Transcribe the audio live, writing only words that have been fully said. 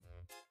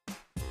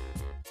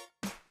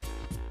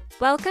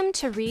Welcome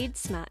to Read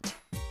Smut,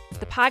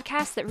 the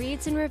podcast that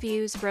reads and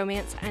reviews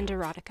romance and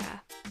erotica.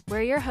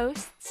 We're your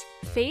hosts,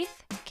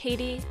 Faith,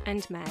 Katie,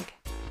 and Meg.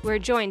 We're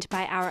joined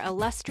by our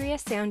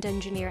illustrious sound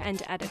engineer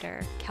and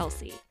editor,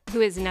 Kelsey,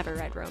 who has never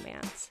read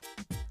romance.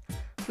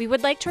 We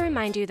would like to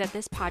remind you that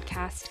this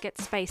podcast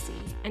gets spicy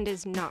and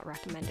is not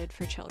recommended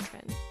for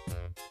children.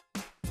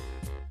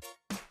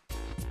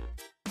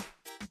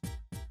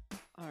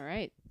 All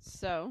right,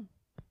 so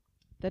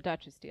The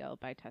Duchess Deal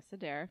by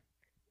Tessa.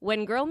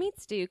 When girl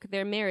meets Duke,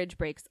 their marriage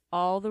breaks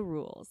all the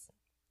rules.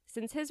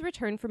 Since his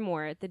return from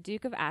war, the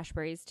Duke of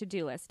Ashbury's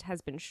to-do list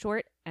has been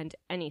short and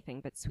anything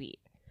but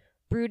sweet.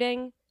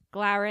 Brooding,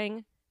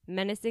 glowering,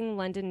 menacing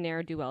London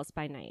ne'er-do-wells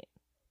by night.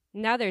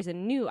 Now there's a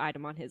new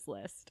item on his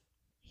list.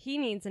 He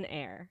needs an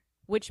heir,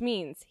 which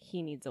means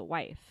he needs a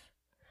wife.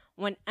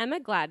 When Emma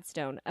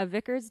Gladstone, a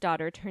vicar's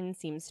daughter turned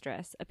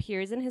seamstress,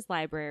 appears in his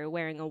library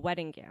wearing a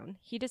wedding gown,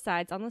 he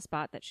decides on the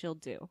spot that she'll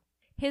do.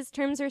 His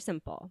terms are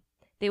simple.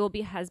 They will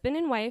be husband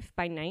and wife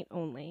by night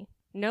only.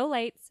 No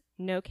lights,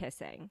 no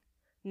kissing.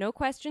 No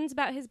questions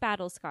about his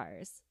battle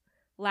scars.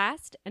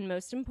 Last, and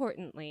most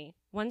importantly,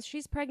 once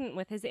she's pregnant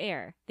with his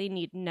heir, they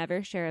need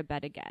never share a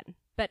bed again.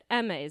 But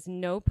Emma is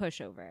no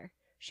pushover.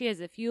 She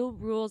has a few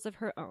rules of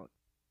her own.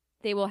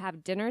 They will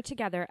have dinner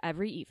together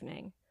every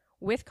evening,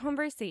 with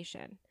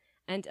conversation,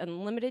 and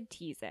unlimited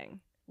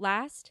teasing.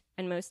 Last,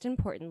 and most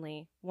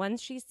importantly,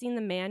 once she's seen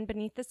the man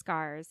beneath the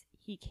scars,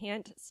 he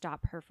can't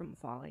stop her from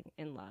falling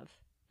in love.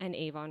 An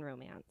Avon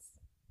romance.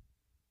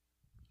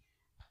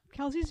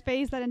 Kelsey's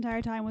face that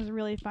entire time was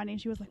really funny.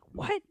 She was like,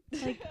 what?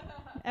 Like,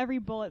 every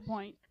bullet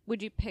point.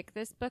 Would you pick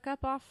this book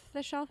up off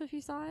the shelf if you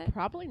saw it?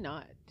 Probably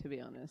not, to be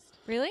honest.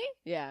 Really?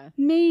 Yeah.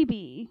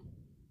 Maybe.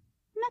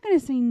 I'm not going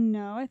to say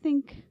no. I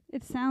think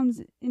it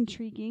sounds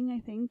intriguing,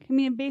 I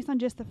mean, based on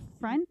just the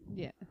front.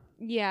 Yeah.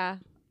 Yeah.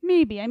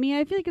 Maybe. I mean,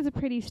 I feel like it's a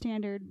pretty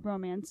standard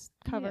romance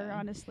cover,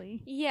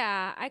 honestly.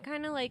 Yeah, I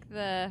kind of like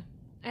the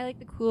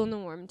cool and the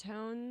warm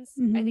tones.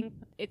 Mm-hmm. I think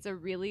it's a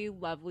really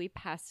lovely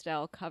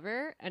pastel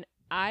cover, and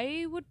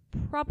I would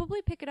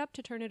probably pick it up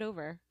to turn it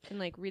over and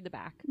like read the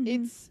back.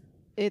 Mm-hmm.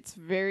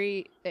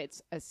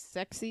 It's a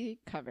sexy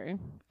cover.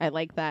 I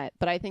like that.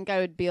 But I think I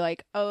would be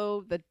like,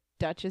 oh, the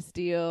Duchess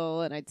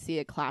Deal, and I'd see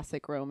a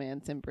classic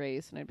romance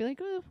embrace, and I'd be like,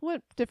 oh,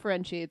 what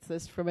differentiates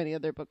this from any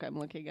other book I'm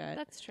looking at?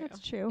 That's true.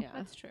 That's true. Yeah.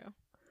 That's true.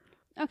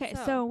 Okay,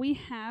 so we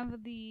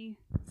have the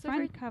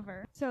front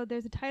cover. So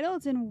there's a title.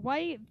 It's in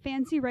white,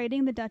 fancy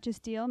writing, The Duchess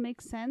Deal.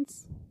 Makes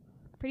sense.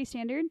 Pretty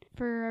standard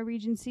for a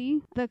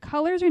Regency. The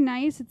colors are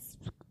nice. It's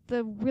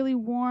the really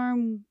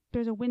warm.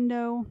 There's a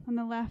window on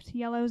the left,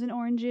 yellows and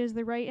oranges.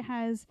 The right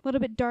has a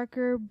little bit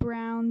darker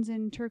browns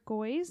and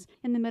turquoise.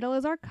 In the middle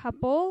is our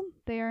couple.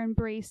 They are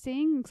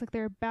embracing. Looks like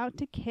they're about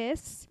to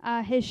kiss.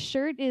 His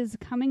shirt is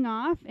coming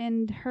off,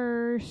 and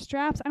her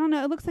straps, I don't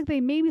know, it looks like they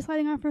may be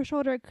sliding off her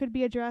shoulder. It could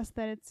be a dress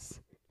that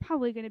it's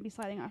probably going to be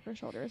sliding off her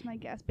shoulder, is my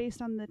guess,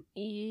 based on the...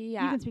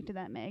 Yeah. You can speak to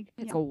that, Meg.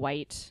 It's a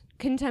white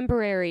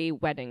contemporary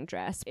wedding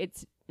dress.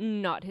 It's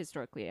not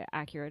historically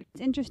accurate.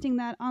 It's interesting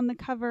that on the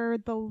cover,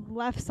 the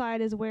left side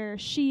is where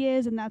she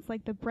is, and that's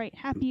like the bright,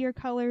 happier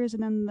colors,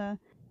 and then the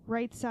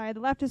right side,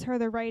 the left is her,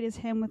 the right is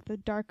him with the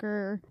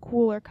darker,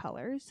 cooler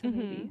colors. So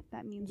maybe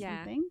that means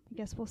something. I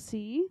guess we'll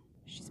see.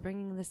 She's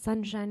bringing the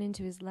sunshine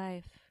into his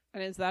life.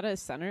 And is that a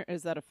center?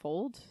 Is that a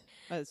fold?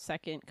 A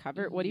second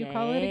cover? What do you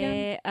call it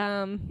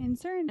again?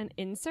 Insert. An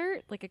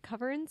insert? Like a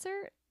cover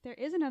insert? There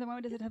is another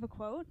one. Does it have a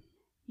quote?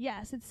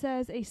 Yes, it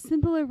says, a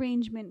simple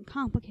arrangement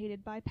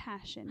complicated by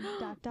passion, ...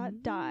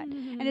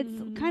 And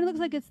it kind of looks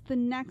like it's the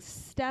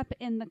next step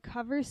in the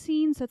cover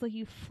scene. So it's like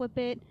you flip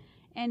it,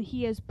 and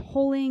he is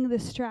pulling the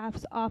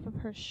straps off of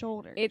her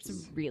shoulders.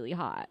 It's really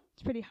hot.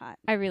 It's pretty hot.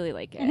 I really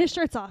like it. And his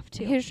shirt's off,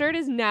 too. His shirt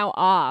is now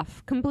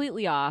off,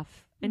 completely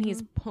off, and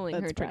he's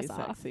pulling her dress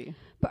off. Sexy.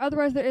 But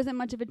otherwise, there isn't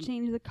much of a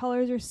change. The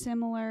colors are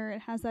similar.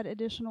 It has that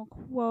additional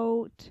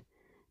quote,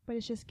 but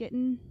it's just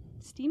getting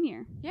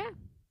steamier. Yeah.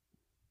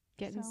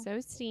 Getting so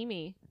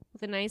steamy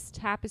with a nice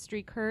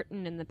tapestry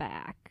curtain in the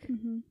back.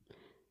 Mm-hmm.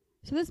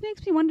 So this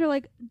makes me wonder,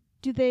 like,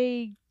 do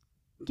they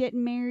get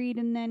married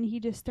and then he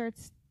just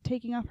starts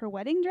taking off her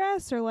wedding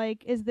dress? Or,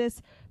 like, is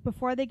this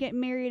before they get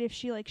married if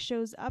she, like,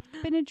 shows up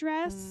in a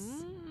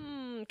dress?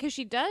 Because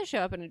she does show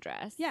up in a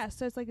dress. Yeah,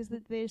 so it's like, is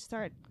that they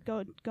start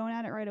going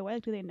at it right away?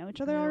 Like, do they know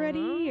each other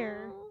already?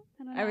 Or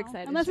I don't know. I'm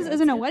excited. Unless this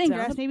isn't a wedding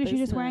dress. Maybe she's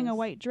just wearing a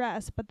white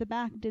dress. But the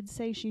back did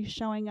say she's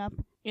showing up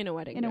in a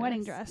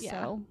wedding dress. Yeah.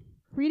 So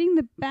reading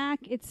the back,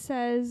 it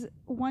says,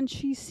 once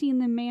she's seen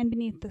the man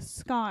beneath the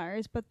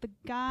scars, but the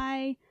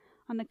guy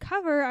on the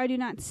cover, I do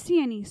not see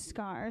any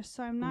scars,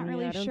 so I'm not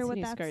really sure what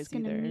that's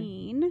going to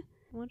mean.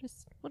 We'll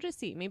just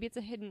see. Maybe it's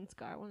a hidden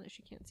scar, one that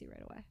she can't see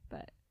right away.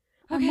 But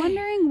I'm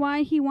wondering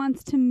why he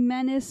wants to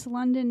menace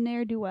London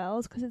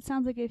ne'er-do-wells, because it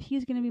sounds like if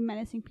he's going to be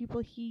menacing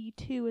people, he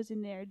too is a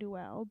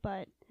ne'er-do-well,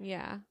 but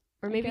yeah.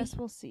 Or maybe I guess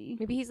we'll see.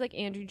 Maybe he's like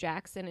Andrew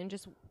Jackson and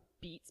just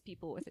beats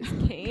people with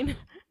his cane.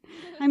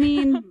 I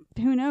mean,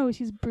 who knows?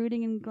 He's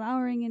brooding and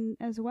glowering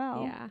as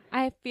well. Yeah.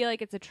 I feel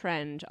like it's a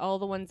trend. All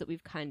the ones that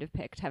we've kind of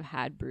picked have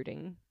had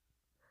brooding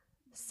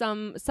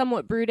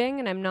somewhat brooding,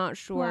 and I'm not A lot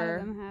sure.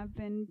 of them have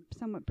been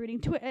somewhat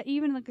brooding to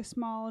even like a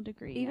small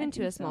degree. Even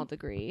to a small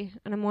degree.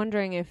 And I'm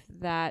wondering if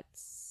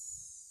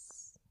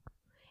that's...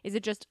 Is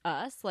it just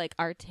us, like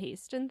our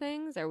taste in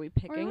things? Are we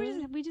picking?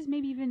 Or we just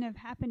maybe even have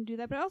happened to do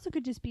that, but it also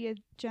could just be a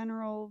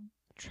general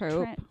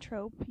trope.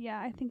 Yeah,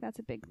 I think that's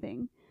a big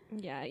thing.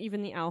 Yeah,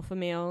 even the alpha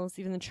males,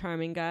 even the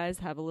charming guys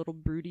have a little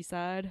broody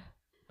side.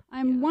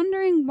 I'm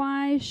wondering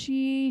why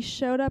she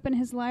showed up in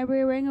his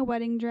library wearing a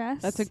wedding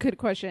dress. That's a good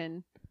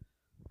question.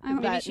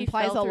 That she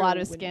implies fell a lot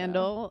through of a window.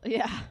 scandal.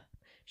 Yeah.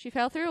 She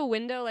fell through a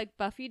window like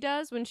Buffy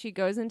does when she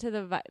goes into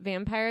the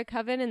vampire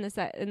coven in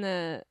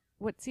the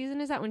what season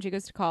is that, when she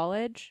goes to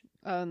college?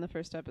 Oh, in the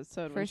first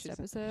episode. Fourth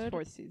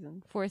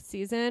season. Fourth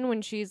season,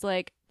 when she's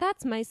like,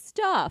 "That's my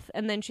stuff,"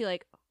 and then she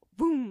like,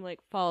 boom, like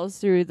falls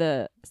through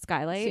the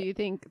skylight. So you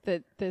think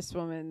that this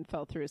woman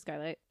fell through a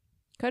skylight?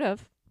 Could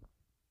have.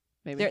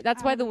 Maybe.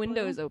 That's why the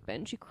window is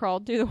open. She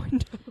crawled through the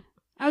window.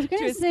 I was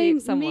going to to say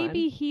escape someone.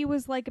 maybe he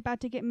was like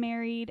about to get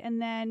married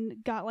and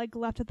then got like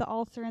left at the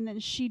altar, and then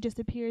she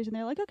disappears and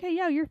they're like, okay,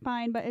 yeah, you're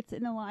fine, but it's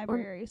in the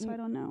library, so I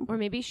don't know. Or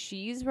maybe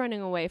she's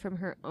running away from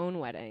her own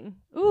wedding.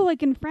 Ooh,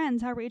 like in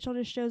Friends, how Rachel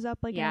just shows up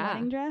like in a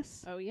wedding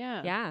dress. Oh,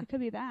 yeah. Yeah. It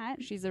could be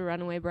that. She's a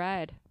runaway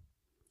bride.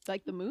 It's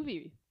like the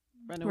movie.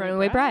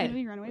 Runaway Bride.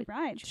 Maybe Runaway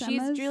Bride.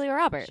 She's Julia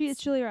Roberts. She is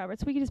Julia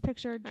Roberts. We could just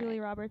picture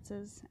Julia Roberts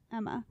as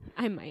Emma.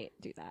 I might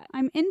do that.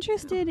 I'm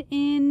interested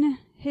in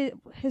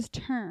his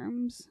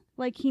terms.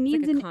 Like, he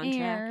needs like an contract.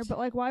 heir, but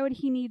like, why would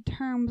he need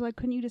terms? Like,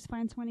 couldn't you just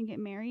find someone and get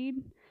married?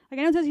 Like,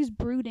 I know it says he's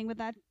brooding, but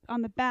that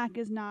on the back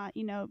is not,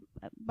 a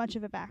bunch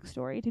of a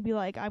backstory to be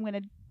like, I'm going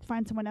to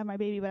find someone to have my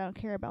baby, but I don't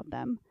care about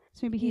them.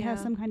 So maybe he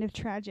has some kind of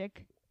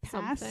tragic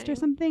past or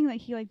something.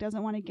 Like, he like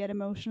doesn't want to get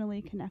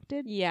emotionally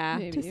connected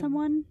to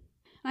someone.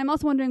 And I'm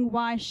also wondering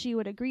why she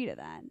would agree to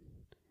that.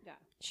 Yeah.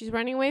 She's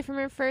running away from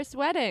her first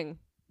wedding.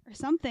 Or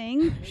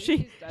something.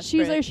 She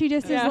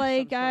just is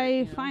like,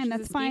 fine,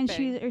 that's fine.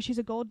 Escaping. She's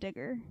a gold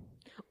digger.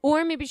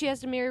 Or maybe she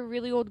has to marry a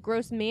really old,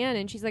 gross man,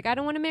 and she's like, I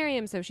don't want to marry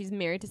him, so if she's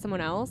married to someone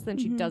else, then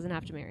she doesn't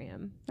have to marry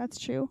him. That's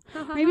true.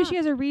 Maybe she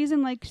has a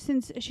reason, like,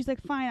 since she's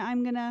like, fine,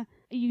 I'm going to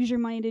use your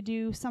money to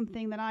do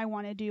something that I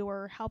want to do,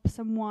 or help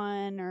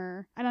someone,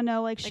 or, I don't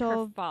know, like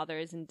she'll... her father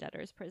is in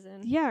debtor's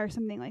prison. Yeah, or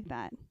something like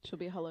that. She'll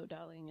be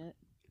hello-dollying it.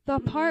 The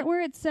part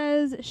where it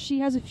says she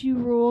has a few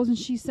rules, and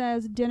she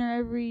says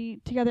dinner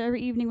together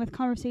every evening with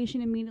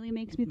conversation immediately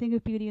makes me think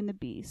of Beauty and the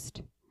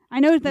Beast. I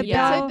know that You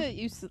said that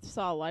you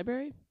saw a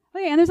library? Oh,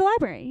 yeah, and there's a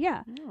library,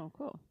 yeah. Oh,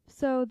 cool.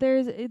 So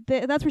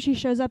that's where she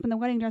shows up in the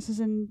wedding dresses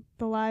in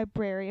the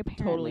library,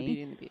 apparently. Totally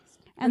Beauty and the Beast.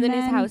 And then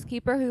his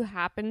housekeeper, who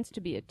happens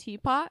to be a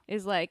teapot,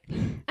 is like,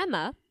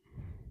 Emma,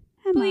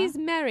 please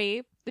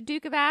marry the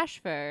Duke of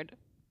Ashbury.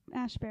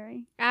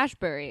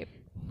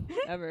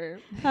 Whatever.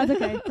 That's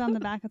okay. It's on the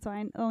back. That's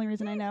the only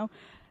reason I know.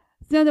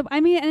 So,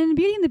 and in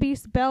Beauty and the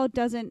Beast, Belle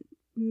doesn't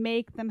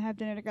make them have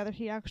dinner together.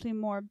 She actually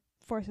more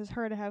forces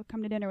her to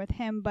come to dinner with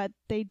him, but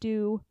they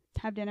do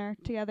have dinner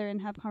together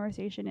and have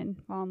conversation and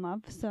fall in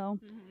love. So,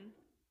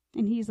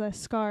 and he's a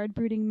scarred,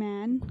 brooding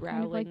man,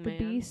 kind of like the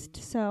Beast.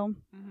 So,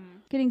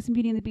 getting some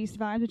Beauty and the Beast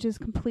vibes, which is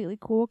completely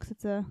cool because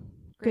it's a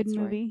good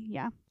movie.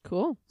 Yeah.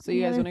 Cool. So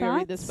you guys want to go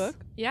read this book?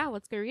 Yeah,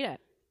 let's go read it.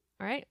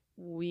 All right.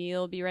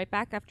 We'll be right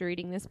back after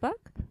reading this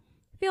book.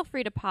 Feel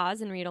free to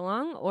pause and read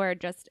along, or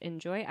just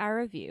enjoy our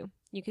review.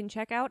 You can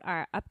check out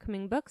our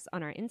upcoming books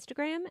on our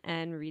Instagram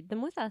and read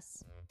them with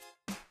us.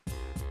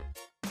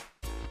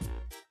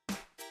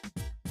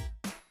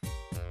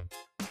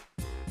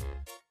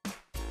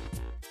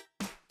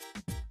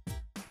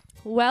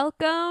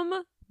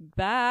 Welcome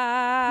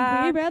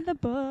back. We read the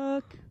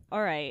book.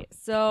 All right,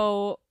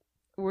 so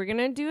we're going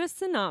to do a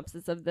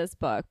synopsis of this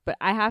book, but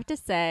I have to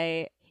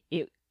say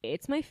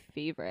it's my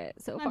favorite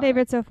so far. My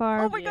favorite so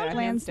far. Oh my God.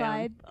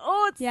 Landslide.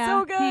 Oh, it's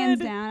so good. Hands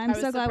down. I'm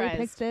so glad surprised.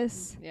 we picked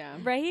this. Yeah.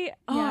 Right?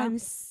 Oh,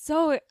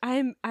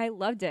 Yeah. I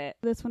loved it.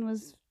 This one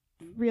was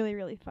really,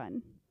 really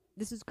fun.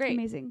 This was great.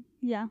 Amazing.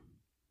 Yeah.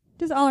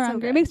 Just all around So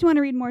great. It good. makes me want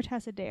to read more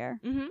Tessa Dare.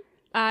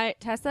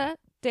 Tessa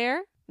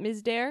Dare,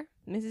 Ms. Dare,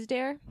 Mrs.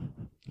 Dare,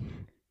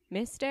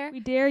 Miss Dare. We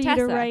dare you to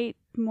Tessa. write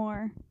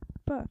more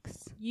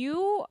books.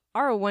 You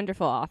are a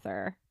wonderful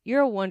author.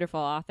 You're a wonderful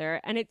author,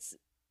 and this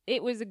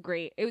was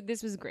great.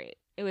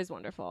 It was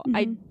wonderful.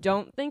 I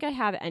don't think I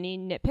have any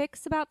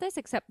nitpicks about this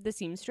except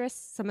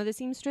some of the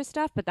seamstress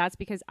stuff, but that's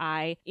because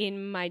I,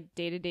 in my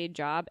day-to-day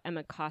job, am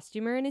a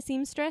costumer and a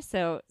seamstress,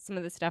 so some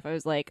of the stuff I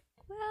was like,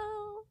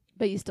 well...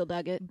 But you still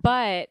dug it.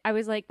 But I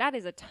was like, that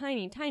is a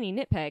tiny, tiny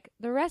nitpick.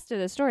 The rest of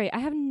the story, I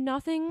have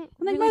nothing I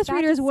think really most bad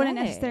readers to wouldn't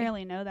say.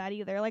 necessarily know that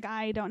either. Like,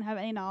 I don't have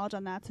any knowledge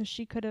on that, so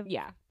she could have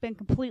been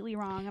completely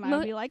wrong, and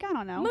I'd be like, I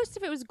don't know. Most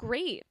of it was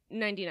great.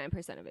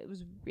 99% of it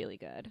was really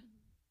good.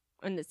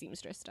 And the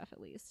seamstress stuff, at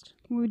least.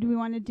 Do we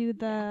want to do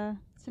the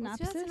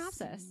synopsis? Let's do that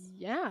synopsis.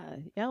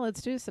 Yeah,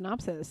 let's do a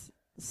synopsis.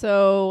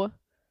 So,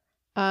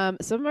 some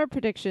of our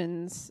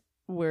predictions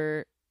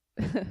were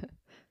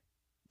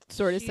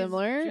sort of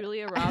similar.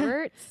 Julia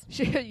Roberts.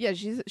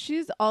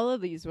 She's all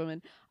of these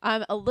women.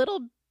 A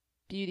little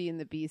Beauty and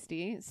the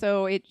Beastie.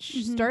 So it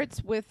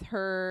starts with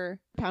her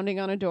pounding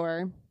on a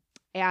door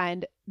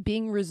and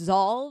being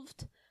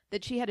resolved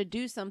that she had to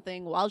do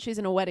something while she's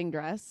in a wedding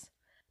dress.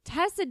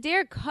 Tessa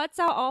Dare cuts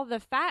out all the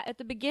fat at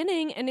the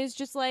beginning and is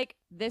just like,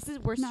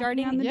 we're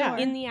starting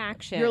in the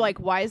action. You're like,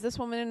 why is this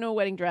woman in a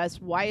wedding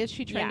dress? Why is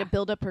she trying to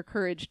build up her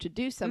courage to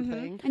do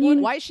something?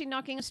 And why is she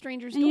knocking a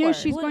stranger's door? And you know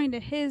she's going to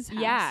his house.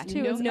 Yeah,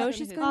 too.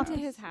 She's going to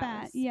his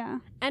house. Yeah.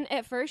 And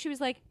at first she was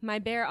like, my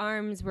bare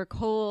arms were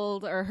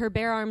cold, or her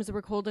bare arms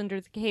were cold under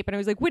the cape. And I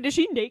was like, wait, is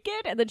she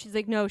naked? And then she's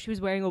like, no, she was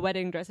wearing a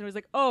wedding dress. And I was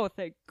like, oh,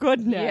 thank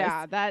goodness.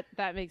 Yeah,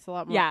 that makes a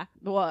lot more. Yeah.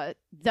 Well, it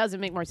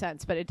doesn't make more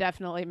sense, but it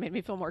definitely made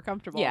me feel more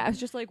comfortable. Yeah, I was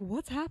just like,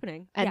 what's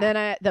happening? And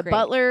then the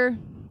butler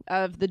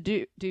of the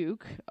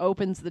Duke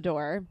opens the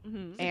door,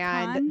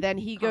 and then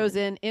he goes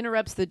in,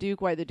 interrupts the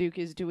Duke while the Duke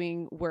is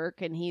doing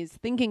work, and he's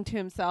thinking to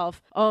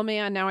himself, oh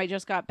man, now I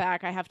just got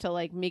back. I have to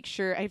like make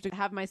sure, I have to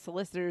have my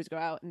solicitors go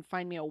out and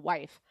find me a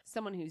wife,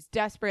 someone who's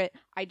desperate.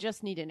 I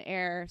just need an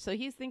heir. So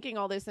he's thinking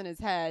all this in his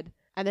head.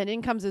 And then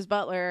in comes his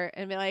butler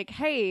and be like,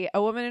 hey,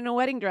 a woman in a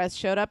wedding dress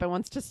showed up and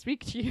wants to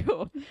speak to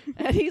you.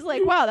 And he's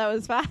like, wow, that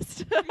was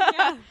fast.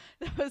 Yeah.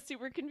 That was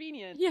super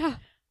convenient. Yeah.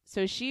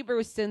 So she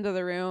bursts into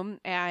the room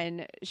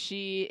and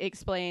she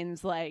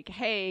explains like,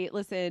 hey,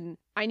 listen,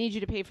 I need you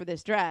to pay for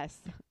this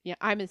dress. Yeah,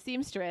 I'm a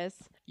seamstress.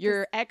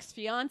 Your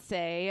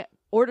ex-fiance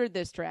ordered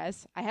this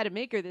dress. I had to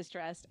make her this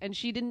dress and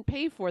she didn't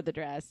pay for the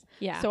dress.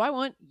 Yeah. So I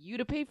want you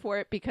to pay for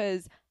it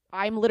because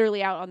I'm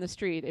literally out on the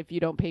street if you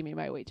don't pay me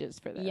my wages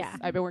for this. Yeah.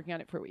 I've been working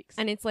on it for weeks.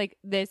 And it's like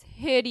this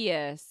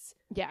hideous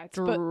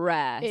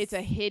dress. It's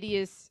a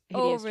hideous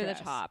over dress.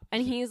 The top.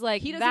 And he's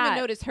like, he doesn't even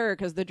notice her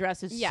because the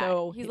dress is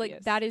so he's hideous.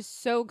 like, that is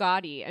so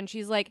gaudy. And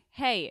she's like,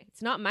 hey,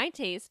 it's not my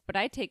taste, but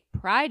I take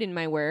pride in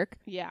my work.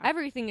 Yeah.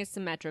 Everything is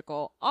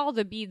symmetrical. All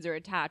the beads are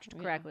attached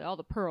correctly. All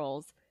the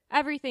pearls.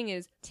 Everything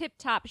is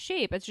tip-top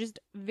shape. It's just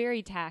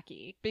very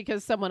tacky.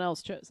 Because someone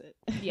else chose it.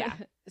 Yeah.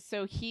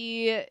 So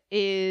he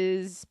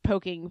is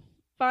poking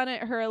fun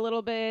at her a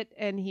little bit.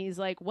 And he's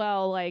like,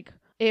 well, like,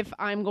 if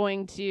I'm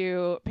going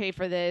to pay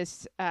for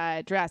this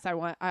dress, I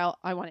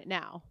want it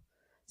now.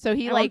 So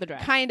he like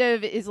kind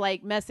of is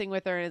like messing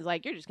with her and is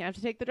like, you're just gonna have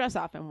to take the dress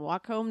off and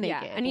walk home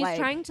naked. Yeah, and he's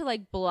trying to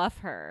like bluff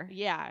her.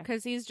 Yeah,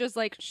 because he's just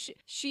like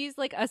she's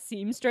like a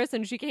seamstress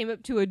and she came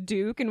up to a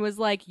Duke and was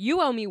like, you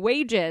owe me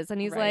wages,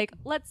 and he's like,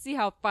 let's see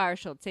how far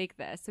she'll take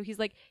this. So he's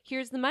like,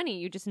 here's the money,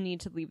 you just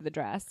need to leave the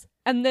dress.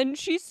 And then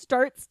she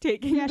starts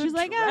taking the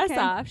dress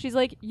off. She's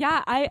like,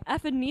 yeah, I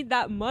effing need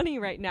that money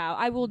right now.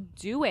 I will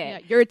do it. Yeah,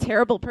 you're a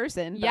terrible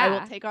person, but I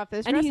will take off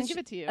this dress and give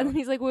it to you. And then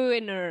he's like,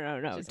 wait,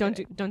 no.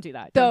 Don't do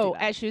that. So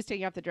as she was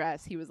taking off the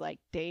dress, he was like,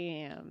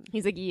 damn.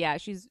 He's like, yeah,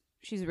 she's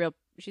real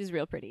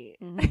pretty.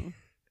 Mm-hmm.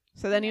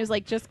 So then he was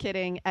like, just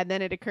kidding. And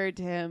then it occurred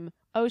to him,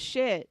 oh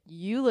shit,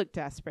 you look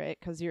desperate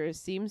because you're a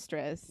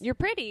seamstress. You're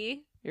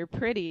pretty.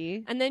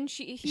 And then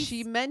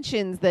she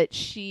mentions that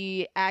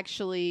she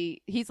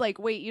actually, he's like,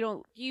 wait,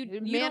 your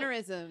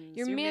mannerisms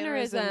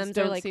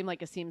don't like, seem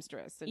like a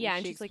seamstress. And yeah,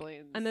 and she's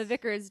explains, like, I'm a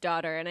vicar's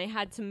daughter and I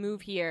had to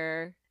move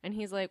here. And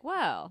he's like,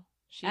 well,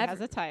 she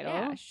has a title.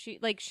 Yeah,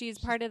 she's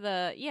part of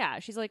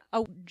she's like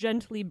a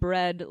gently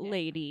bred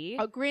lady.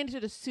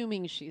 Granted,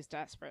 assuming she's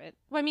desperate.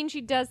 Well, I mean,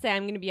 she does say,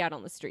 I'm going to be out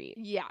on the street.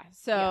 Yeah.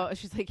 So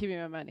she's like, give me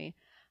my money.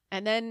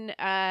 And then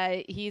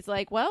he's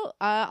like, well,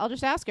 I'll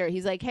just ask her.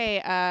 He's like,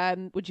 hey,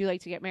 would you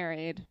like to get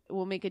married?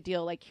 We'll make a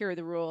deal. Like, here are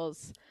the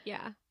rules.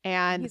 Yeah.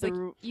 And he's like,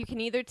 you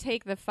can either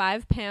take the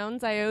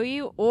 £5 I owe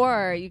you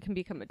or you can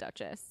become a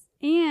duchess.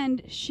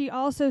 And she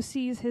also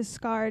sees his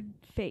scarred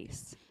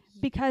face.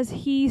 Because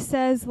he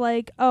says,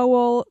 like, oh,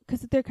 well,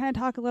 because they're kind of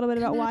talk a little bit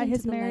about why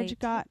his marriage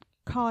got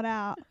called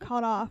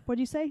off. What'd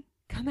you say?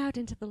 Come out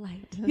into the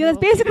light. Yeah, that's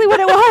basically what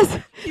it was.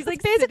 He's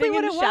like basically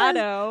what it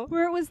was.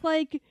 Where it was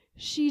like,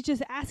 she's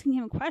just asking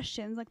him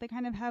questions. Like, they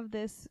kind of have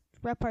this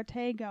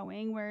repartee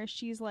going where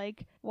she's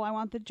like, well, I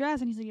want the dress.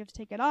 And he's like, you have to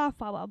take it off,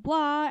 blah, blah,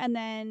 blah. And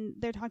then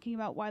they're talking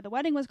about why the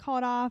wedding was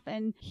called off.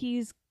 And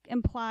he's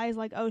implies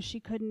like, oh, she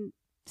couldn't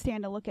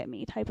stand to look at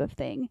me type of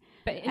thing.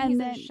 But he's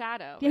in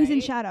shadow. Yeah, he's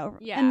in shadow.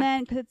 Yeah. And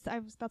then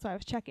that's why I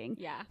was checking.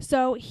 Yeah.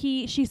 So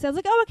she says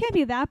like, oh, it can't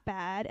be that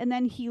bad. And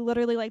then he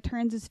literally like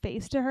turns his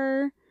face to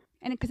her,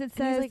 and because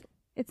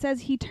it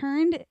says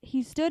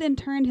he stood and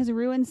turned his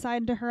ruined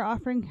side to her,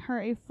 offering her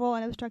a full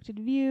unobstructed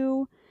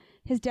view.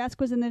 His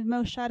desk was in the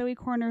most shadowy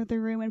corner of the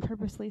room, and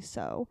purposely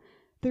so.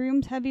 The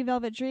room's heavy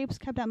velvet drapes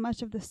kept out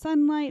much of the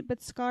sunlight,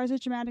 but scars as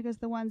dramatic as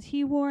the ones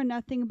he wore,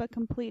 nothing but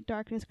complete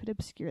darkness could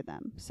obscure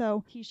them.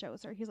 So he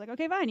shows her. He's like,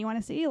 okay, fine, you want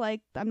to see? Like,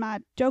 I'm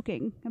not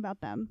joking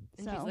about them.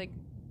 And she's like,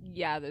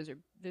 yeah, those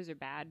are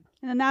bad.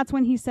 And then that's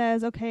when he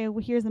says, okay,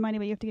 well, here's the money,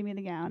 but you have to give me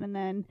the gown. And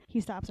then he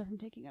stops her from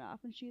taking it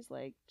off, and she's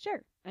like,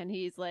 sure. And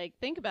he's like,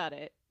 think about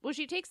it. Well,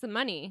 she takes the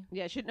money.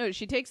 Yeah, she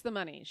takes the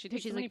money. She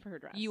takes the money for her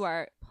dress. You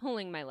are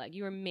pulling my leg.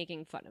 You are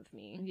making fun of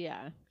me.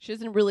 Yeah. She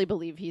doesn't really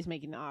believe he's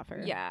making the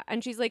offer. Yeah.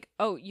 And she's like,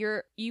 oh,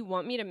 you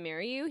want me to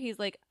marry you? He's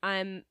like,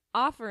 I'm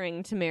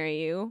offering to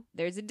marry you.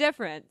 There's a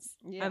difference.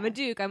 Yeah. I'm a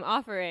duke. I'm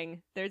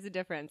offering. There's a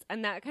difference.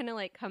 And that kind of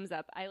like comes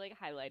up. I like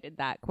highlighted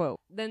that quote.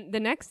 Then the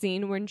next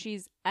scene when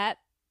she's at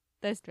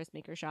this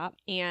dressmaker shop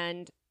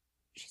and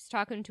she's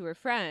talking to her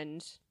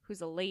friend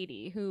who's a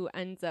lady who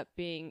ends up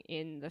being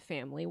in the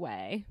family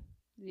way.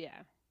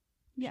 Yeah.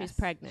 Yes, she's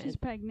pregnant. She's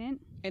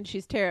pregnant. And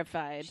she's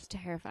terrified. She's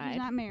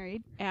not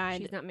married.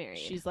 And she's not married.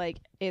 She's like,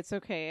 it's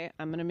okay.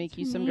 I'm going to make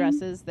you some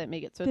dresses that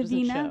make it so it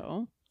doesn't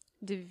show.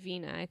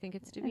 Davina. I think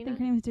it's Davina. I think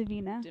her name is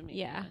Davina.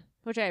 Yeah.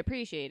 Which I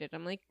appreciated.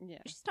 I'm like,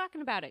 she's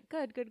talking about it.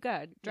 Good.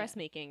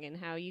 Dressmaking and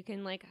how you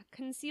can like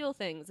conceal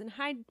things and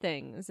hide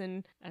things.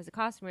 And as a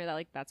costumer,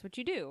 that's what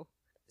you do.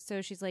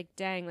 So she's like,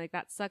 dang, like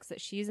that sucks that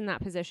she's in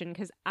that position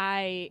because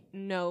I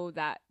know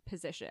that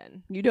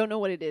position. You don't know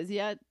what it is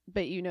yet,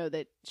 but you know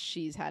that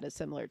she's had a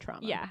similar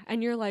trauma. Yeah.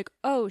 And you're like,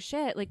 oh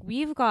shit, like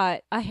we've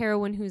got a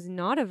heroine who's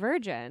not a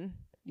virgin.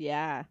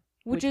 Yeah.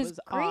 Which is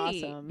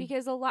great awesome.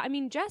 Because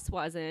Jess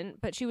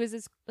wasn't, but she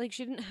was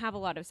she didn't have a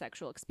lot of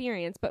sexual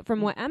experience. But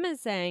from what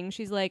Emma's saying,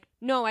 she's like,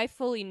 no, I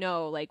fully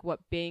know like what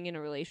being in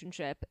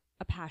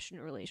a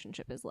passionate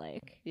relationship is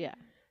like. Yeah.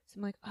 So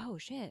I'm like, oh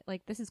shit,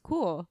 like this is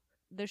cool.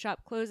 The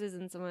shop closes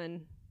and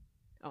someone...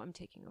 Oh, I'm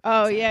taking over.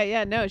 Oh,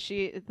 yeah. No,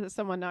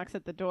 someone knocks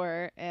at the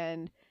door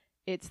and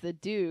it's the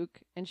Duke.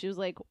 And she was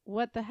like,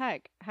 what the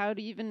heck? How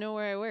do you even know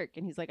where I work?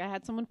 And he's like, I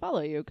had someone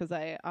follow you because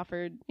I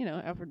offered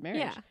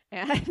marriage.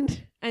 Yeah.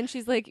 And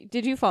she's like,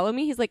 did you follow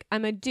me? He's like,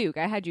 I'm a Duke.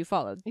 I had you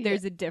followed.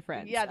 There's a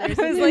difference. Yeah, there's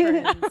a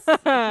difference.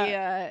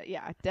 He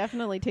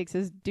definitely takes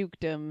his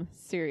dukedom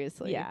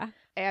seriously. Yeah.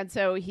 And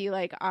so he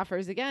like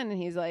offers again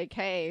and he's like,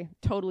 hey,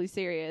 totally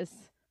serious.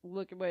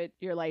 Look at what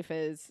your life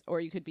is, or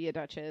you could be a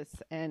duchess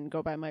and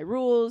go by my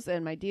rules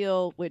and my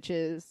deal, which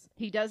is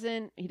they're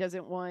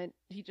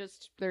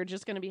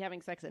just going to be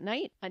having sex at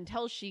night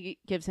until she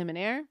gives him an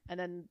heir. And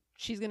then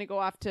she's going to go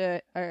off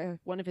to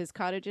one of his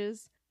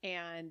cottages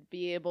and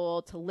be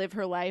able to live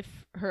her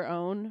life her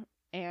own.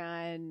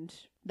 And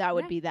that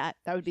would be that.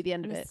 That would be the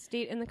end of it.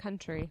 State in the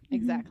country.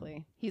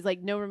 Exactly. He's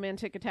like, no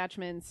romantic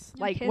attachments.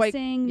 No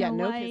kissing,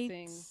 no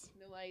kissing,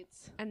 no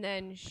lights. And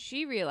then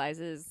she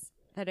realizes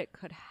that it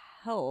could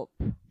help.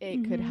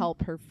 It could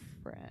help her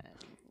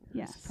friend.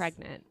 Yes.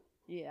 Pregnant.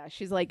 Yeah.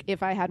 She's like,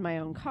 if I had my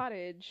own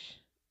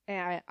cottage,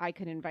 and I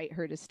could invite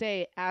her to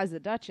stay as a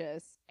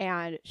duchess,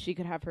 and she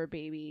could have her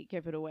baby,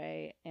 give it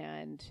away,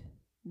 and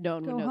no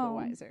one would know the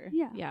wiser.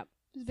 Yeah. Yep.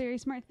 It's very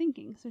smart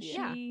thinking. So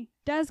she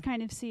does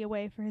kind of see a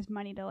way for his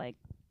money to like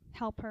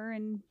help her,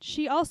 and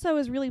she also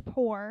is really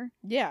poor.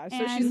 Yeah,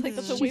 so she's like,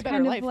 that's a way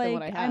better life than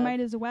what I have. I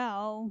might as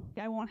well.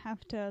 I won't have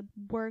to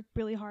work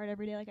really hard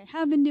every day like I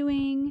have been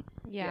doing.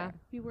 Yeah.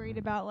 Be worried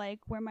about like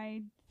where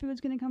my food's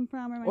going to come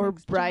from or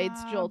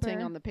brides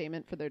jolting on the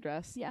payment for their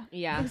dress. Yeah.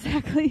 Yeah.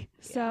 Exactly.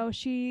 Yeah. So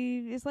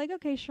she is like,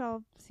 okay,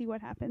 she'll see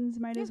what happens.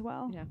 Might as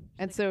well. Yeah.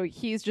 And so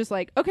he's just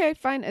like, okay,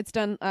 fine, it's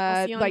done.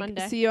 I'll see you on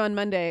Monday. See you on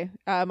Monday.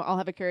 I'll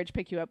have a carriage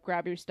pick you up,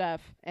 grab your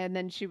stuff. And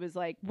then she was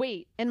like,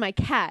 wait, and my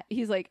cat.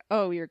 He's like,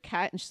 oh, your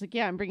cat? And she's like,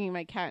 yeah, I'm bringing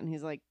my cat. And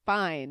he's like,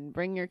 fine,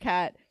 bring your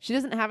cat. She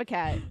doesn't have a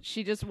cat.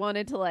 She just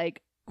wanted to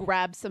like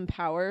grab some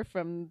power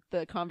from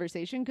the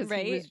conversation because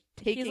he was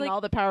taking all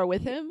the power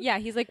with him. Yeah,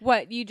 he's like,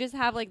 what? You just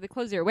have like the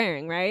clothes you're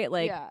wearing, right?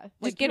 Like,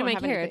 just get in my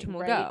carriage and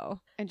we'll go.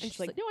 And she's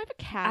like, no, I have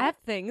a cat. I have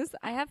things.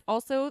 I have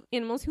also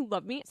animals who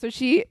love me. So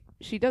she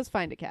does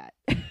find a cat.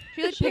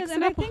 She like picks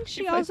him up. I think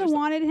she also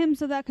wanted him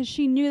so that because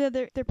she knew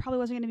that there probably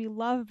wasn't going to be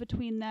love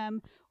between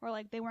them, or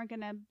like they weren't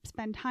going to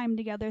spend time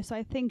together. So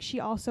I think she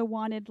also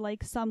wanted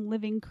like some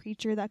living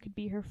creature that could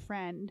be her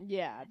friend.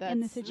 Yeah, in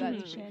the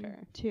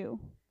situation too.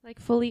 Like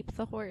Philippe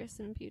the horse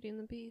in Beauty and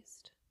the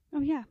Beast.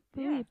 Oh yeah,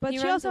 Philippe. But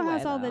she also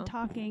has all the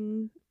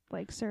talking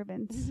like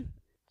servants.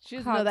 She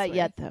doesn't know that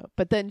yet though,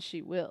 but then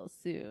she will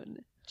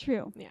soon.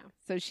 True. Yeah.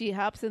 So she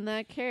hops in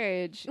that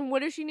carriage. And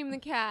what does she name the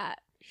cat?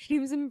 She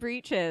names him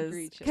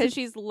Breeches because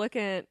she's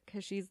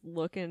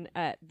looking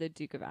at the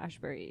Duke of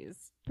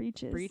Ashbury's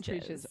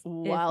breeches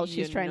while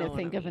she's trying to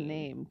think of a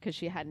name because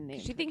she hadn't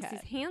named. She thinks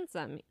he's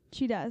handsome.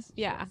 She does.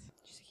 Yeah.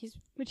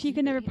 Which he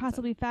can never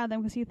possibly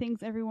fathom because he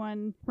thinks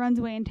everyone runs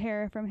away in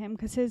terror from him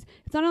because it's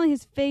not only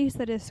his face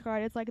that is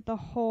scarred, it's like the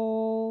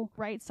whole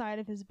right side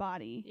of his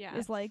body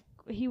is like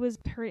he was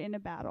hurt in a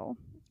battle.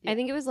 Yeah. I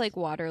think it was like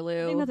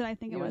Waterloo. I think that's what I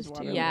think it was too.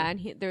 Waterloo. Yeah,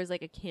 and there was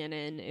like a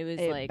cannon. It was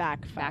like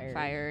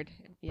backfired.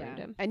 Yeah.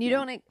 And you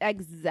don't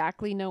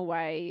exactly know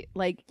why.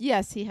 Like,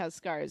 yes, he has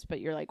scars,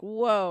 but you're like,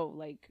 whoa,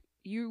 like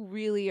you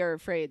really are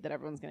afraid that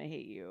everyone's going to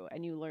hate you.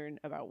 And you learn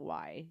about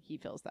why he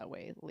feels that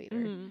way later.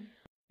 Mm-hmm.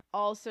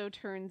 Also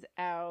turns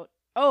out,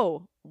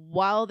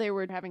 while they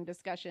were having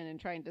discussion and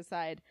trying to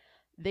decide,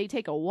 they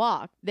take a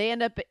walk. They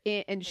end up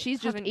and she's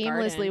just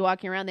aimlessly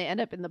walking around. They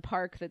end up in the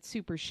park that's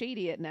super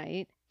shady at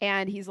night.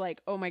 And he's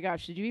like, oh my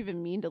gosh, did you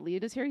even mean to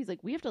lead us here? He's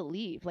like, we have to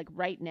leave, like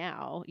right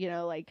now, you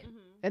know, like,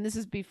 and this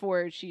is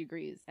before she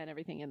agrees and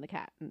everything, and the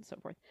cat and so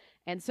forth.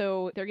 And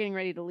so they're getting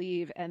ready to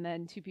leave, and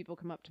then 2 people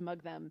come up to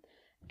mug them.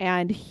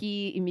 And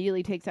he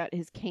immediately takes out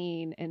his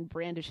cane and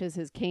brandishes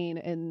his cane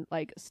and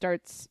like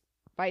starts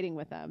fighting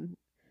with them.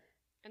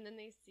 And then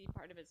they see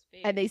part of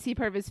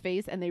his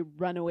face. And they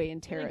run away in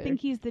terror. They think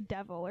he's the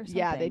devil or something.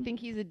 Yeah, they think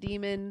he's a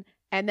demon.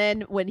 And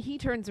then when he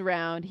turns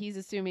around, he's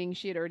assuming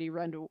she had already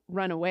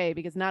run away,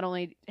 because not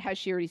only has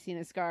she already seen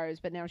his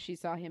scars, but now she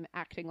saw him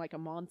acting like a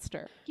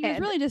monster. He was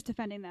really just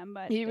defending them,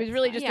 but he was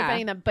really just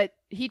defending them. But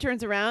he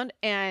turns around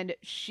and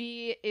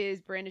she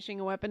is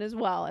brandishing a weapon as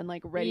well, and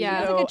like ready to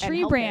go. It's like a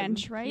tree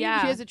branch, him. right?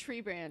 Yeah, she has a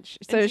tree branch,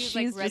 so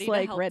she's ready just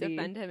like to help ready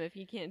defend him if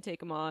he can't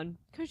take him on,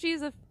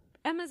 because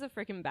Emma's a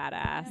freaking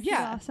badass.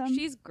 Yeah, awesome.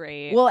 She's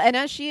great. Well, and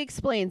as she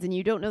explains, and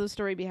you don't know the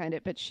story behind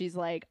it, but she's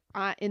like,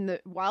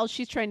 while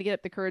she's trying to get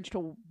up the courage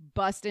to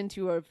bust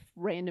into a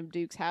random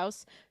Duke's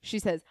house, she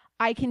says,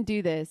 I can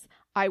do this.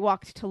 I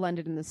walked to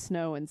London in the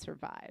snow and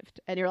survived.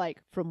 And you're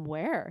like, from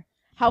where?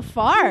 How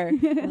far?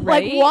 Right?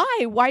 Like,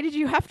 why? Why did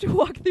you have to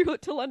walk through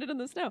to London in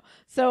the snow?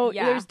 So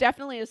there's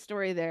definitely a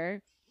story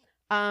there.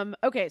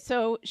 Okay,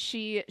 so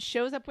she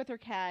shows up with her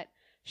cat.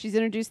 She's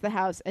introduced to the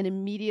house, and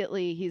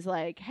immediately he's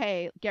like,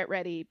 hey, get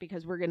ready,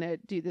 because we're going to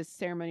do this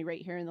ceremony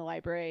right here in the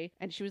library.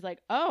 And she was like,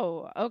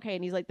 oh, okay.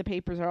 And he's like, the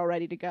papers are all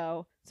ready to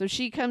go. So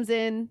she comes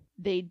in,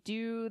 they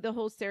do the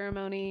whole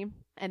ceremony,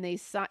 and they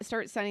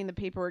start signing the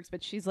paperwork.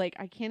 But she's like,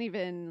 I don't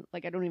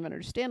even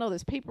understand all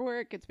this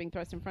paperwork. It's being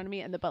thrust in front of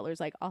me. And the butler's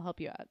like, I'll help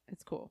you out.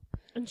 It's cool.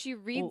 And she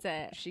reads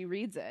it. She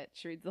reads it.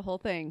 She reads the whole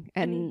thing.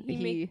 And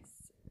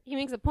he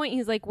makes a point.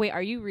 He's like, wait,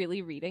 are you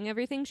really reading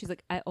everything? She's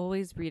like, I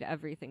always read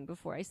everything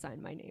before I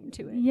sign my name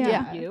to it.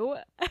 Yeah. You?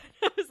 I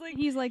was like,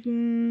 he's like, yeah.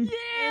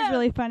 It was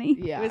really funny.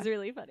 Yeah. It was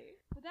really funny.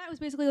 But that was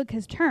basically like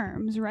his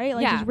terms, right?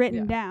 Like, Yeah. just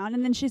written down.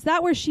 And then is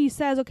that where she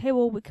says, okay,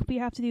 well, we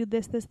have to do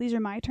this. These are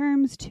my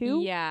terms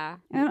too? Yeah.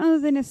 I don't know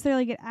if they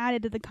necessarily get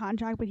added to the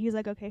contract, but he's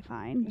like, okay,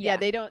 fine. Yeah,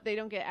 they don't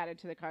get added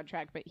to the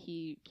contract, but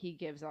he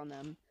gives on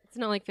them. It's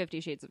not like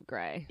 50 Shades of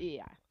Grey.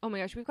 Yeah. Oh my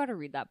gosh, we've got to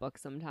read that book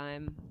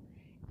sometime.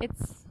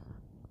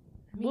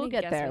 We'll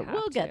get there.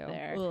 We'll get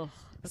there. Ugh.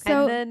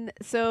 So, and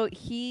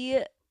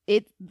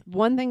then,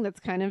 one thing that's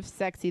kind of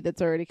sexy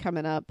that's already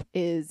coming up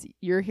is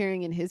you're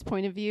hearing in his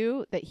point of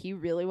view that he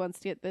really wants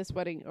to get this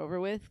wedding over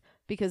with,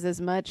 because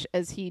as much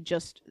as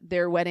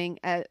their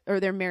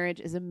marriage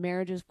is a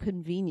marriage of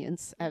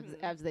convenience,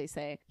 as they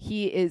say,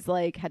 he is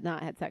like, had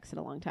not had sex in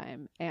a long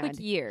time. And like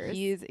years.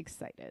 He is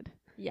excited.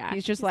 Yeah.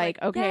 He's just like,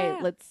 okay,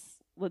 yeah.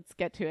 let's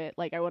get to it.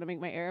 Like, I want to make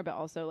my heir, but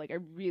also like I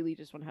really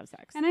just want to have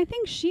sex. And I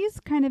think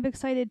she's kind of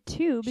excited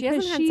too, because she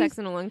hasn't had sex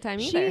in a long time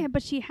either.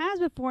 But she has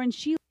before, and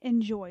she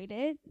enjoyed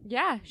it.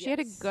 Yeah, she had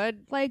a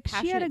good,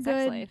 she had a good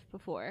sex life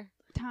before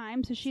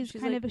time, so she's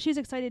she's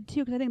excited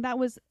too, because I think that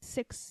was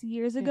 6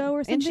 years ago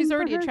or something. And she's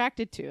already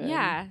attracted to it.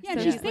 Yeah, yeah.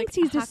 So she thinks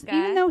he's just,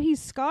 even though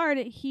he's scarred,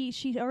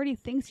 she already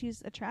thinks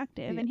he's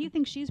attractive, and he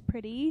thinks she's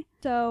pretty.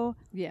 So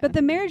yeah. But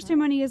the marriage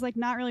ceremony is like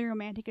not really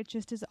romantic. It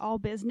just is all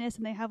business,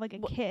 and they have like a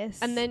kiss.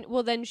 And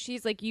then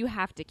she's like, you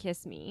have to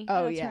kiss me.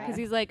 Oh yeah, because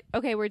he's like,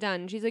 okay, we're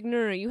done. She's like,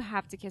 no, you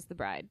have to kiss the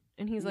bride.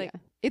 And he's like,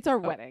 it's our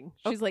wedding.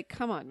 She's like,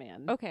 come on,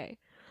 man. Okay.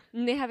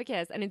 And they have a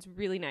kiss, and it's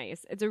really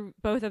nice.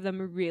 Both of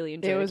them really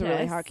enjoy it. It was a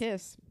really hot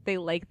kiss. They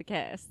like the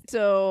kiss.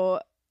 So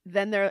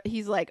then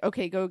he's like,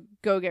 okay, go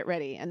get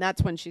ready. And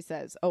that's when she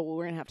says, oh, well,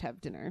 we're going to have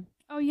dinner.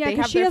 Oh, yeah,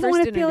 because she doesn't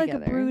want to feel like a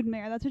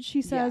broodmare. That's what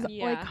she says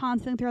like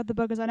constantly throughout the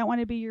book, is I don't want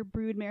to be your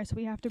broodmare, so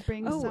we have to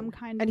bring some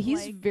kind of, and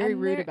he's very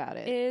rude about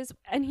it.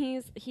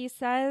 He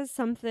says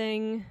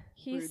something...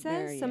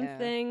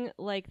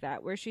 like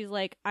that, where she's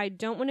like, I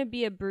don't want to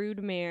be a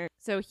broodmare.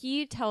 So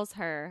he tells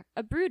her,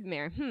 a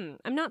broodmare,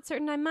 I'm not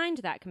certain I mind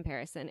that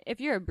comparison. If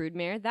you're a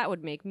broodmare, that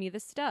would make me the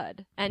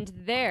stud. And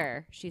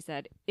there, she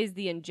said, is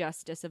the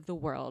injustice of the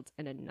world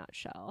in a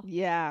nutshell.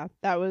 Yeah,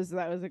 that was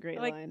a great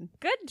line.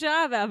 Good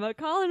job, Emma,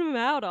 calling him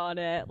out on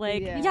it.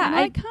 Like,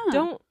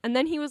 don't. And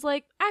then he was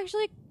like,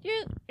 actually,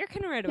 you're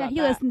kind of right about that.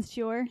 Yeah, he listens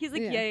to her. He's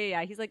like,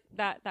 yeah. He's like,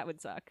 that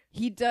would suck.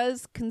 He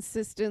does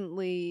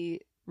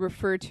consistently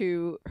refer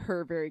to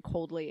her very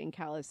coldly and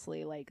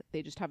callously, like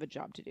they just have a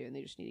job to do and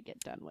they just need to get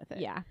done with it.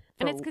 Yeah.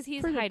 And it's because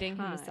he's hiding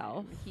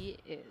himself. He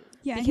is.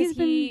 Yeah, because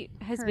he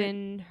has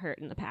been hurt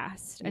in the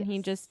past, and he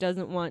just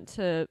doesn't want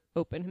to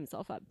open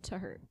himself up to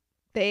hurt.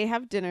 They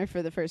have dinner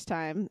for the first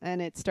time,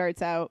 and it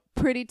starts out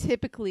pretty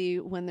typically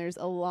when there's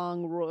a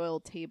long royal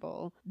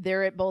table.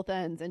 They're at both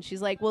ends, and she's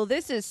like, well,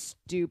 this is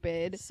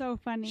stupid. So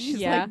funny.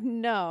 She's like,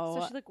 no.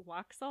 So she like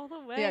walks all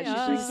the way.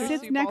 Yeah, she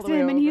sits next to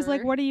him, and he's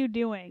like, what are you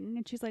doing?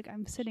 And she's like,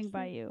 I'm sitting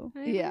by you.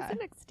 Yeah. Sit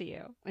next to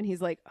you. And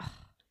he's like, ugh.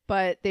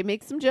 But they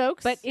make some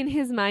jokes. But in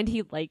his mind,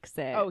 he likes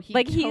it. Oh, he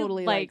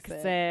totally likes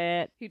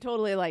it. He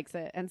totally likes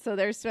it. And so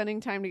they're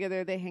spending time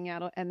together. They hang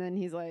out, and then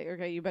he's like,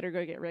 okay, you better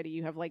go get ready.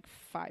 You have like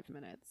 5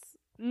 minutes.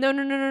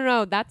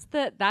 No. That's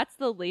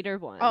the later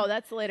one. Oh,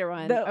 that's the later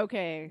one.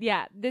 Okay.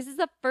 Yeah. This is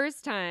the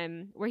first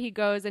time where he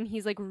goes and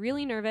he's like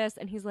really nervous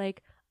and he's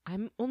like,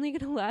 I'm only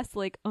going to last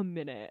like a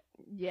minute.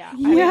 Yeah.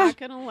 Yeah. I'm not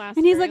going to last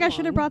And he's very like, I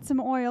should have long. brought some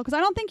oil because I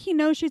don't think he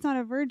knows she's not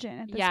a virgin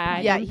at this point.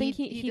 I Yeah, don't think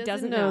he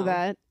doesn't know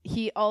that.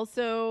 He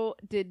also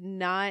did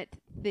not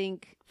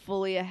think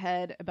fully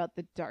ahead about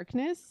the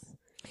darkness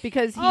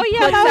because he puts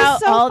that was out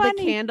so all funny.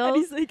 the candles And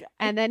he's like,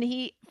 and then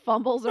he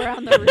fumbles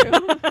around the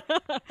room.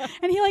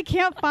 And he like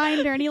can't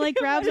find her and he like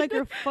grabs like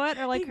her foot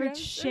or like He her grabs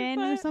her shin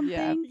foot. or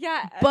something.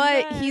 yeah.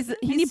 But and then- he's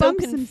he so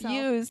bumps himself.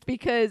 confused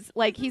because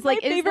like he's My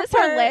like, is favorite this her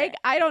part. leg?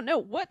 I don't know.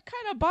 What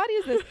kind of body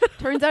is this?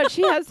 Turns out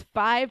she has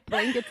 5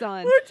 blankets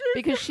on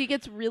because she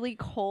gets really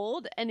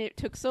cold and it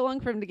took so long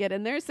for him to get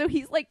in there. So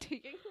he's like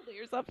taking the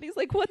layers off and he's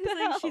like, what the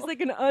hell? she's like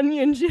an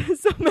onion. She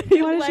has so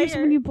many Why does she layers. have so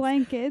many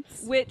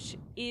blankets? Which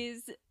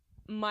is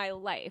my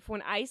life.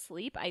 When I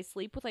sleep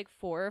with like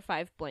 4 or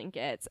 5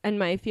 blankets, and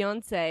my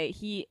fiance,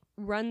 he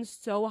runs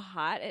so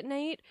hot at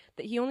night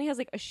that he only has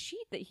like a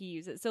sheet that he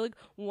uses. So like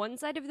one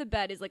side of the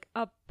bed is like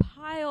a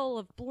pile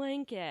of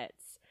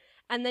blankets,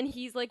 and then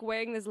he's like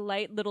wearing this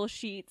light little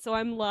sheet, so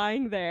I'm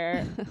lying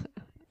there.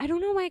 I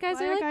don't know why guys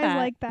Why are are like guys that.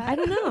 like that? I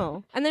don't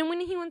know. And then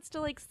when he wants to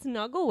like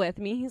snuggle with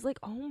me, he's like,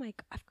 oh my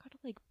god, I've got to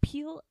like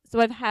peel. So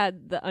I've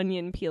had the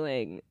onion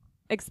peeling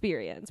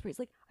experience where he's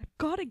like, I've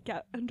got to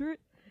get under it.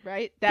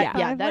 Right? Yeah.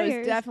 That 5 was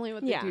layers. definitely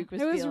what the Yeah. Duke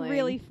was It was feeling.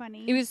 really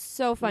funny. It was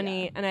so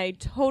funny, and I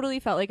totally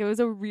felt like it was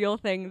a real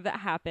thing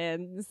that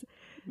happens.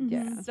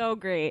 Yeah. So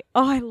great.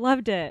 Oh, I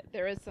loved it.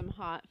 There was some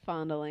hot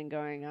fondling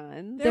going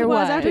on. There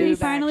was after he Boob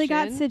finally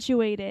got action.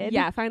 situated.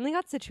 Yeah, finally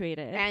got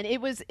situated. And it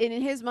was, in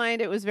his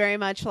mind, it was very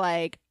much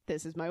like,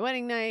 this is my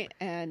wedding night,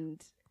 and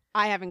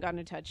I haven't gotten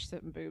to touch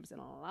some boobs in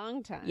a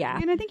long time. Yeah.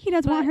 And I think he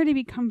does But want her to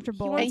be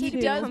comfortable. wants And he to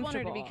be does want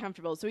her to be comfortable.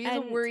 comfortable. So he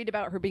isn't And- worried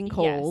about her being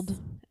cold. Yes.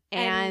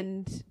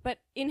 And But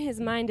in his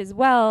mind as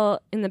well,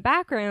 in the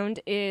background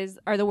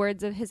are the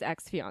words of his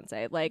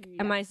ex-fiance. Like,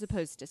 am I Yes.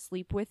 supposed to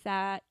sleep with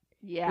that?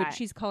 yeah. Which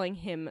she's calling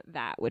him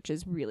that, which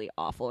is really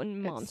awful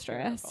and it's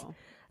monstrous. terrible.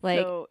 Like,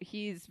 so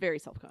he's very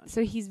self-conscious.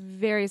 so he's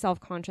very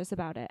self-conscious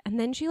about it. And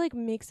then she like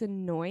makes a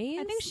noise.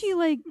 I think she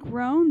like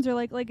groans or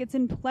like it's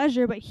in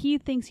pleasure, but he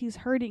thinks he's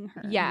hurting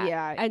her. Yeah.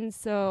 Yeah. And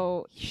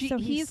so So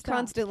he he's stopped.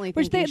 constantly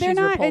Which thinking they're she's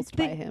not. repulsed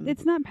by him.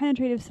 It's not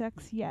penetrative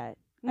sex yet.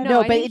 No,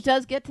 I but think it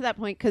does get to that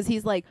point because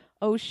he's like,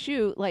 "Oh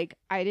shoot! Like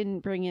I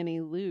didn't bring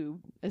any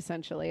lube,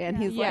 essentially." And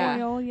he's Yeah.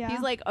 like, Oil, yeah. "He's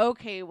like,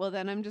 okay, well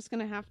then I'm just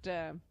gonna have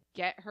to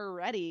get her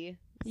ready."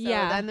 So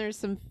Yeah. then there's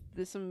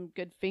some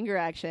good finger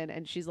action,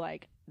 and she's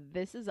like,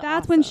 "This is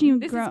That's when awesome. she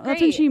This is groans. That's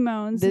when great. she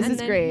moans. This and is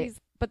then great.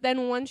 But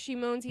then once she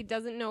moans, he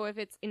doesn't know if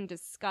it's in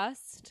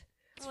disgust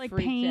Or, like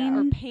freaked pain.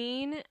 or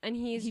pain, and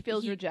he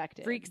feels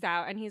rejected, freaks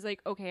out, and he's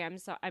like, "Okay, I'm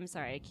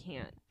sorry, I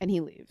can't." and he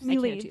leaves. And he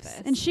I can't do leaves.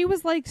 this And she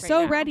was like right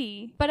so now.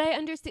 ready. But I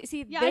understand.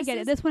 See, Yeah, I this get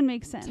it. is- This one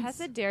makes sense.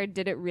 Tessa Dare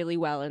did it really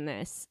well in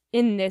this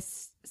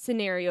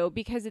scenario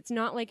because it's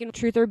not like in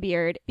Truth or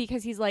Beard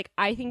because he's like,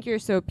 I think you're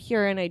so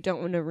pure and I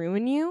don't want to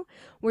ruin you.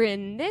 Where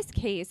in this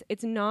case,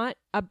 it's not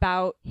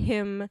about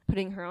him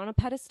putting her on a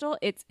pedestal.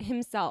 It's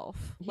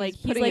himself. He's He's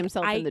putting like,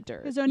 himself in the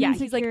dirt. His own yeah,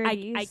 he's like,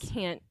 insecurities. I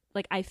can't.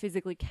 Like, I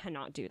physically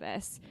cannot do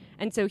this.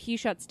 And so he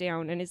shuts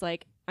down and is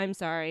like, I'm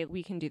sorry,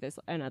 we can do this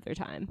another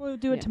time. We'll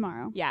do it Yeah.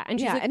 tomorrow. Yeah. And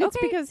she's Yeah, like, and it's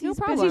okay, because no he's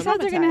problem. Because he says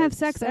they're going to have traumatized,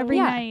 sex so- every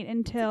Yeah. night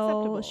until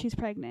acceptable. she's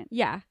pregnant.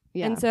 Yeah.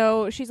 Yeah. And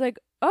so she's like,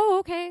 oh,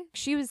 okay.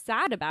 She was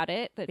sad about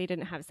it, that they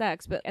didn't have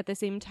sex. But at the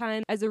same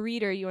time, as a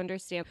reader, you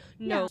understand,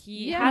 no, Yeah.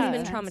 he Yeah. has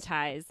been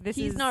traumatized.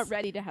 He's not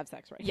ready to have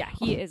sex right Yeah,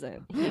 now. he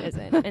isn't. He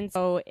isn't. And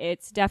so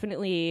it's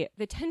definitely,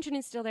 the tension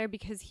is still there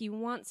because he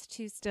wants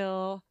to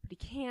still, but he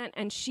can't.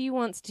 And she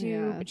wants to,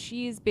 Yeah. but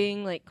she's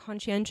being like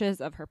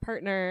conscientious of her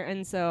partner.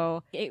 And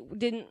so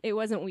it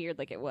wasn't weird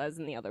like it was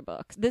in the other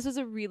books. This was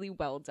a really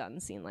well done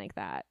scene like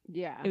that.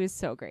 Yeah. It was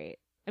so great.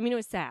 I mean, it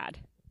was sad,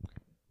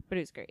 but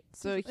it was great.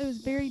 So It was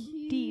very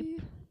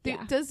deep.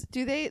 Yeah.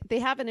 Do they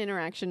have an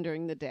interaction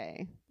during the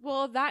day?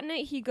 Well, that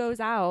night he goes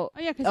out.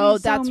 Oh, yeah, because Oh,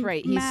 he's that's so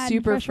right. He's mad and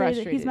super He's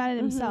frustrated. mad at Mhm.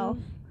 himself.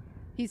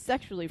 He's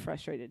sexually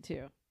frustrated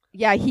too.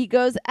 Yeah, he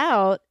goes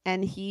out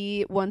and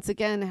he once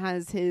again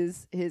has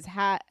his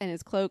hat and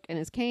his cloak and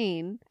his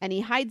cane, and he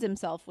hides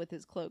himself with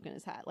his cloak and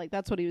his hat. Like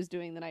that's what he was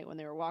doing the night when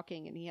they were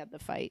walking and he had the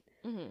fight.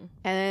 Mm-hmm.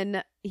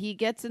 And he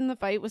gets in the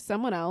fight with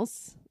someone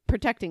else,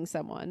 protecting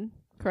someone.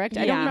 Correct?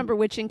 I don't Yeah. remember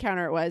which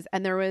encounter it was,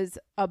 and there was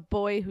a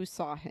boy who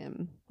saw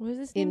him What was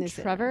his in name? this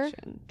Trevor?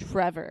 interaction.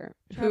 Trevor,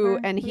 who Trevor,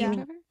 and he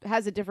yeah.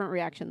 has a different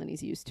reaction than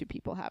he's used to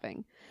people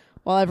having,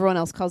 while everyone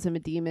else calls him a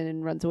demon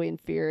and runs away in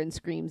fear and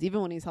screams,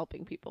 even when he's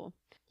helping people.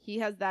 He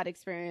has that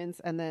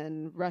experience and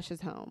then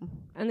rushes home,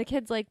 And the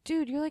kid's like,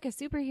 dude, you're like a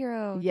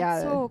superhero. Yeah.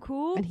 That's so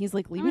cool. and he's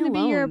like, I'm "Leave going me to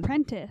alone." be your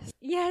apprentice.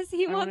 Yes,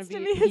 he I wants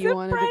wanna to be- be his he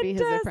wanted to be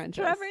his apprentice.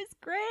 Trevor's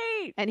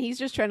great. And he's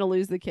just trying to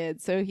lose the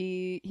kid, so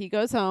he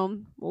goes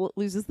home,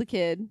 loses the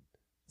kid.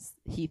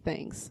 He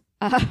thinks.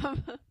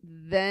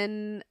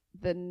 Then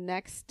the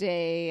next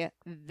day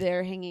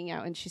they're hanging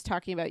out, and she's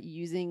talking about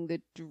using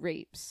the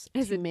drapes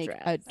As to a make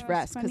dress. a That was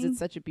dress because funny. it's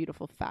such a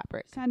beautiful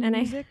fabric. Sound And of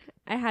I- music.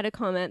 I had a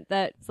comment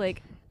that's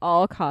like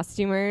all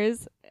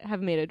costumers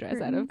have made a dress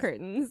out of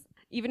curtains.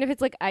 Even if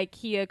it's like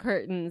IKEA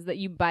curtains that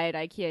you buy at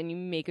IKEA and you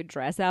make a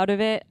dress out of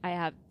it. I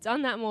have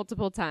done that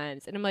multiple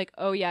times. And I'm like,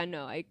 oh yeah,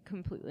 no, I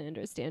completely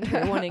understand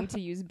her wanting to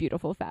use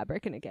beautiful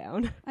fabric in a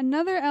gown.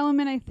 Another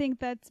element I think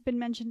that's been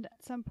mentioned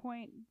at some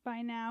point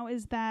by now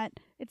is that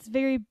it's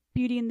very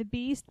Beauty and the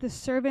Beast. The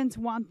servants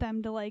want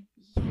them to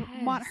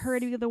want her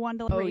to be the one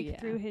to break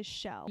through his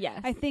shell.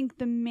 Yes. I think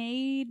the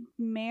maid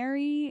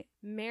Mary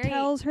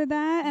tells her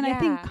that, and I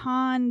think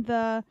Khan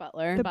the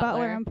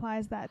butler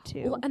implies that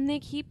too. Well, and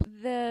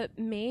the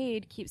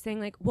maid keeps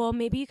saying like, well,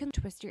 maybe you can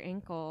twist your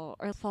ankle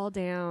or fall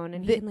down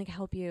and he can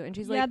help you. And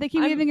she's like, they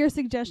keep giving her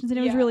suggestions, and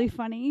it was really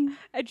funny.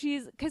 And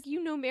she's, because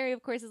Mary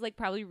of course is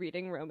probably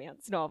reading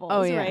romance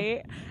novels,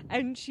 right?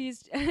 And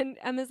and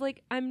Emma's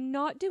like, I'm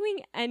not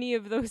doing any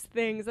of those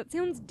things. That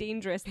sounds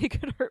dangerous. I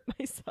could hurt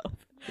myself.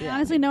 Yeah.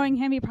 Honestly, knowing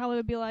him, he probably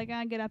would be like,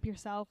 get up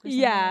yourself. Or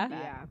something like that.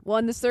 Yeah. Well,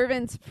 and the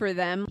servants, for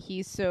them,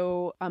 he's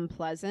so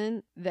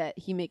unpleasant that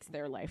he makes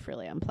their life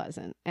really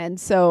unpleasant. And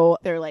so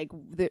they're like,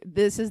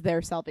 this is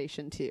their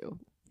salvation too.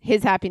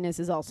 His happiness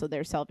is also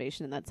their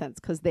salvation in that sense,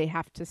 because they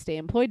have to stay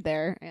employed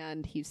there,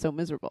 and he's so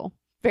miserable.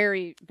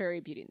 Very, very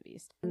Beauty and the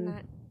Beast. And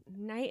that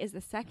night is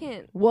the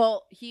second.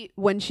 Well,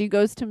 when she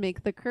goes to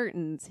make the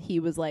curtains,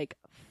 he was like,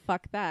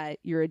 fuck that.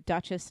 You're a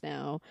duchess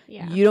now.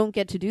 Yeah. You don't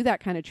get to do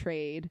that kind of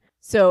trade.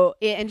 So,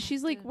 and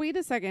she's like, wait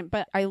a second,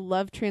 but I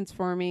love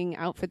transforming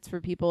outfits for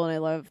people and I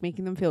love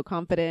making them feel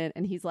confident.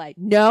 And he's like,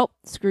 nope,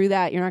 screw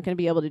that. You're not going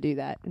to be able to do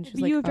that. And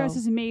she's like, you have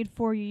dresses made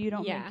for you. You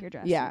don't make your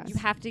dresses. Yeah. You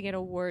have to get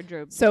a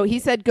wardrobe. So he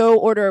said, go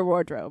order a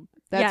wardrobe.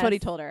 That's what he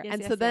told her. Yes,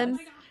 and yes, so then...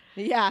 yes.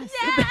 Yeah,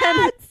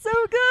 It's so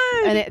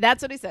good. And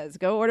that's what he says.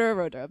 Go order a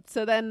wardrobe.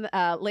 So then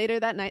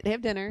later that night they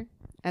have dinner,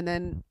 and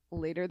then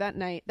later that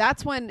night,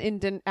 that's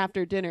when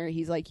after dinner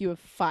he's like, "You have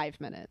 5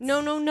 minutes."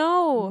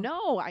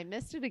 No, I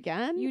missed it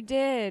again. You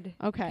did.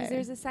 Okay. Because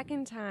there's a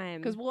second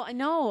time. Because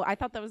I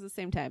thought that was the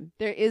same time.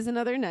 There is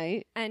another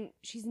night, and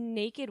she's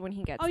naked when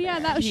he gets. Oh there.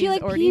 yeah,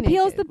 he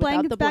peels the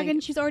blankets back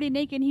and she's already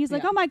naked. And he's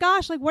like, "Oh my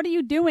gosh, what are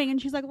you doing?"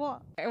 And she's like,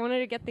 "Well, I wanted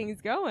to get things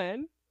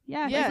going."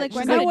 Yeah, she's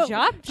she's got a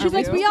job. She's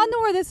like, we all know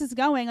where this is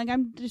going.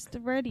 I'm just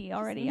ready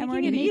already. I'm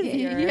already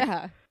naked.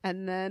 Yeah.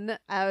 And then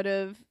out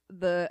of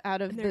the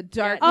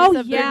darkness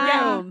of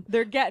their room,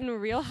 they're getting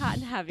real hot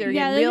and heavy.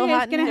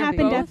 It's gonna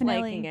happen both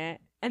definitely. Liking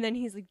it. And then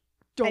he's like,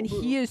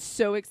 he is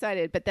so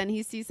excited, but then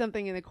he sees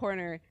something in the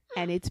corner,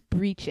 and it's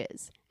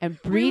breeches. And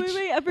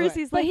wait. At first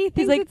he's like, he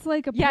thinks it's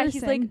like a person. Yeah,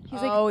 he's like, he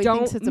don't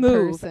thinks it's a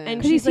move. person.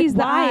 And she's like,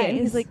 why? And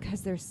he's like,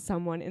 because there's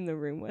someone in the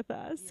room with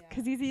us.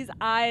 Because he sees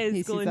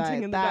eyes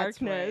glinting in the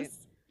darkness. Right.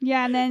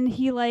 Yeah, and then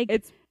he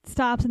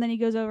stops, and then he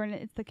goes over, and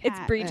it's the cat.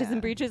 It's Breaches,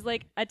 and Breaches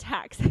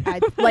attacks.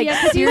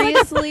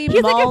 Seriously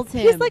mauled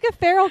him. He's like a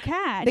feral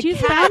cat. She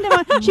found him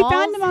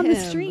on the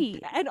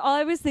street. And all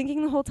I was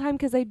thinking the whole time,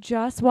 because I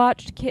just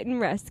watched Kitten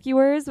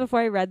Rescuers before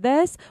I read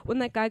this, when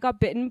that guy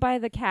got bitten by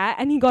the cat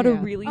and he got a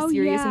really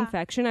serious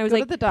infection, I was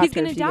like, he's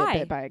gonna die.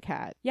 Bit by a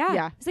cat.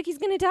 Yeah. He's like, he's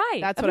gonna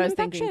die. That's what I was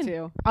thinking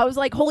too. I was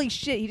like, holy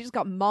shit, he just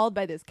got mauled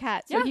by this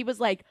cat. So he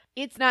was like,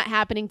 it's not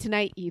happening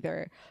tonight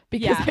either,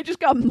 because I just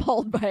got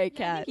mauled by a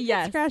cat.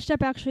 Yeah, scratched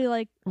up actually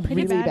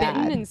pretty really bad.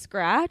 Bitten and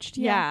scratched.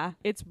 Yeah,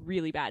 it's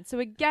really bad. So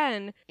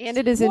again, and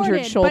it is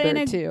injured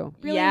shoulder too.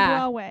 Really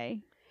raw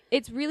way.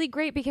 It's really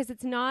great because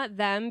it's not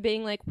them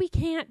being like, we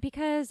can't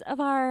because of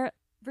our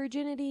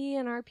virginity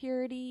and our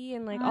purity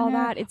and all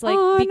that. It's like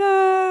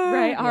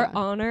our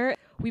honor.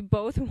 We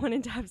both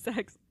wanted to have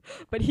sex,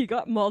 but he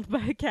got mauled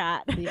by a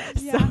cat.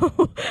 Yes.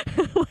 So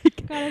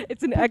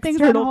it's an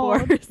external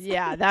force.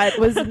 Yeah, that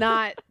was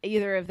not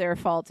either of their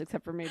faults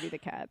except for maybe the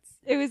cats.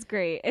 It was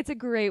great. It's a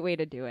great way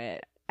to do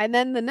it. And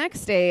then the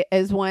next day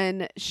is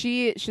when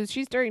she's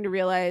starting to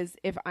realize,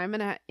 if I'm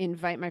going to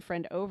invite my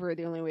friend over,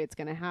 the only way it's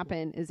going to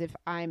happen is if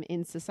I'm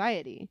in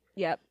society.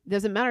 Yep.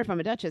 Doesn't matter if I'm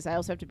a duchess. I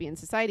also have to be in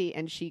society.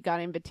 And she got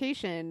an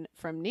invitation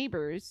from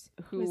neighbors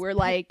who were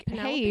like,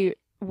 hey,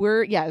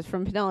 it's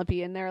from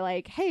Penelope. And they're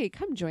like, hey,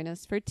 come join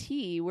us for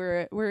tea.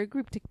 We're a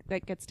group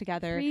that gets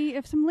together. Three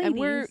of some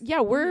ladies.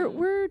 And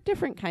we're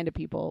different kind of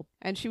people.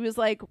 And she was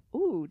like,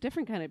 ooh,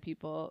 different kind of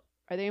people.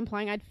 Are they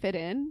implying I'd fit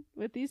in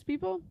with these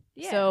people?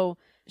 Yeah. So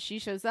she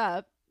shows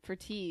up for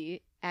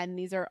tea, and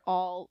these are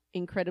all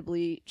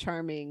incredibly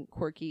charming,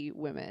 quirky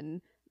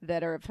women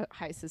that are of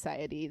high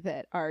society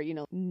that are,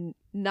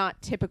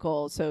 not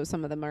typical. So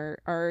some of them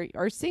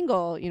are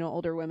single,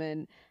 older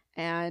women,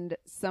 and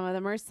some of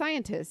them are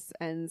scientists,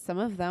 and some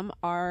of them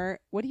are,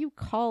 what do you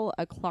call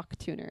a clock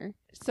tuner?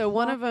 So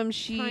one of them,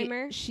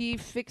 she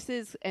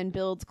fixes and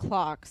builds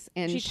clocks,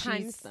 and she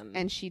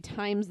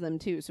times them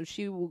too. So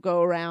she will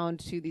go around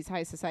to these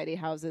high society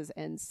houses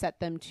and set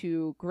them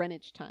to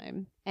Greenwich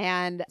time.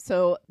 And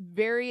so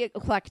very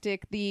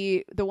eclectic.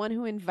 The one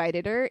who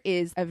invited her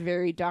is a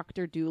very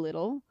Dr.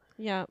 Dolittle.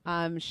 Yeah.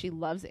 She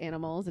loves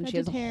animals, and she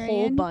has a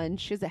whole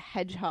bunch. She has a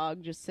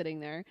hedgehog just sitting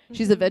there.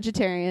 She's a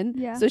vegetarian.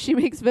 Yeah. So she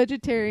makes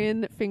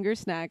vegetarian finger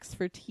snacks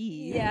for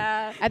tea.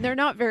 Yeah. And they're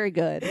not very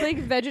good. It's like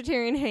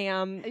vegetarian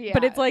ham,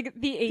 but it's like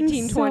the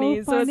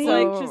 1820s. So it's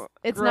like just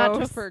It's Gross.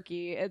 not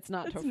Tofurkey. It's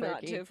not It's Tofurkey.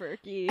 not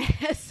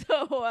Tofurkey.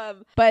 So,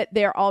 but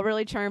they're all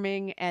really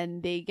charming,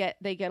 and they get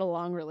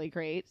along really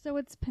great. So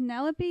it's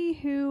Penelope,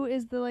 who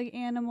is the like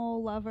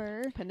animal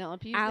lover.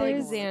 Penelope,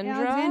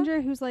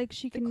 Alexandra, who's like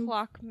she the can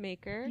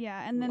clockmaker.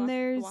 Yeah, and then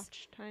there's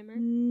watch timer.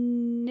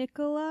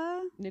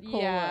 Nicola,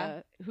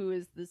 who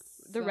is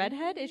the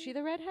redhead. Is she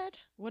the redhead?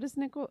 What is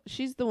Nicola?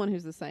 She's the one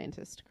who's the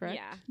scientist, correct?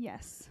 Yeah.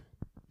 Yes.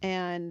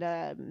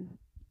 And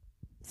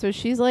so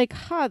she's like,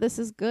 this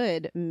is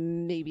good.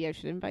 Maybe I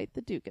should invite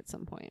the Duke at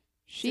some point.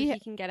 So he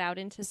can get out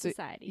into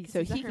society.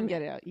 So he can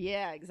get out.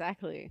 Yeah,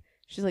 exactly.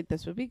 She's like,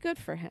 this would be good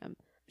for him.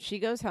 She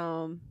goes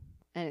home,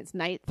 and it's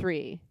night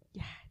 3.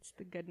 Yeah, it's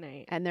the good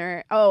night. And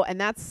do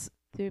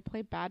they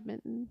play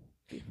badminton?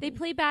 They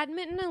play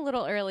badminton a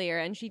little earlier,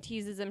 and she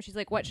teases him. She's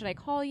like, what should I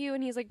call you?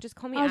 And he's like, just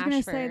call me Ashford. I was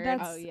going to say,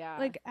 that's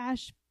like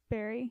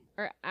Ashbury.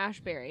 Or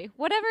Ashbury.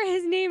 Whatever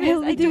his name is.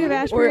 I do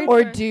Ashbury.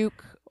 Or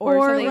Duke.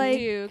 Or like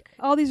Duke.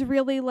 All these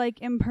really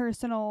like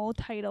impersonal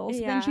titles.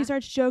 Yeah. Then she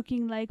starts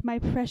joking like my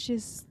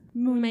precious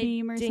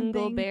Moonbeam or something.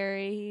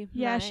 Dingleberry.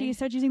 Yeah, she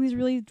starts using these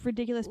really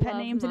ridiculous pet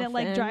names, and it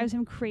like muffin. drives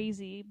him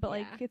crazy. But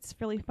like it's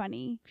really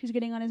funny. She's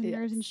getting on his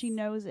nerves, and she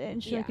knows it,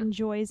 and she like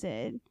enjoys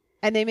it.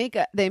 And they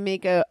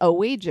make a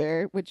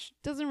wager, which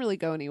doesn't really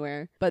go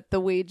anywhere. But the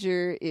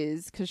wager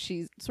is because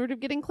she's sort of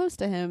getting close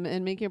to him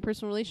and making a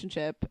personal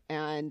relationship.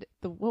 And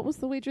what was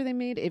the wager they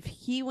made? If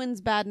he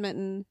wins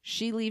badminton,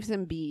 she leaves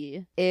him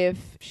be.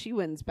 If she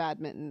wins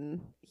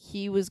badminton,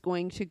 he was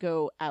going to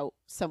go out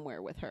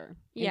somewhere with her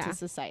into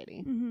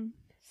society. Mm-hmm.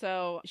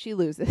 So she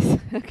loses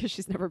because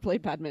she's never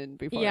played badminton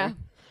before. Yeah.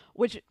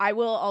 Which I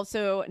will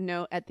also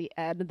note at the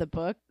end of the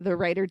book, the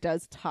writer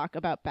does talk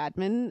about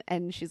badminton,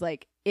 and she's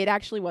like, it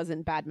actually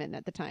wasn't badminton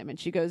at the time. And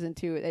she goes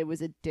into it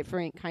was a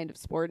different kind of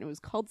sport, and it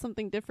was called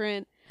something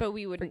different. But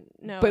we wouldn't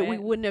know But it. we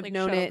wouldn't have like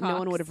known it. No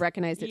one would shuttlecocks. have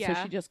recognized it. Yeah.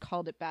 So she just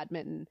called it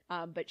badminton.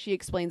 But she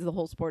explains the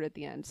whole sport at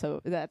the end.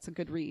 So that's a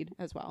good read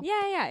as well.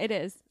 Yeah, it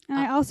is. And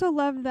I also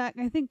love that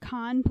I think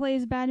Khan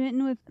plays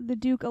badminton with the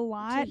Duke a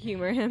lot. To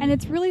humor him. And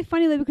it's really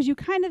funny like, because you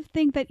kind of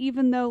think that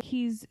even though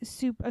he's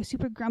a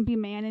super grumpy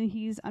man and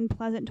he's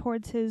unpleasant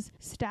towards his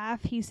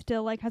staff, he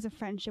still like has a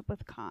friendship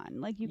with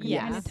Khan. Like you can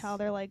kind of tell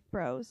they're like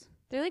bros.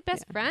 They're like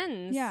best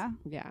friends.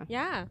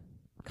 Yeah.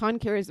 Khan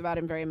cares about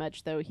him very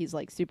much, though he's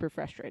like super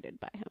frustrated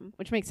by him,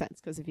 which makes sense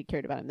because if he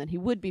cared about him, then he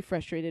would be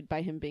frustrated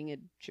by him being a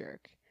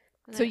jerk.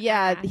 And So then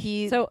yeah,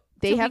 Ash.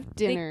 they have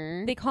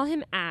dinner. They call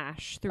him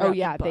Ash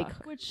throughout the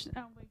book. Which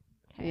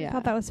I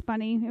thought that was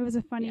funny. It was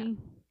funny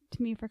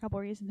to me for a couple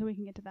of reasons, so we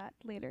can get to that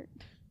later.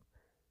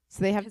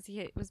 So they have because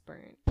he was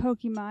burnt.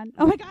 Pokemon.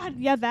 Oh my god,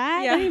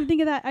 I didn't even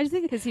think of that. I just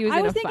think because he was.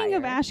 I was thinking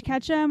of Ash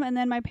Ketchum, and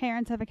then my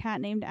parents have a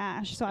cat named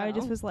Ash, so I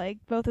just was like,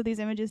 both of these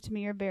images to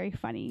me are very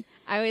funny.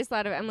 I always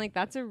thought of. I'm like,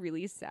 that's a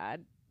really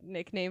sad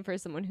nickname for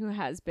someone who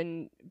has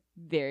been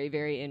very,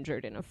 very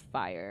injured in a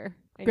fire.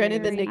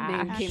 Granted, the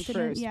nickname Ash. came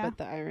first, but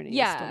the irony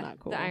is still not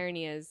cool. The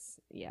irony is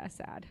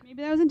sad.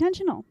 Maybe that was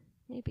intentional.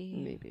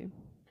 Maybe.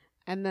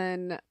 And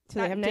then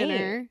they have night.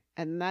 dinner,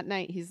 and that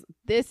night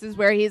this is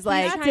where he's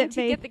like trying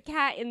to get the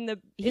cat in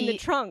the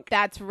trunk.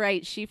 That's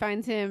right. She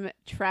finds him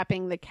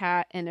trapping the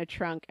cat in a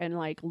trunk and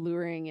like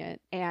luring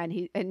it, and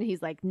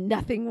he's like,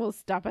 nothing will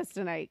stop us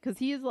tonight, because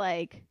he is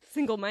like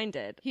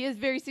single-minded. He is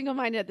very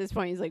single-minded at this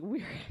point. He's like,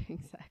 we're having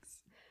sex.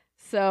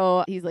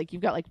 So he's like,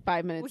 you've got like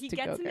 5 minutes to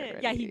go.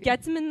 He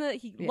gets him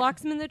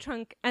locks him in the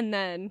trunk, and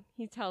then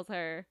he tells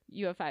her,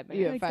 you have 5 minutes.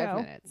 You have 5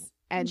 minutes.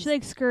 And she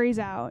like scurries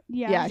out.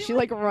 Yeah, she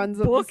like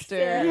runs up the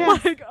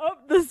stairs. Like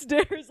up the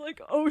stairs, like,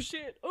 oh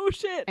shit.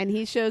 And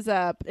he shows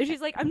up. And she's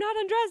like, I'm not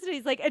undressed. And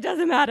he's like, it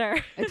doesn't matter.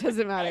 It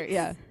doesn't matter,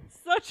 yeah.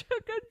 Such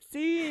a good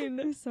scene.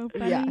 It's so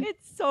funny. Yeah.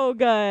 It's so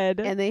good.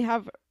 And they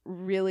have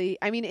really,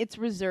 I mean, it's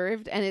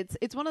reserved, and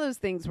it's one of those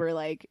things where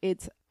like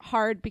it's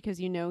hard because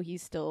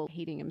he's still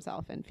hating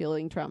himself and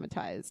feeling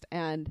traumatized,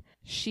 and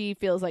she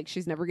feels like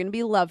she's never going to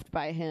be loved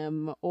by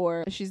him,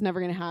 or she's never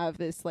going to have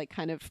this like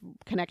kind of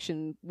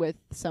connection with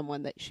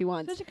someone that she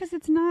wants. Especially because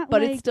it's not,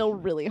 but like, it's still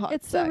really hot.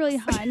 It's still really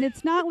hot, and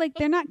it's not like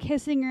they're not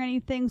kissing or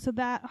anything, so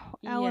that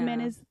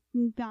element is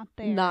not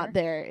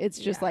there. It's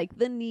just like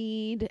the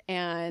need,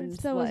 and it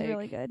still was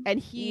really good. And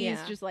he is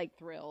just like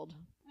thrilled.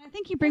 I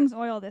think he brings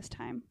oil this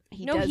time.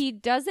 He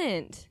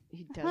doesn't.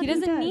 He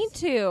doesn't need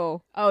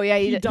to. Oh yeah,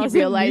 he doesn't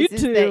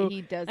realizes that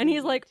he doesn't. And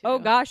he's like, "Oh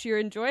gosh, you're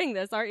enjoying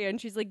this, aren't you?"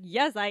 And she's like,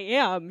 "Yes, I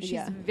am."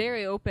 She's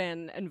very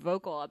open and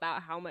vocal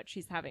about how much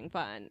she's having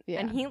fun,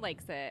 and he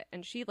likes it,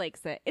 and she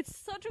likes it. It's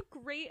such a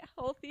great,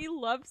 healthy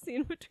love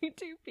scene between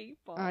two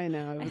people. I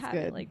know, it was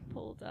good. It, like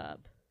pulled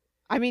up.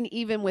 I mean,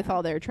 even with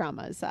all their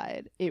trauma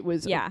aside, it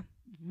was a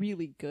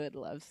really good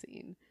love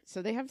scene.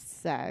 So they have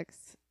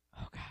sex.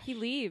 Oh gosh. He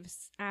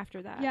leaves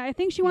after that. Yeah, I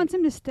think she wants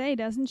him to stay,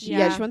 doesn't she?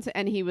 Yeah, she wants to,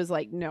 and he was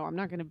like, "No, I'm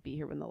not going to be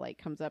here when the light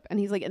comes up." And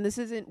he's like, "And this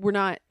isn't. We're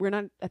not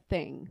a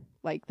thing.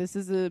 Like, this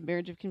is a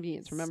marriage of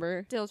convenience.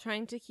 Remember?" Still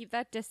trying to keep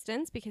that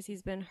distance because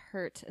he's been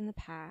hurt in the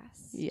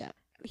past. Yeah.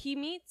 He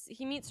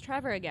meets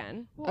Trevor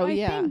again. Well, I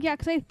think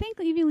because I think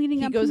even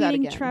leading up to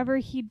meeting Trevor,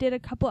 he did a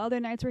couple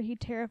other nights where he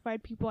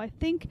terrified people. I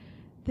think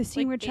The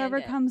scene where Trevor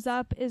bandits. comes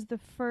up is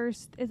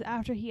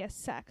after he has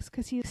sex,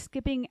 because he's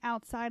skipping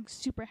outside,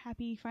 super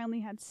happy he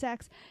finally had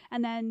sex,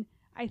 and then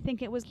I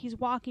think it was he's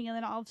walking, and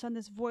then all of a sudden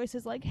this voice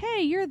is like,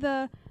 "Hey, you're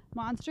the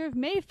monster of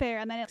Mayfair,"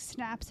 and then it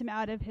snaps him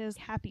out of his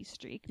happy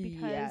streak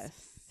because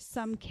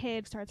some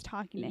kid starts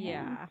talking to him.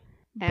 Yeah.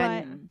 But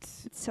And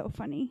it's so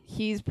funny.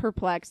 he's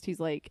perplexed. He's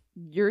like,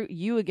 "You're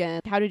you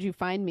again. How did you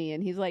find me?"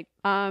 And he's like,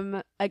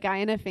 a guy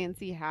in a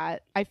fancy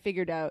hat. I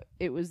figured out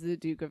it was the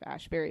Duke of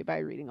Ashbury by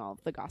reading all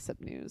of the gossip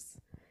news.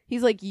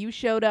 He's like, you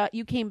showed up.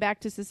 You came back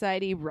to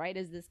society right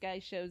as this guy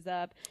shows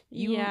up.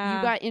 You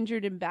got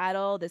injured in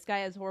battle. This guy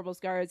has horrible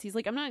scars. He's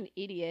like, I'm not an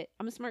idiot.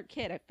 I'm a smart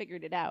kid. I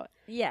figured it out.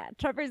 Yeah,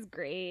 Trevor's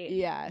great.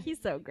 Yeah.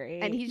 He's so great.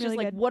 And he's Really just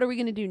like, good. what are we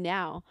going to do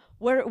now?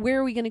 Where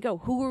are we going to go?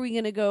 Who are we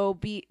going to go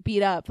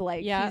beat up?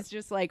 Like, he's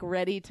just like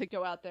ready to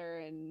go out there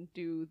and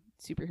do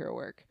superhero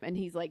work. And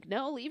he's like,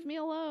 no, leave me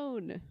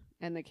alone.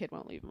 And the kid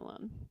won't leave him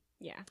alone.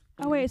 Yeah.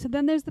 Oh, wait. So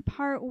then there's the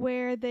part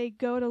where they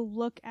go to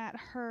look at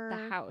her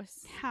The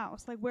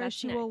house. like where That's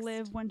she will next.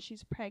 live when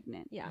she's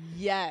pregnant. Yeah.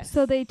 Yes.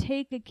 So they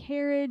take a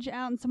carriage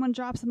out and someone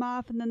drops them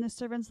off, and then the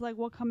servant's like,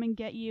 we'll come and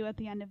get you at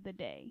the end of the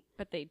day.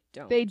 But they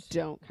don't. They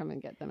don't come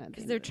and get them at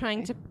Because they're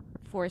trying to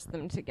force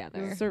them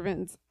together. The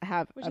servants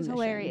have Which a is mission.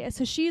 hilarious.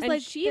 So she's And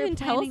like, she they're even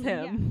tells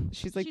planning- him.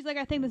 She's like,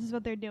 I think this is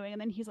what they're doing. And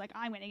then he's like,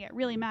 I'm going to get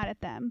really mad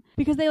at them.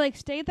 Because they like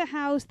stay at the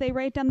house. They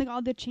write down like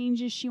all the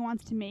changes she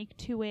wants to make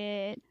to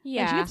it.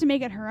 Yeah. Like, she gets to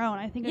make it her own.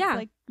 I think Yeah. it's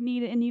like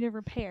in need of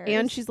repairs.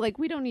 and she's like,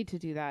 we don't need to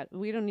do that.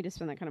 We don't need to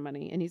spend that kind of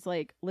money. And he's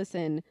like,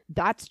 listen,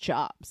 that's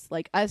jobs.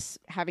 Like us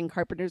having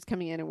carpenters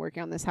coming in and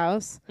working on this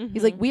house.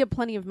 He's like, we have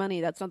plenty of money.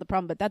 That's not the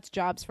problem. But that's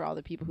jobs for all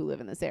the people who live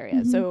in this area.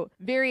 Mhm. So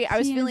I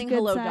was See his feeling good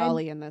Hello side.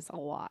 Dolly in this a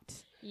lot.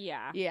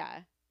 Yeah. Yeah.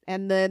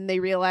 And then they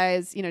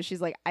realize,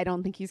 she's like, I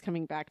don't think he's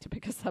coming back to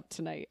pick us up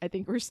tonight. I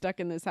think we're stuck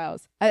in this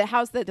house. A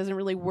house that doesn't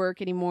really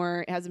work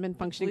anymore. It hasn't been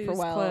functioning for a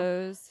while.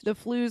 Closed. The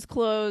flu's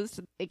closed.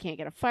 They can't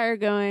get a fire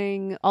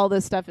going. All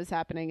this stuff is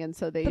happening. And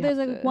so But there's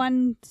like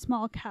one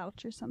small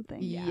couch or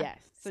something. Yeah. Yes.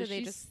 So So they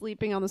she's just-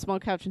 sleeping on the small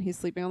couch and he's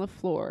sleeping on the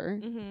floor.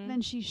 Mm-hmm. And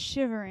then she's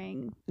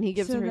shivering. And he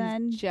gives So her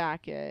then- his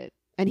jacket.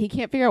 And he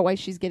can't figure out why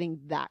she's getting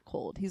that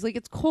cold. He's like,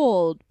 it's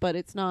cold, but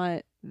it's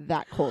not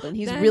that cold. And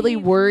he's Then really he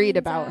worried finds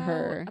about out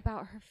her.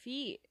 About her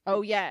feet.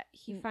 Oh, yeah.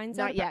 He finds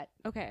Not out. yet.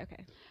 Okay.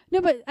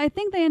 No, but I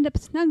think they end up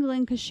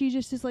snuggling because she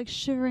just is like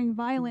shivering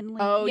violently.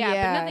 Oh, yeah,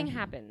 yeah. but nothing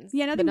happens.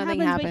 Yeah, nothing,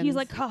 nothing happens, but he's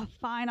happens. like, oh,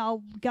 fine,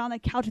 I'll get on the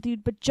couch with you,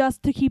 but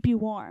just to keep you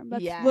warm.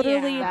 That's Yeah.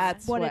 literally Yeah.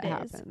 That's what what it is.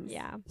 happens.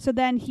 Yeah. So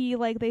then he,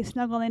 like, they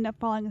snuggle and end up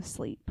falling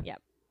asleep.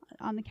 Yep.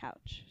 On the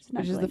couch.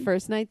 Which is the Snuggling.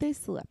 first night they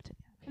slept.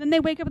 And then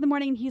they wake up in the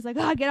morning and he's like,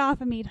 oh, get off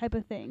of me type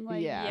of thing.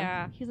 Like, Yeah.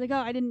 Yeah. He's like, oh,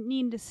 I didn't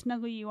mean to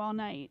snuggle you all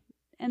night.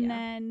 And Yeah.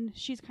 then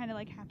she's kind of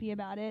like happy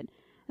about it.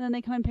 And then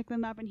they come and pick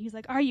them up and he's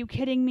like, are you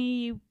kidding me,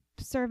 you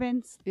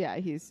servants? Yeah,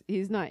 he's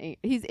not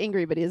he's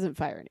angry, but he doesn't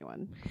fire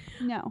anyone.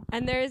 No.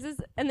 And there is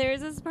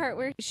this part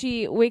where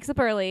she wakes up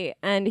early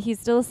and he's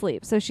still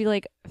asleep. So she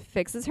like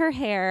fixes her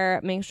hair,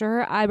 makes sure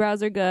her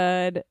eyebrows are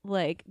good,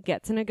 like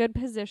gets in a good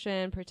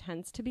position,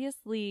 pretends to be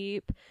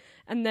asleep,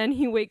 and then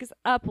he wakes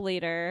up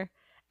later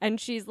and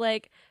she's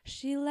like,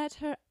 she let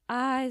her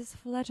eyes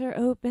flutter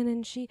open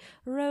and she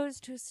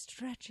rose to a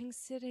stretching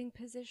sitting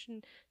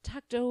position,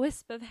 tucked a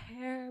wisp of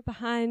hair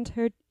behind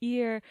her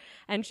ear,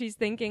 and she's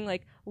thinking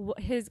like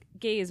his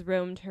gaze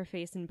roamed her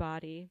face and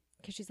body.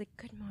 Because she's like,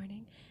 good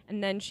morning.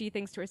 And then she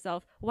thinks to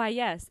herself, why,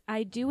 yes,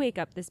 I do wake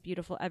up this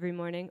beautiful every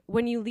morning.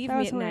 When you leave That me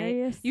was at night,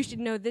 hilarious. you should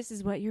know this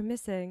is what you're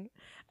missing.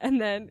 And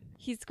then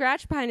he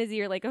scratched behind his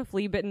ear like a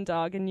flea-bitten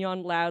dog and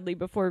yawned loudly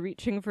before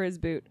reaching for his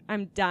boot.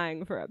 I'm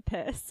dying for a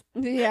piss.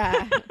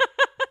 Yeah.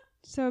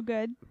 So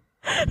good.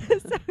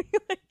 So he,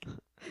 like,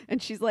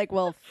 And she's like,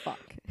 well, fuck.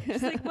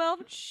 she's like, well,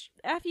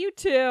 F you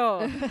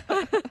too.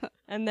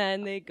 And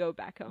then they go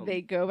back home.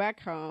 They go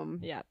back home.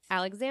 Yeah.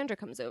 Alexandra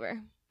comes over.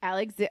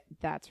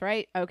 That's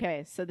right.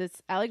 Okay, so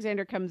this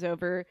Alexander comes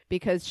over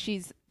because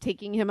she's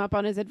taking him up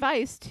on his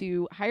advice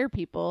to hire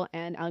people,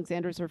 and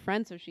Alexandra's her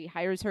friend, so she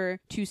hires her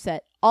to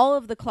set all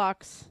of the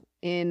clocks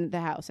in the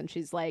house. And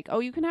she's like, oh,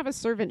 you can have a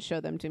servant show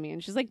them to me.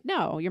 And she's like,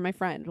 no, you're my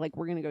friend. Like,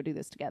 we're gonna go do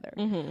this together.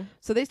 Mm-hmm.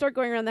 So they start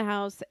going around the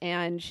house,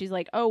 and she's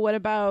like, oh, what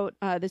about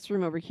this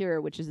room over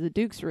here, which is the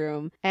Duke's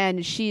room?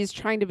 And she's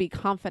trying to be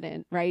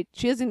confident, right?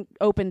 She hasn't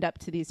opened up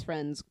to these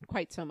friends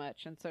quite so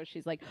much. And so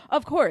she's like,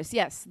 of course,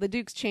 yes, the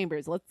Duke's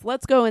chambers.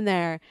 Let's go in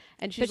there.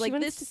 And she's But she like,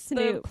 wants this to is the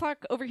snoop.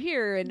 clock over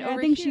here and Yeah, over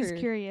I think here. she's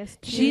curious.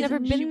 She's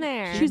never She- been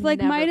there. She's like,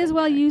 never might as been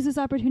well there. use this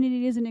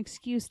opportunity as an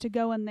excuse to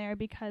go in there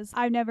because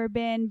I've never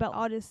been, but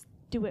I'll just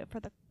do it for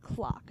the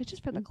clock. It's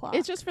just for the clock.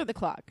 It's just for the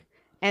clock.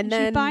 And she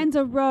then finds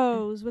a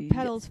rose with Yes.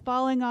 petals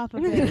falling off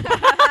of it.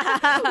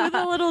 With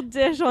a little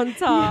dish on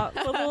top.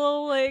 With a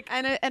little, like,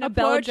 and a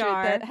bell portrait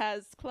jar. that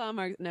has claw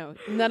marks. No,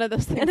 none of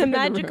those things. and a are in the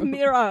magic room.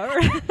 mirror.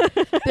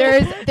 There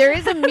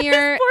is a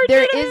mirror.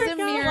 There is a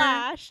mirror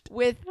Flashed.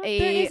 with There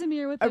a is a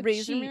mirror with a a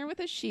razor sheet. mirror with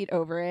a sheet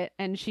over it,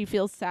 and she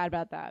feels sad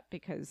about that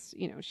because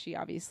she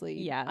obviously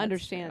Yeah, that's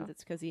understands true.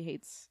 it's because he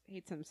hates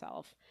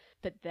himself.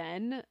 But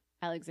then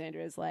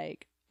Alexandra is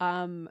like,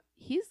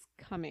 He's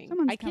coming.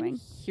 Someone's I can coming.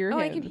 hear him. Oh,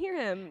 I can hear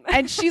him.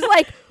 And she's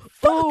like,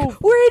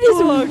 fuck, we're in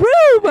his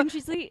room. And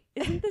she's like,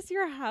 isn't this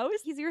your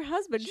house? He's your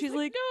husband. She's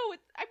like, no,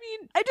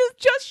 I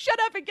just shut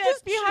up and get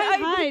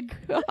Hide.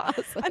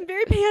 I'm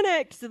very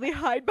panicked. So they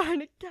hide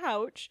behind a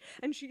couch.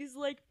 And she's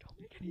like, don't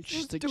make any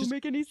sounds. Like, don't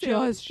make any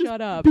sounds. Just shut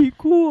up. Be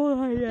cool.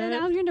 Then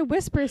Alexandra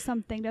whispers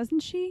something,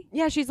 doesn't she?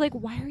 Yeah, she's like,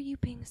 why are you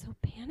being so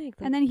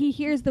panicked? Like, And then he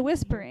hears the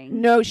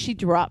whispering. No, she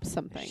drops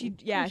something. she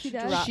does?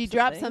 dropped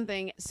dropped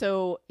something.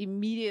 So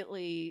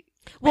immediately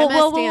Well, Emma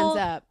well, stands well,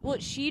 up. Well,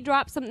 she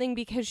dropped something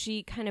because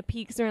she kind of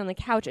peeks around the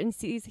couch and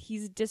sees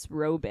he's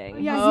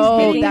disrobing. Yeah, Oh,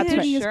 he's getting that's his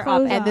right. his Shirt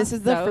clothes off. And off. this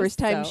is the So, first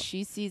time so-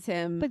 she sees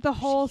him. like the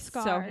whole So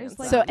scars. handsome.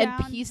 like, So and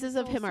down pieces his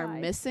of whole him are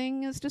side.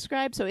 missing as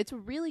described. So it's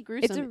really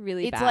gruesome. It's a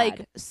really It's bad.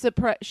 like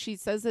she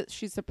says that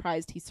she's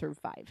surprised he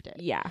survived it.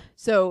 Yeah,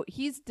 So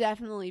he's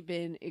definitely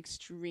been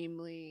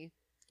extremely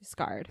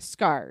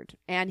scarred.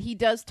 And he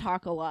does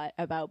talk a lot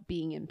about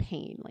being in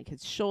pain, like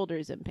his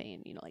shoulders in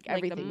pain, like like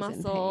everything's the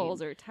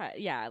muscles in pain. are tight.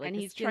 Yeah, like And the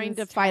he's trying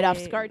to skin's fight off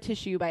tight. scar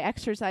tissue by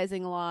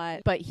exercising a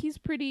lot, but he's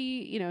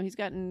pretty, he's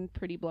gotten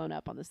pretty blown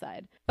up on the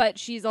side. But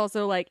she's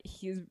also like,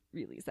 he's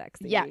really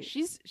sexy. Yeah,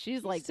 she's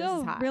like, this Still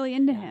is hot. really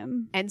into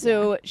him. And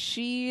so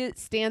she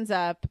stands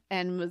up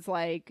and was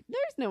like,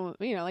 there's no,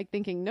 like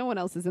thinking no one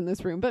else is in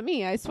this room but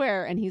me, I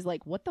swear. And he's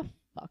like, what the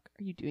fuck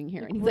are you doing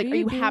here? And he's What like, are are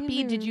you you doing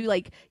happy? in Did there? you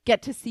like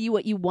get to see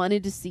what you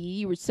wanted to see?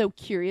 You were so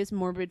curious,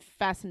 morbid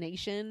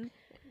fascination.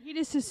 He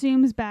just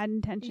assumes bad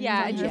intentions.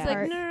 Yeah, on and her she's like,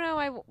 part. no.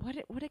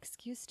 What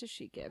excuse does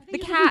she give? I The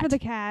think he's looking cat. for the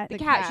cat. The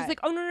The cat. cat. She's like,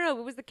 oh no,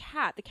 it was the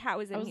cat. The cat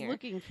was in I was here.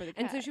 looking for the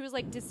cat. And so she was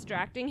like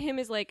distracting him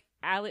as like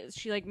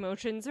she like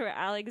motions for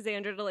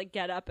Alexandra to like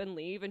get up and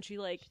leave, and she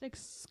like She like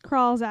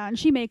crawls out and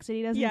she makes it.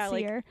 He doesn't Yeah, see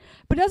like, her.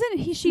 But doesn't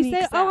he? She sneaks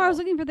say, "Oh, I was out.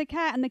 looking for the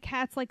cat," and the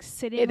cat's like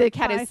sitting. Yeah, the like,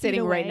 cat is 5 feet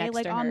sitting right away, next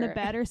like to on the her.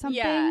 bed or something.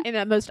 Yeah. in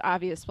that most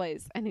obvious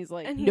place. And he's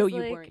like, And no, he's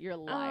you like, weren't. You're a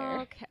liar.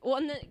 Oh, okay.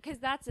 Well, because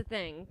that's the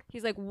thing.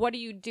 He's like, what are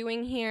you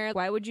doing here?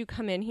 Why would you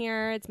come in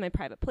here? It's my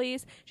private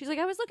place. She's like,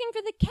 I was looking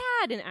for the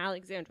cat. And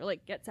Alexandra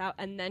like gets out,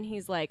 and then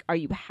he's like, are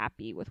you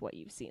happy with what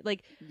you've seen?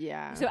 Like,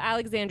 Yeah. so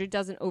Alexandra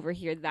doesn't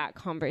overhear that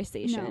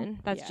conversation. No.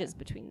 That's Yeah. just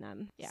between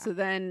them. Yeah. So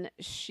then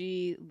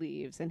she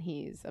leaves and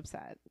he's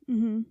upset.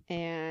 Mm-hmm.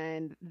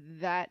 And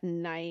that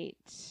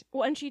night,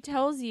 Well, and she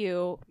tells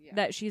you Yeah.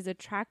 that she's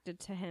attracted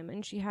to him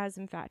and she has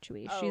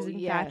infatuation. She's Oh,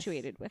 yes.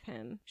 infatuated with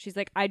him. She's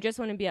like, I just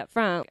want to be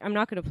upfront. I'm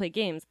not going to play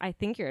games. I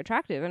think you're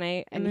attractive and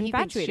I am and he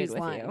thinks infatuated she's with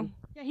lying. you.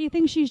 Yeah, he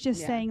thinks she's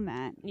just Yeah. saying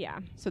that Yeah.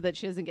 So that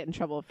she doesn't get in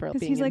trouble for because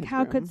being he's in like, his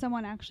 "How room. could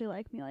someone actually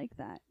like me like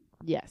that?"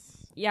 Yes.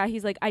 Yeah,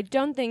 he's like, I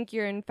don't think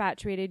you're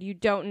infatuated. You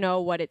don't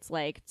know what it's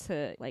like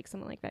to like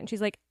someone like that. And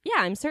she's like, yeah,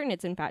 I'm certain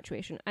it's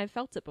infatuation. I've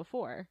felt it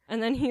before.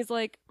 And then he's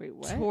like, Wait,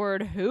 what?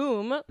 toward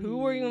whom? Who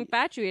were you Ye-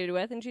 infatuated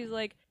with? And she's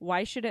like,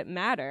 why should it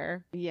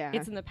matter? Yeah.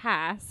 It's in the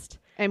past.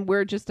 And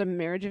we're just a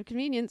marriage of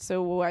convenience,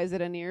 so why is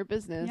it any of your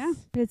business? Yeah,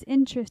 but his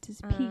interest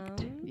is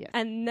piqued. Yes.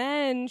 And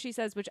then she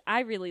says, which I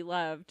really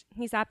loved,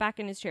 he sat back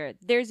in his chair.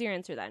 There's your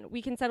answer then.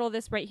 We can settle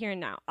this right here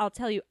and now. I'll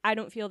tell you, I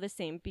don't feel the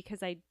same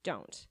because I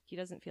don't. He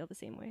doesn't feel the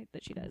same way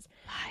that she does.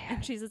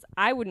 And she says,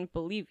 I wouldn't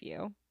believe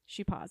you.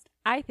 She paused.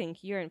 I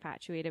think you're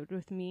infatuated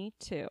with me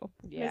too.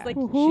 Yeah. It's like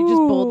She just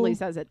boldly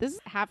says it. This is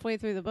halfway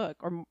through the book.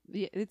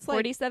 It's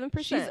like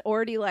 47%. she's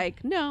already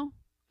like, no,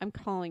 I'm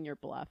calling your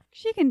bluff.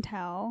 She can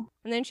tell.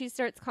 And then she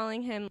starts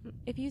calling him,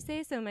 if you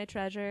say so, my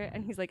treasure.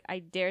 And he's like, I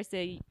dare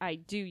say I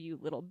do, you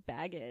little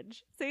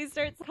baggage. So he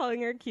starts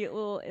calling her cute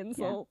little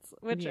insults,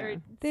 which Yeah. are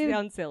They-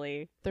 sound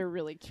silly. They're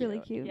really It's cute.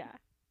 really cute. Yeah.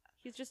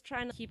 He's just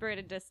trying to keep her at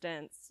a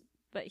distance,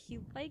 but he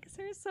likes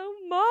her so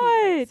He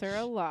much. likes her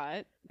a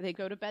lot. They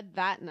go to bed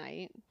that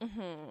night.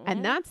 Mm-hmm.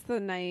 And that's the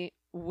night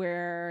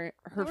where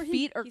her Or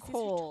feet are he sees her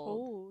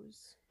cold.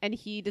 toes. And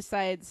he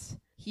decides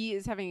he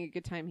is having a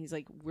good time. He's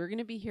like, we're going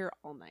to be here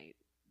all night.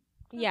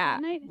 Yeah.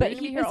 Night? But But he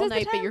he- here is all this the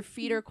night, but time- your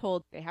feet are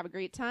cold. They have a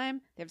great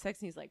time. They have sex,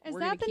 and he's like, Is we're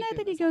that gonna the keep night doing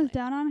that he this all goes night.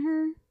 down on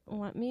her?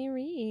 Let me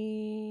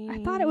read.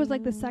 I thought it was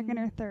like the second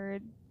or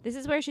third. This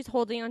is where she's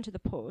holding onto the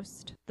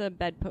post, the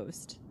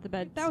bedpost, the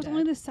bed. That was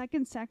only the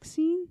second sex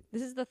scene.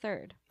 This is the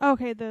third.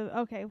 Okay,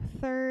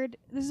 third.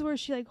 This is where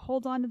she like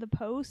holds on to the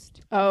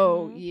post.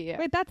 Oh, Mhm. yeah.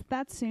 Wait, that's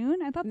that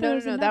soon? I thought there No,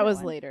 was that another was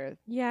one. later.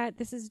 Yeah,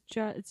 this is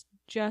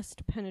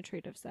just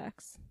penetrative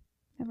sex.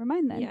 Never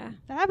mind then. Yeah.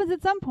 That happens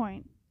at some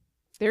point.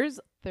 There's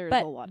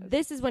But a lot of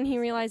this is when he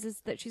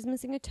realizes that she's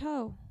missing a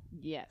toe.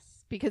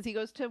 Yes, because he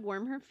goes to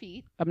warm her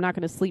feet. I'm not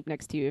going to sleep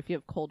next to you if you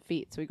have cold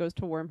feet. So he goes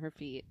to warm her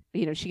feet.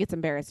 She gets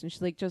embarrassed and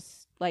she's like,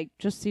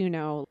 just so you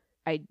know,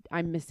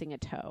 I'm missing a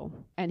toe.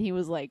 And he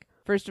was like,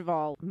 first of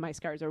all, my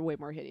scars are way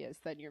more hideous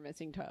than your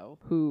missing toe.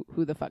 Who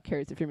the fuck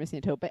cares if you're missing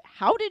a toe? But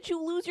how did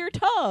you lose your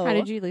toe? How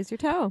did you lose your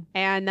toe?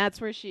 And that's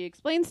where she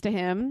explains to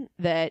him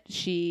that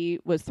she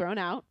was thrown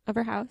out. Of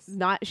her house?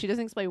 She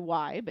doesn't explain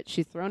why, but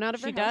she's thrown out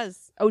of her She house.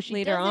 does. Oh, she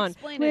Later does on.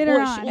 explain Later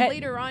it. on.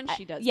 Later on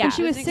she does. Yeah. When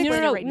she was Doesn't 16?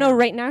 explain it No, right no, now.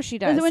 right now she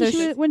does. Was it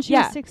So when she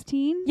yeah. was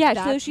 16? Yeah, so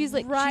That's she's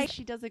like, right. she's-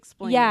 She does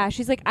explain. yeah, it.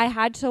 she's like, I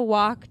had to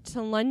walk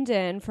to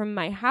London from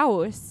my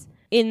house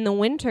in the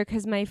winter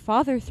because my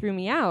father threw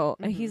me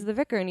out. He's the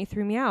vicar and he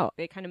threw me out.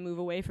 They kind of move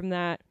away from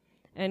that.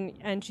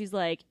 And she's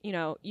like, you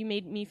know, you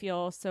made me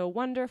feel so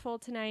wonderful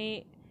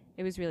tonight.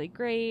 It was really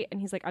great. And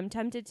he's like, I'm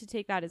tempted to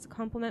take that as a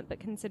compliment, but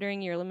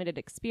considering your limited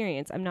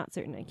experience, I'm not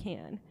certain I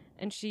can.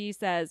 And she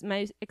says,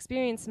 my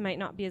experience might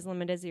not be as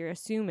limited as you're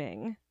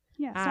assuming.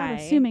 Yeah, stop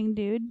assuming,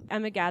 dude.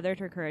 Emma gathered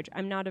her courage.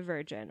 I'm not a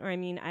virgin. Or I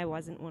mean, I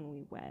wasn't when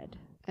we wed.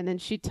 And then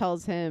she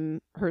tells him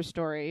her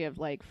story of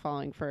like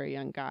falling for a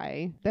young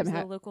guy. Who's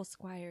the local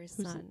squire's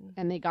son.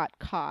 And they got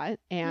caught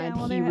and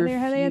he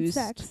refused they had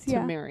sex.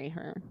 to marry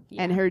her.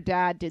 Yeah. And her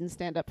dad didn't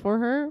stand up for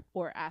her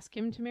or ask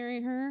him to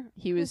marry her.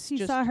 He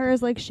saw her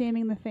as like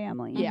shaming the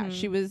family. Yeah,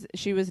 she was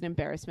an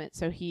embarrassment,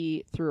 so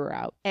he threw her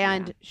out.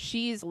 And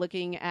she's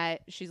looking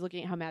at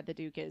how mad the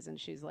Duke is, and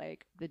she's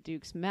like, the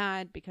Duke's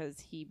mad because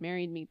he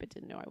married me but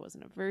didn't know I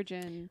wasn't a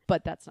virgin.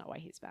 But that's not why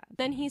he's mad.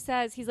 Then he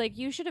says, he's like,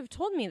 you should have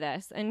told me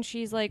this. And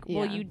she's like,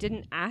 well, you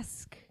didn't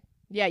ask.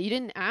 Yeah, you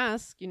didn't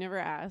ask. You never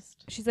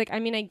asked. She's like, I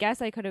mean, I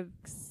guess I could have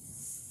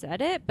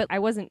said it, but I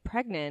wasn't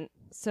pregnant,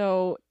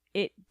 so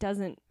it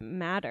doesn't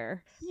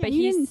matter. Yeah, but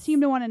he didn't seem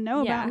to want to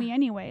know about me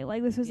anyway.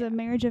 Like, this was a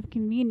marriage of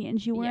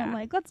convenience. You weren't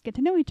like, let's get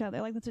to know each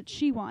other. Like, that's what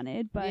she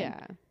wanted.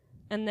 But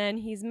and then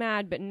he's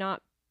mad, but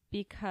not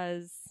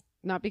because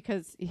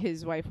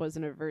his wife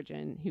wasn't a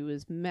virgin. He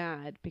was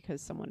mad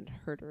because someone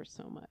hurt her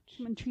so much.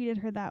 Someone treated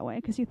her that way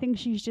because he thinks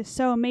she's just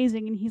so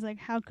amazing, and he's like,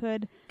 how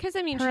could? Because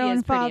I mean, she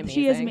is pretty amazing.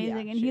 She is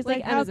amazing, and he's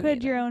like, how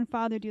could your own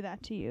father do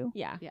that to you?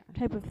 Yeah.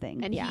 Type of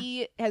thing. And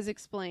he has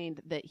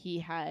explained that he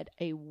had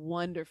a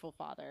wonderful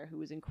father who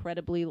was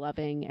incredibly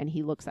loving, and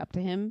he looks up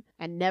to him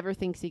and never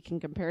thinks he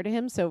can compare to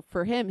him. So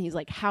for him, he's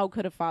like, how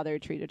could a father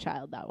treat a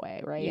child that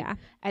way, right? Yeah.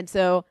 And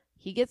so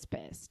he gets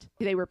pissed.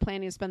 They were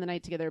planning to spend the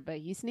night together, but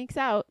he sneaks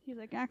out. He's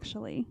like,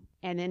 actually.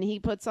 And then he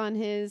puts on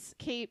his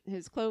cape,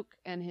 his cloak,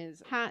 and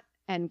his hat,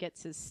 and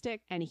gets his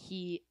stick, and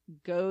he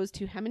goes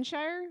to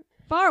Hemmenshire.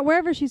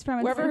 Wherever she's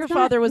from. Wherever her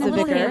father was a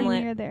vicar.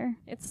 Hamlet.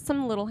 It's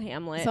some little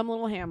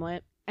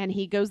hamlet. And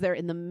he goes there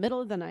in the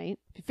middle of the night.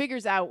 He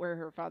figures out where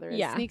her father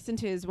is, sneaks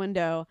into his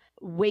window,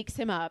 wakes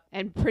him up,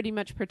 and pretty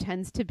much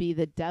pretends to be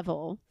the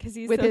devil because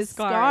he's with so his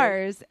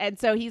scars. And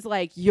so he's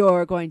like,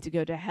 "You're going to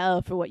go to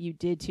hell for what you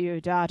did to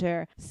your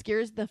daughter."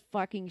 Scares the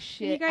fucking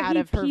shit out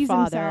of her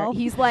father. Himself.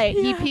 He's like,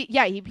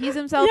 he pees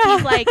himself.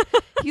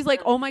 He's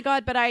like, "Oh my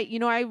God!" But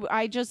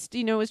I just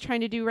was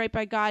trying to do right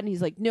by God. And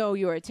he's like, "No,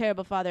 you're a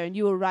terrible father, and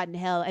you will rot in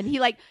hell." And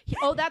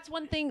that's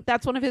one thing.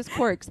 That's one of his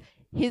quirks.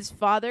 His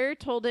father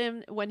told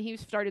him when he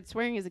started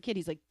swearing as a kid,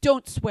 he's like,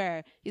 don't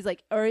swear. He's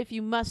like, or if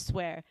you must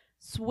swear,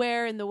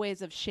 swear in the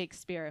ways of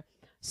Shakespeare.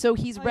 So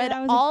he's read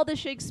all the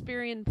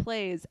Shakespearean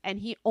plays, and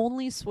he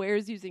only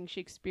swears using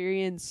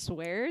Shakespearean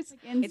swears.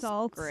 Like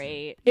insults. It's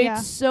great.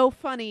 It's so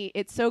funny.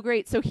 It's so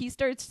great. So he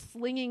starts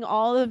slinging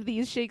all of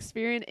these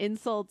Shakespearean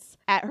insults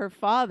at her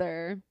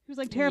father. He was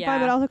like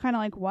terrified, but also kind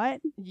of like, what?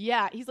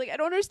 Yeah. He's like, I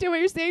don't understand what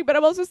you're saying, but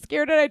I'm also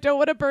scared and I don't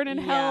want to burn in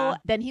hell.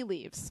 Then he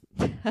leaves.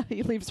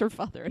 He leaves her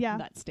father in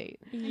that state.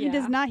 He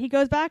does not. He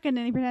goes back and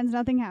then he pretends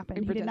nothing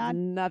happened. He did not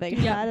nothing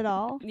do that at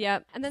all.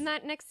 Yep. And then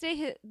that next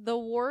day, the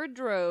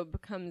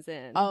wardrobe comes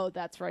in. Oh,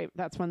 that's right.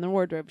 That's when the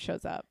wardrobe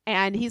shows up.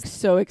 And he's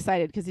so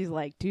excited because he's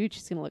like, dude,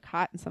 she's going to look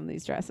hot in some of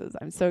these dresses.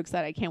 I'm so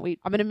excited. I can't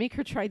wait. I'm going to make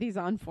her try these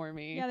on for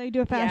me. Yeah, they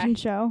do a fashion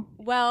show.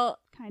 Well,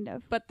 kind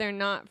of. But they're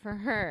not for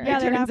her. Yeah,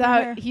 it turns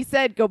out he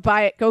said, go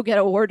buy it, go get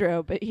a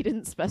wardrobe, but he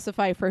didn't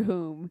specify for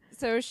whom.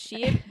 So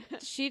she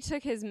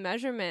took his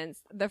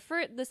measurements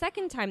the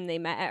second time they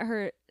met at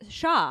her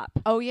shop.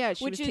 Oh, yeah.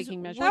 She was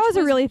taking measurements. That was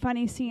a really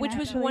funny scene. Which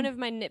was one of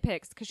my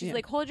nitpicks because she's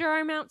like, hold your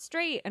arm out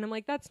straight. And I'm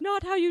like, that's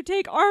not how you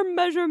take arm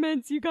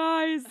measurements, you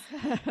guys.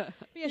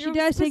 Yeah, she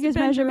does take his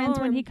measurements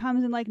when he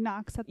comes and like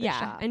knocks at the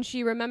shop. And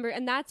she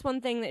and that's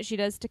one thing that she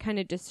does to kind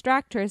of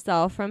distract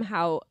herself from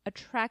how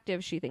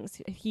attractive she thinks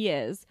he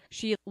is.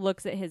 She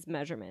looks at his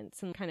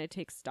measurements and kind of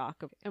takes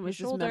stock of his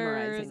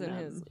shoulders and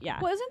his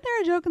Wasn't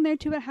there a joke in there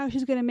too about how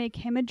she's going to make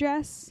him a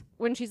dress?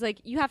 When she's like,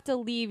 you have to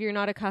leave, you're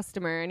not a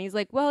customer. And he's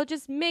like, well,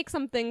 just make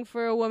something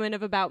for a woman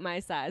of about my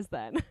size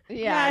then.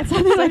 Yeah, it's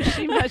like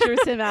she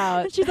measures him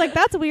out. She's like,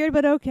 that's weird,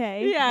 but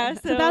okay. Yeah.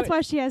 So that's why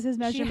she has his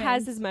measurements. She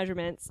has his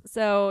measurements.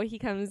 So he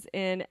comes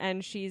in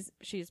and she's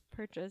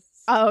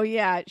purchased. Oh,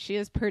 yeah. She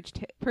has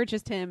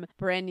purchased him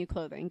brand new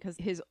clothing because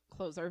his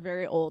clothes are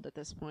very old at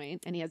this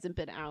point and he hasn't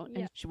been out.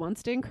 And she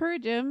wants to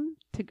encourage him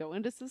to go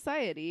into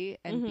society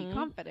and be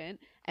confident.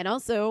 And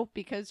also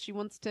because she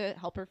wants to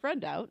help her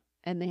friend out.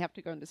 And they have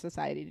to go into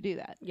society to do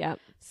that. Yeah.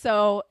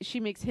 So she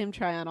makes him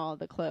try on all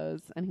the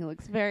clothes, and he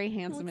looks very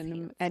handsome,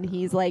 and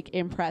he's like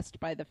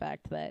impressed by the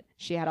fact that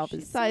she had all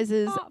his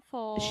sizes. So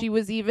thoughtful. She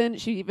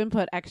even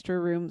put extra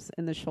rooms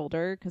in the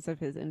shoulder because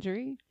of his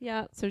injury.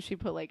 Yeah. So she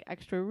put like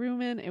extra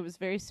room in. It was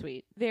very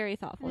sweet, very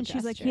thoughtful. And gesture.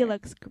 She's like, he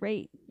looks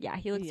great. Yeah,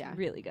 he looks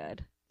really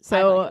good.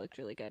 I thought he looked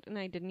really good, and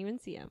I didn't even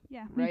see him.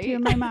 Yeah, me too.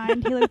 In my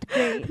mind, he looked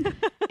great.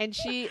 And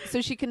she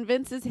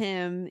convinces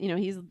him,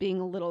 he's being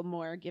a little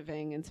more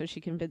giving, and so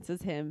she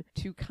convinces him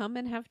to come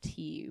and have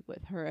tea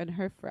with her and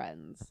her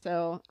friends.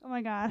 So, oh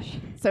my gosh.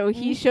 So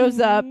he shows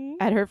up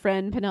at her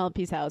friend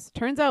Penelope's house.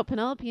 Turns out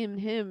Penelope and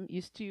him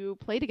used to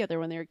play together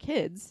when they were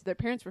kids. Their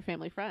parents were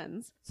family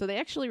friends, so they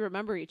actually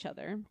remember each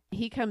other.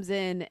 He comes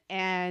in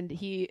and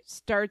he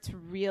starts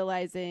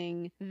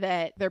realizing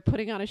that they're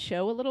putting on a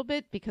show a little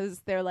bit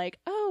because they're like,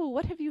 oh,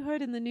 what have you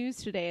heard in the news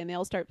today? And they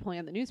all start pulling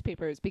on the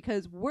newspapers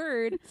because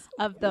word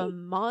of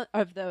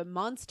the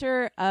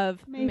monster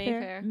of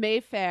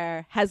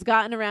Mayfair has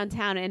gotten around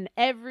town, and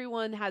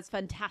everyone has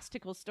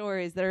fantastical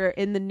stories that are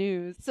in the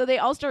news. So they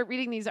all start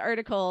reading these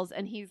articles,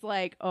 and he's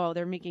like, oh,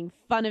 they're making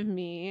fun of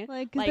me.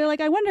 Like they're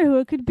like, I wonder who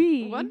it could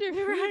be. Wonder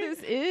who this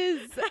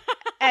is.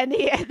 And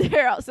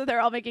they're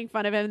all making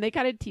fun of him, and they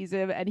kind of tease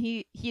him, and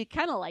he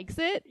kind of likes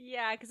it.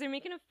 Yeah, because they're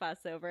making a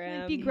fuss over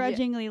him. He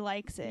begrudgingly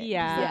likes it.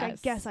 Yeah. He's like, I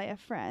guess I have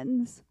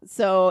friends.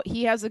 So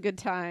he has a good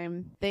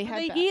time. They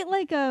eat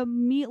like a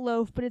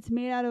meatloaf, but it's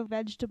made out of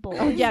vegetables.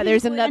 Oh yeah,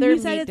 there's another and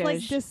he said meat it's dish.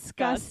 like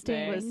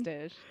disgusting.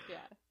 Dish. Yeah.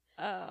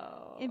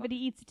 Oh. But he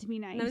eats it to be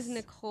nice. That was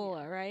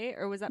Nicola, right?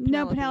 Or was that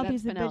Penelope? Penelope? No,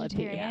 Penelope's the Penelope,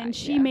 vegetarian. And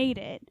she made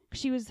it.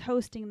 She was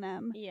hosting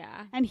them.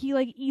 Yeah. And he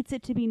like eats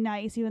it to be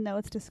nice, even though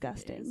it's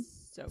disgusting.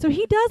 So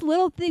he does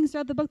little things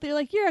throughout the book that you're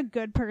like, you're a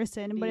good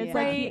person, but it's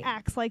like he Right.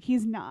 acts like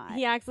he's not.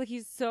 He acts like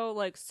he's so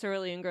like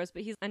surly and gross,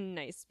 but he's just a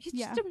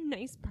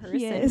nice person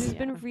He is. who's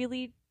been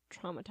really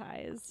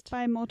traumatized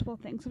by multiple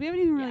things. So we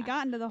haven't even really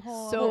gotten to the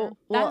whole. So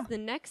that's the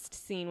next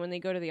scene when they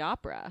go to the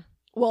opera.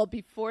 Well,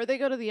 before they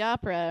go to the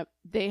opera,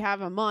 they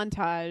have a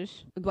montage,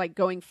 like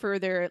going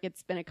further.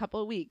 It's been a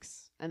couple of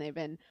weeks, and they've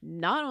been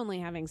not only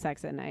having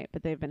sex at night,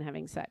 but they've been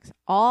having sex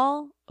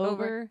all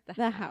over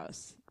the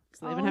house.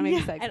 So they've been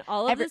having sex. And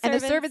all of the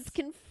servants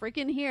can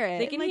freaking hear it.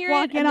 They can like, hear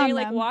walk it, in and on they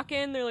like them. walk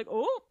in. They're like,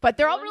 oh. But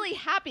they're all really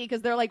happy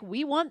because they're like,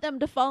 we want them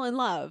to fall in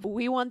love.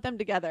 We want them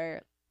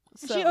together.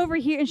 So she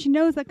overhears, and she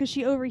knows that because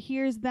she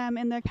overhears them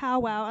in their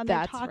powwow, and they're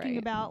That's talking right.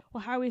 about,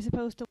 well, how are we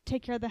supposed to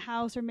take care of the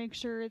house or make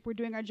sure we're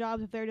doing our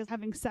jobs if they're just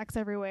having sex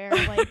everywhere?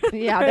 Like,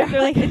 yeah,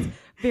 they're like, it's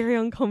very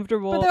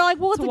uncomfortable. but they're like,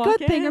 well, it's a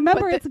good thing.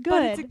 Remember, it's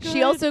good.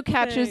 She also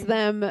catches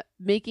them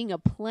making a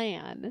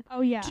plan.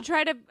 Oh yeah, to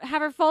try to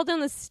have her fall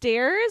down the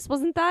stairs.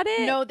 Wasn't that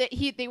it? No,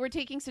 they were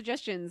taking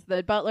suggestions.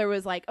 The butler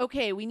was like,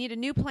 okay, we need a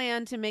new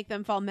plan to make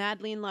them fall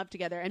madly in love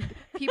together. And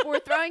people were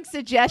throwing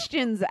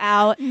suggestions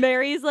out.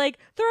 Mary's like,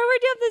 throw her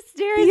down the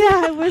stairs.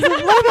 Yeah, it was. Some of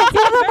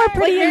them were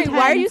pretty Mary, intense.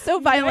 why are you so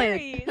violent?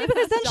 Mary,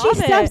 Because then she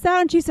steps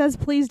out and she says,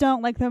 "Please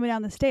don't throw me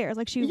down the stairs."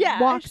 Like she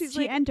walks, she's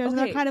she like, enters, and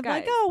okay, they're kind of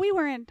like, guys, "Oh, we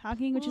weren't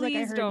talking," which is like,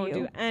 "I heard don't you."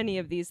 do any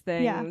of these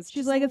things. Yeah, she's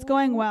Just like, "It's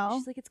going well."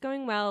 She's like, "It's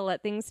going well.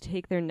 Let things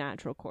take their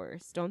natural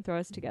course. Don't throw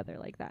us together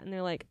like that." And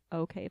they're like,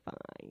 "Okay,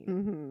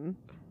 fine."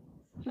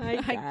 Mm-hmm.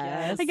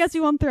 I guess we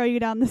won't throw you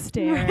down the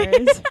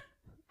stairs.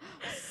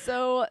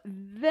 So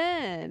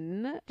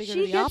then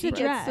she gets a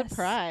dress.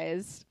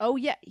 Surprised. Oh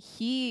yeah,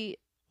 he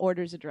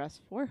orders a dress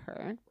for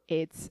her.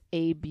 It's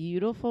a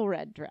beautiful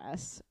red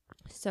dress.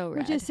 So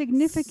which is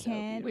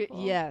significant.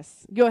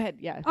 Yes. Go ahead.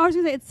 Yeah. I was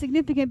going to say it's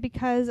significant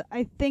because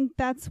I think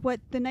that's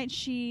what the night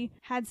she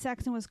had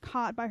sex and was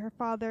caught by her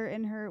father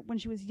in her when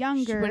she was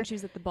younger. When she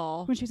was at the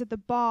ball. When she was at the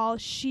ball,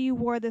 she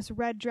wore this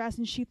red dress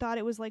and she thought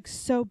it was like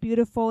so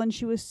beautiful and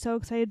she was so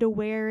excited to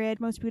wear it.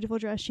 Most beautiful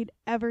dress she'd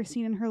ever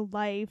seen in her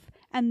life.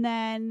 And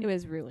then it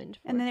was ruined.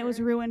 It was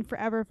ruined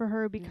forever for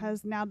her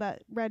because now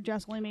that red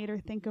dress only made her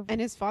think of. And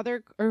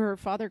her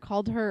father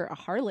called her a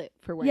harlot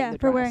for wearing the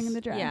dress. for wearing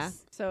the dress. Yeah.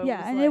 So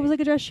it was like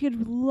a dress she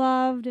had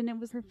loved and it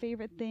was her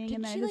favorite thing. Did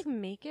and she like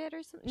make it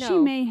or something? No. She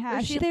may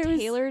have. Or she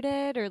tailored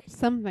it or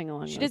something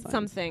along. She those did lines.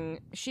 something.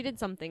 She did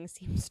something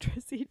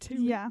seamstressy too.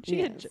 Yeah.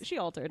 She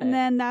altered it. And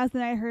then that was the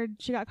night I heard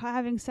she got caught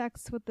having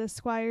sex with the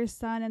squire's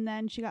son, and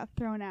then she got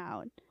thrown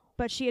out.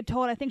 But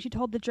I think she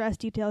told the dress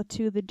detail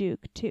to the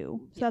Duke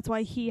too. So that's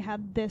why he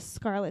had this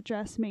scarlet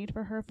dress made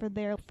for her for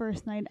their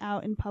first night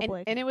out in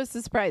public. And it was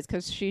a surprise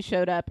because she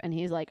showed up and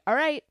he's like, all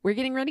right, we're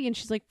getting ready. And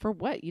she's like, for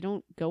what? You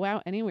don't go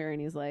out anywhere. And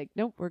he's like,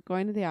 nope, we're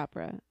going to the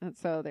opera. And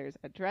so there's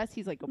a dress.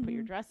 He's like, go put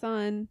your dress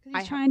on.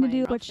 He's trying to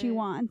do what she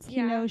wants.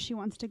 Yeah. He knows she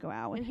wants to go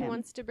out with him. He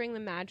wants to bring the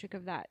magic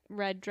of that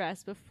red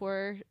dress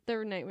before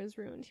their night was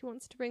ruined. He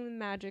wants to bring the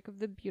magic of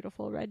the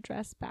beautiful red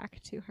dress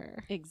back to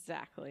her.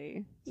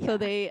 Exactly. Yeah. So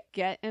they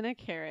get in a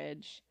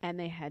carriage and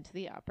they head to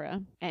the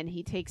opera, and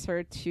he takes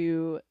her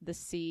to the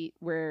seat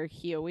where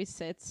he always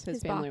sits,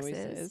 his family always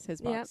sits,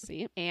 his box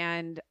seat,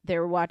 and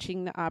they're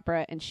watching the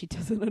opera, and she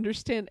doesn't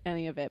understand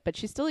any of it, but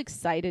she's still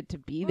excited to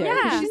be there.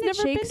 Yeah, she's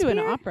never been to an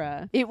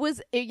opera. It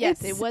was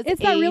it's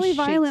that really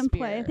violent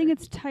play. I think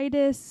it's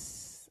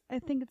Titus. I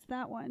think it's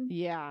that one.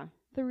 Yeah.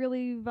 The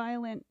really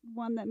violent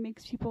one that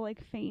makes people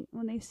like faint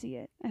when they see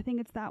it. I think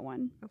it's that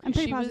one. Okay. I'm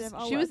pretty positive.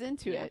 She was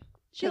into it.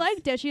 She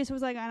liked it. She just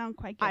was like, I don't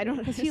quite get it.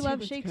 Because he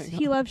loves Shakespeare.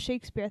 He loves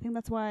Shakespeare. I think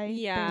that's why.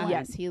 Yeah.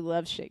 Yes, he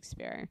loves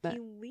Shakespeare. He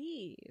leaves.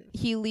 leave.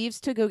 He leaves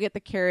to go get the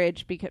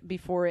carriage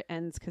before it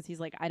ends because he's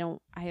like, I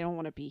don't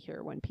want to be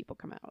here when people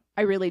come out.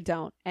 I really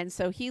don't. And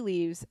so he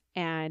leaves,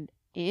 and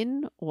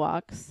in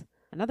walks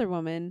another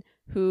woman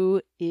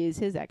who is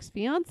his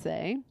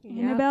ex-fiance.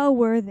 Annabelle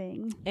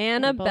Worthing.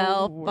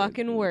 Annabelle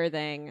fucking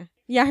Worthing.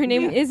 Yeah, her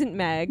name isn't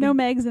Meg. No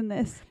Megs in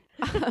this.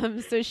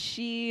 So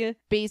she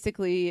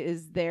basically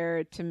is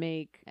there to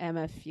make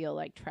Emma feel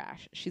like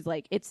trash. She's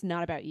like, it's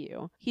not about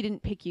you. He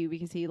didn't pick you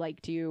because he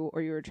liked you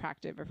or you were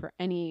attractive or for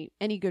any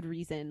good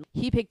reason.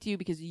 He picked you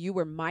because you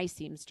were my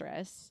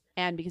seamstress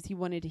and because he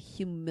wanted to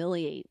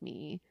humiliate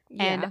me.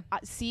 Yeah. And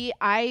see,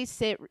 I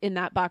sit in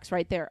that box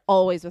right there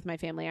always with my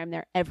family. I'm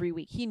there every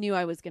week. He knew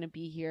I was going to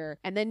be here.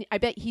 And then I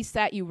bet he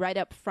sat you right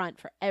up front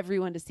for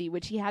everyone to see,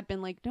 which he had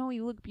been like, no,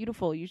 you look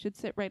beautiful. You should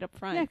sit right up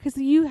front. Yeah, because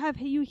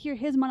you hear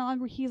his monologue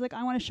where he's like,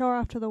 I want to show her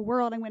off to the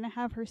world. I'm going to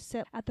have her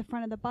sit at the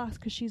front of the box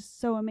because she's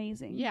so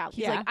amazing. Yeah.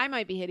 He's like, I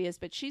might be hideous,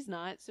 but she's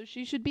not. So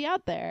she should be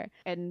out there.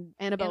 And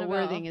Annabelle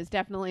Worthing is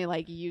definitely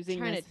like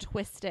trying to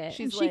twist it.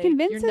 She's she like,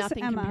 convinces you're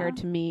nothing Emma. compared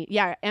to me.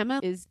 Yeah. Emma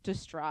is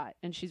distraught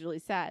and she's really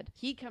sad.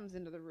 He comes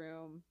into the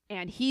room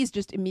and he's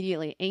just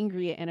immediately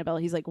angry at Annabelle.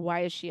 He's like,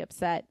 why is she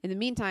upset? In the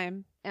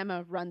meantime,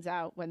 Emma runs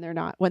out when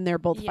they're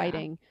both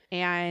fighting.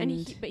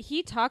 But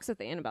he talks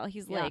with Annabelle.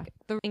 He's like,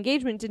 the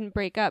engagement didn't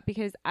break up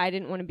because I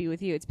didn't want to be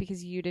with you. It's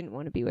because you didn't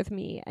want to be with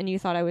me. And you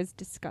thought I was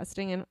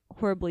disgusting and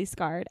horribly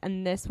scarred.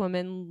 And this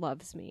woman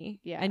loves me.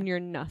 Yeah. And you're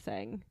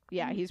nothing.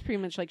 Yeah. He's pretty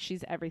much like,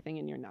 she's everything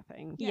and you're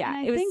nothing.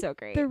 Yeah. It was so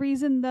great. The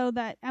reason, though,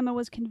 that Emma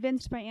was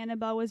convinced by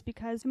Annabelle was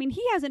because, I mean,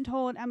 he hasn't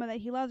told Emma that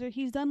he loves her.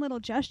 He's done little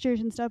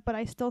gestures and stuff, but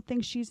I still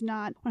think she's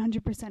not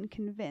 100%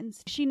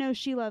 convinced. She knows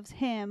she loves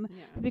him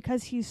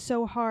because he's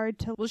so hard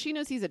to. Well, she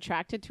knows he's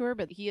attracted to her,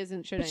 but he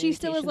hasn't shown. But she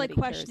still is like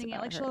questioning it.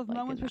 Like she'll have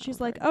moments where she's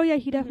like, "Oh yeah,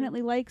 he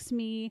definitely likes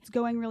me. It's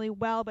going really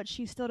well," but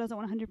she still doesn't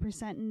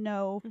 100%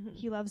 know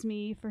he loves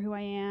me for who I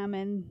am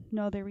and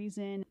know the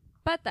reason.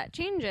 But that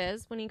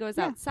changes when he goes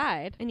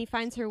outside and he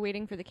finds her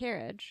waiting for the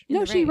carriage.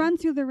 No, she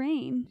runs through the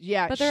rain.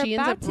 Yeah, but she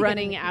ends up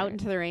running out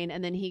into the rain,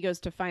 and then he goes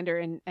to find her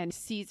and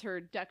sees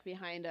her duck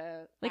behind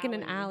in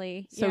an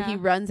alley. So he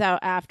runs out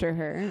after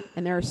her,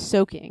 and they're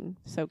soaking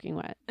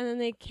wet. And then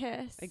they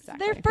kiss.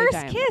 Exactly. Their first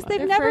kiss.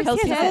 They've never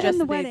kissed in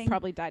the wedding. They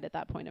probably died at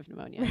that point of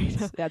pneumonia.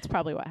 That's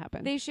probably what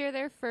happened. They share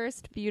their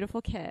first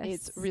beautiful kiss.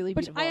 It's really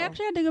beautiful. Which I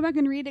actually had to go back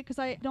and read it because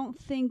I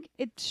don't think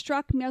it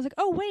struck me. I was like,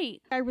 oh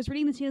wait. I was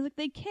reading the scene. I was like,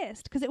 they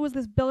kissed because it was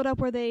this build up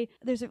where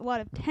there's a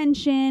lot of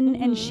tension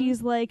and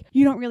she's like,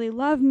 you don't really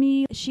love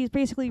me. She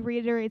basically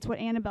reiterates what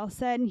Annabelle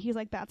said and he's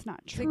like, that's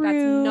not true. Like,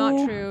 that's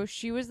not true.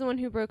 She was the one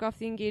who broke off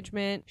the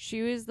engagement.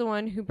 She was the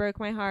one who broke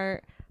my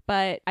heart.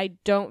 But I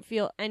don't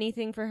feel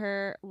anything for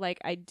her like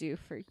I do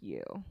for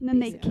you. And then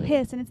they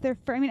kiss, and it's their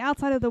first. I mean,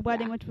 outside of the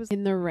wedding, which was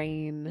in the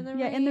rain. In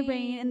the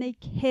rain, and they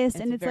kiss,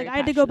 and it's like I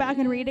had to go back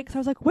and read it because I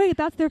was like, wait,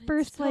 that's their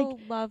first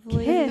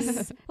lovely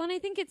kiss. Well, and I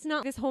think it's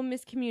not this whole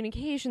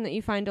miscommunication that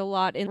you find a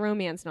lot in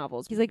romance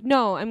novels. He's like,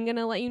 no, I'm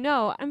gonna let you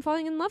know I'm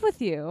falling in love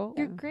with you.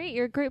 You're great.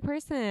 You're a great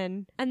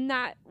person, and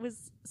that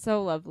was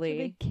so lovely. So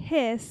they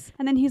kiss,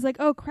 and then he's like,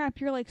 oh crap,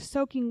 you're like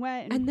soaking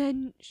wet, and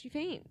then she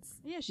faints.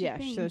 Yeah, she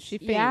faints. So she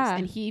faints,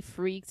 and he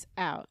freaks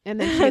out, and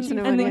then she gets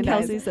pneumonia. And then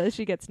Kelsey says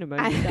she gets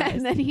pneumonia.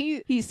 And then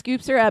he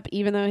scoops her up,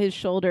 even though his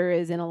shoulder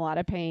is in a lot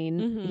of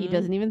pain. He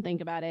doesn't even think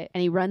about it,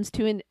 and he runs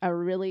to a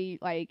really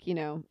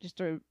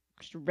just a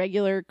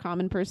regular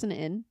common person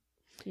inn.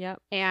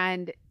 Yep.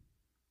 And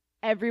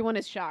everyone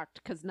is shocked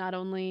because not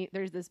only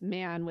there's this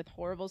man with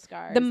horrible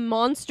scars. The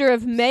monster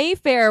of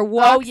Mayfair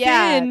walks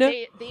in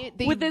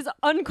with this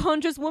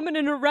unconscious woman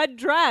in a red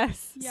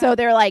dress. Yeah. So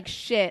they're like,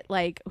 shit,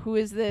 like, who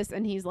is this?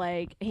 And he's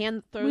like,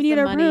 throws the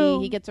money.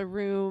 Room. He gets a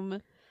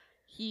room.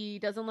 He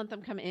doesn't let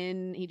them come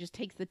in. He just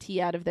takes the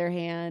tea out of their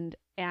hand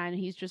and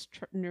he's just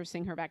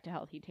nursing her back to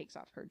health. He takes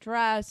off her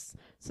dress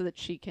so that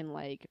she can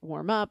like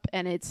warm up.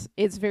 And it's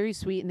very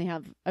sweet. And they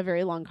have a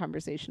very long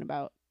conversation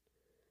about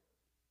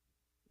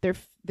their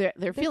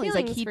feelings.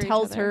 Like he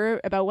tells her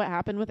about what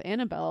happened with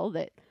Annabelle,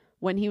 that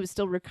when he was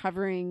still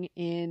recovering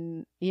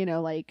in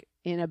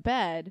a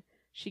bed,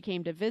 she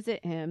came to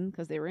visit him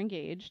because they were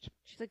engaged.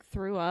 She like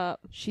threw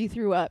up. She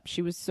threw up.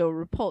 She was so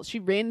repulsed. She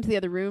ran into the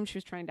other room. She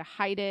was trying to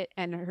hide it.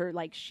 And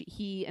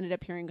he ended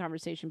up hearing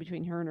conversation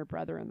between her and her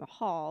brother in the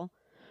hall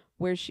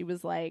where she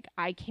was like,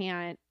 how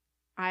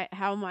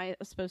am I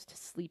supposed to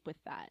sleep with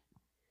that?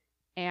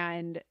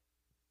 And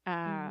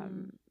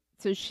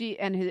so she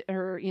and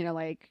her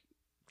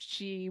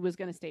she was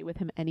going to stay with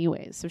him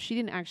anyways. So she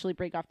didn't actually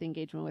break off the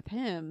engagement with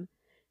him.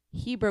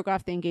 He broke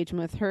off the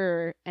engagement with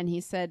her. And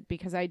he said,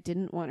 because I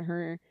didn't want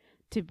her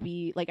to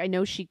be like, I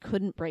know she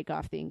couldn't break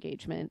off the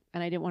engagement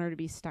and I didn't want her to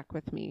be stuck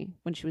with me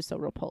when she was so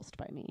repulsed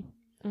by me.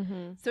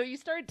 Mm-hmm. So you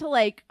start to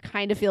like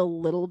kind of feel a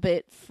little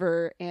bit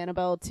for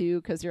Annabelle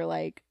too. Cause you're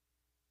like,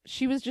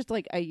 she was just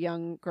like a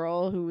young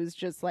girl who was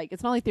just like,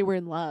 it's not like they were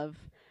in love.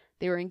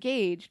 They were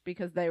engaged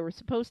because they were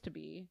supposed to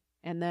be.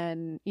 And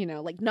then,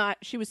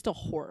 she was still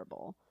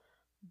horrible,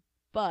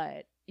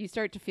 but you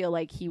start to feel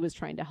like he was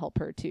trying to help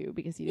her too,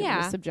 because he didn't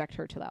want to subject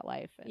her to that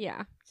life. And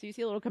so you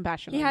see a little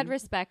compassion. He had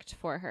respect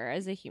for her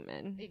as a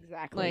human.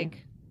 Exactly.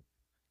 Like,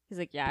 he's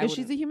like, yeah, because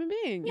she's a human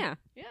being. Yeah.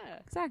 Yeah.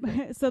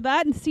 Exactly. So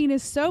that scene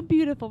is so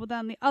beautiful, but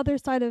on the other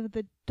side of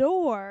the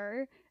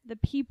door, the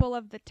people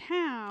of the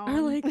town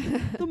are like,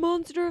 the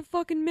monster of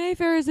fucking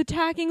Mayfair is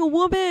attacking a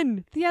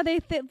woman. Yeah, they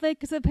like,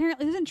 because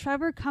apparently doesn't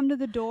Trevor come to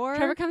the door?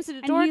 Trevor comes to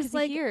the door because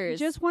like, he hears.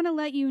 Just want to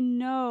let you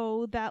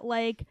know that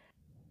like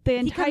the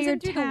entire he comes in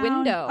through town. the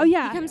window. Oh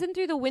yeah, he comes in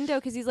through the window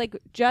because he's like,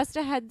 just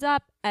a heads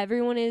up.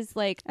 Everyone is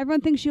like,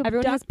 everyone thinks you abducted.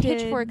 Everyone has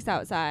pitchforks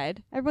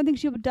outside. Everyone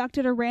thinks you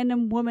abducted a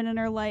random woman and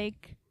are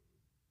like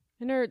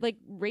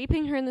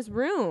raping her in this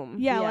room.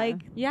 Yeah,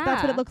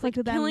 that's what it looks like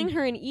to them. Killing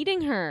her and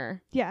eating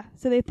her. Yeah,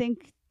 so they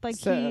think like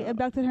he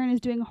abducted her and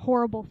is doing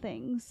horrible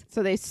things.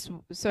 So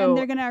and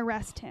they're gonna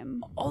arrest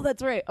him. Oh,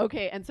 that's right.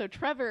 Okay, and so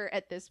Trevor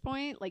at this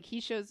point, like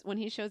when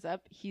he shows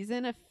up, he's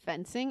in a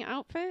fencing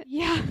outfit.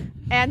 Yeah,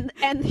 and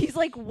he's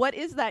like, "What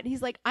is that?" And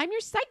he's like, "I'm your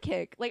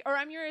sidekick, or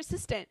I'm your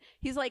assistant."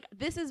 He's like,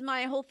 "This is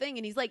my whole thing,"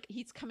 and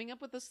he's coming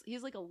up with this. He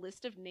has like a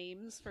list of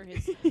names for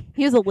his.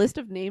 He has a list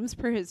of names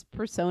for his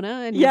persona,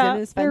 and he's in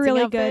his fencing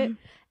really outfit. Good.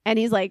 And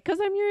he's like, "'Cause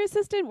I'm your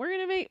assistant, we're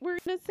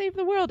gonna save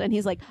the world." And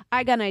he's like,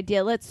 "I got an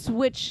idea. Let's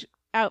switch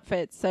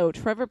outfits." So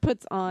Trevor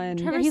puts on.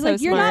 He's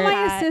like, "You're not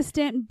my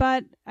assistant,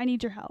 but I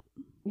need your help."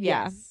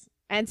 Yes.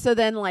 And so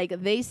then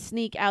they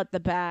sneak out the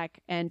back,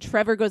 and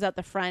Trevor goes out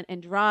the front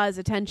and draws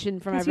attention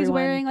from everyone. He's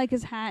wearing like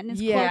his hat and his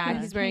cloak. Yeah, and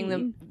he's wearing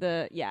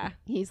the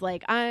He's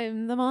like,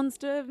 "I'm the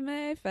monster of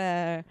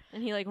Mayfair,"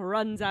 and he like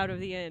runs out of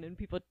the inn, and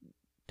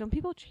don't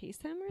people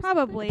chase him? Or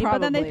Probably, something?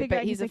 but then they figure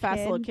out he's a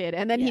fast little kid,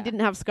 and then he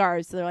didn't have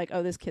scars, so they're like,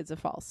 "Oh, this kid's a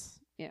false."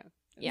 Yeah,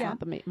 not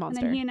the monster.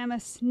 And then he and Emma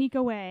sneak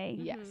away.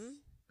 Yes.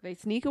 They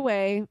sneak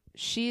away.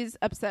 She's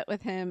upset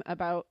with him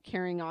about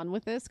carrying on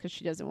with this because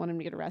she doesn't want him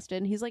to get arrested.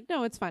 And he's like,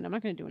 "No, it's fine. I'm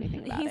not going to do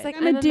anything about it." He's like,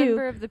 "I'm a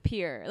member of the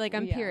peer. Like,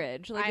 I'm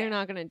peerage. Like, they're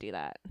not going to do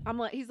that."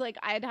 He's like,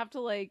 "I'd have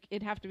to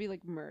it'd have to be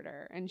like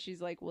murder." And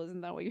she's like, "Well,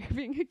 isn't that what you're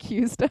being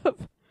accused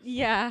of?"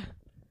 Yeah.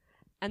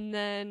 And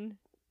then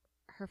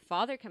her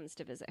father comes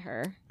to visit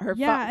her.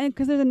 And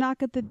because there's a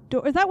knock at the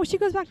door. Is that what she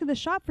goes back to the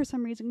shop for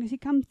some reason? Because he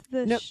comes to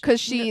the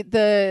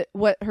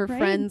because her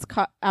friend's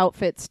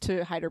outfits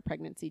to hide her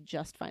pregnancy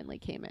just finally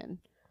came in,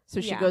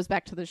 so she goes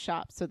back to the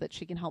shop so that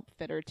she can help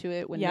fit her to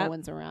it when no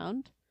one's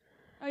around.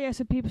 Oh yeah,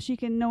 so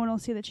no one will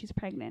see that she's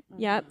pregnant.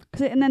 Yep.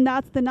 And then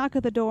that's the knock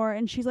at the door,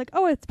 and she's like,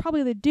 "Oh, it's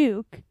probably the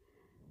Duke,"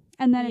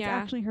 and then it's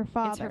actually her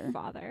father. It's her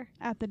father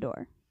at the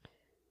door,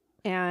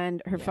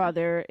 and her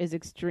father is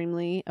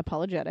extremely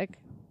apologetic.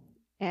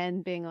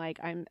 And being like,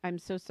 I'm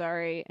so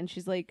sorry. And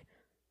she's like,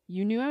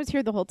 "You knew I was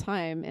here the whole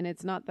time, and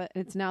it's now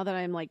that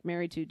I'm like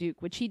married to a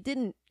Duke," which he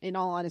didn't, in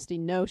all honesty,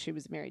 know she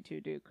was married to a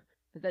Duke.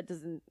 But that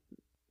doesn't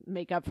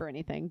make up for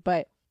anything.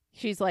 But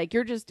she's like,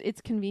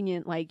 it's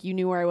convenient. Like, you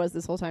knew where I was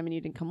this whole time and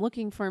you didn't come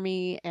looking for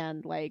me.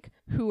 And like,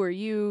 who are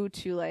you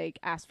to like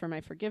ask for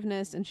my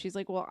forgiveness? And she's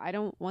like, "Well, I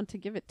don't want to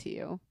give it to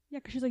you." Yeah,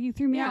 because she's like, "You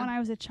threw me out when I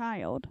was a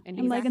child.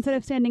 And like, instead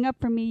of standing up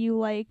for me, you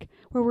like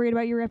were worried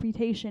about your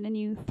reputation and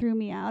you threw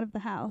me out of the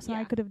house and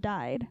I could have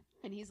died."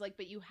 And he's like,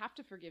 "But you have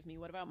to forgive me.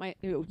 What about my..."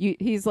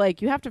 He's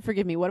like, "You have to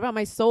forgive me. What about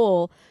my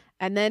soul?"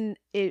 And then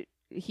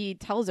he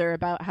tells her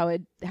about how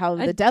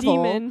the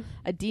devil,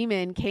 a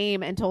demon,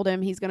 came and told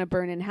him he's going to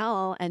burn in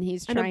hell, and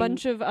he's trying... and a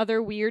bunch of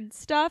other weird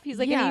stuff. He's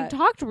like, and he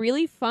talked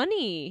really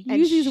funny. He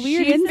used these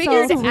weird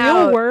insults,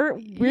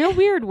 real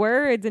weird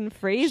words and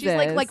phrases. She's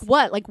like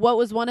what? Like, what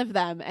was one of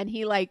them? And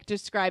he like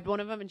described one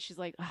of them, and she's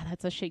like, "Oh,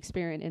 that's a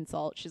Shakespearean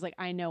insult." She's like,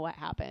 "I know what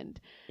happened."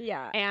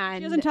 Yeah, she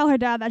and doesn't tell her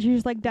dad that. She's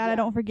just like, "Dad, I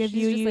don't forgive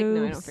you. You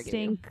No, I don't forgive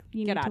stink.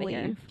 You Get need out to of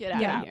here. leave. Get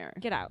out of here.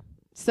 Get out."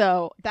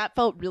 So that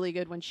felt really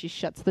good when she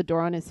shuts the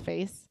door on his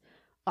face.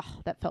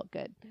 Oh, that felt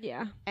good.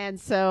 Yeah. And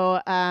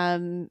so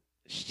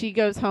she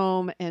goes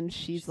home and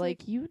she's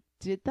like, "You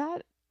did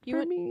that you for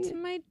went me to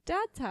my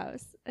dad's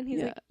house?" And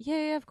he's like,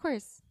 yeah, of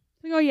course.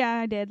 Like, "Oh yeah,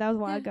 I did. That was a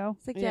while ago."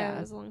 It's like, yeah,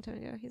 that was a long time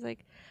ago. He's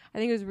like, "I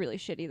think it was really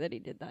shitty that he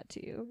did that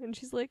to you." And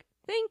she's like,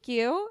 "Thank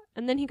you."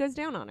 And then he goes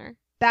down on her.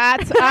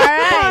 That's all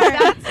right.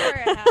 That's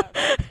where it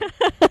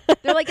happens.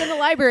 They're like in the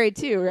library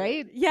too,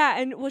 right? Yeah,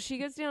 and she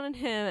goes down on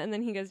him, and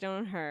then he goes down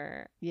on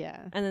her. Yeah,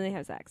 and then they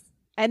have sex.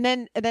 And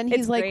then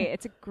he's like,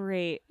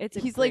 great.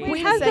 He's like,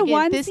 "Wait a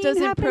second, this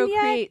doesn't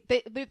procreate."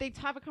 They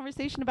have a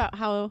conversation about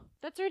how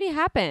that's already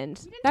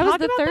happened. That was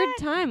the third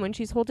time when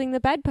she's holding the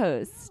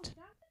bedpost.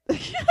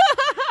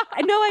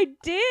 I know I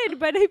did,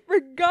 but I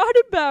forgot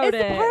about it.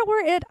 It's the part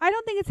where I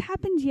don't think it's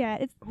happened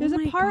yet. There's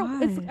a part.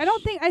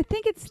 I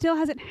think it still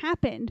hasn't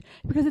happened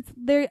because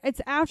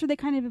it's after they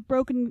kind of have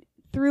broken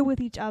through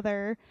with each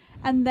other,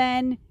 and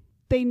then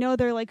they know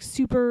they're like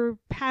super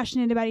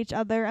passionate about each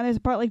other. And there's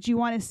a part like, "Do you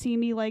want to see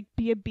me like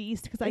be a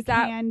beast? Because I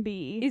can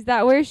be." Is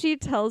that where she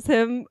tells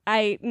him,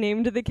 "I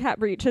named the cat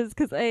Breeches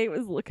because I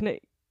was looking at"?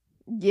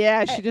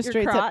 Yeah, she just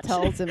straight up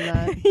tells him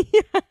that.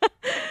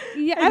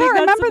 Yeah, I don't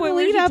remember the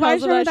lead up. I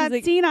just remember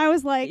that scene. I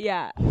was like,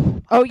 yeah.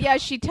 Oh yeah,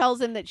 she tells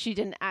him that she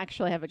didn't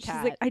actually have a cat.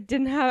 She's like, "I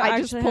didn't have.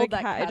 I just pulled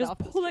that cat. I just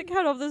pulled that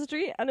cat off the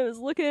street, and it was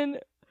looking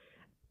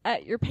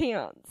at your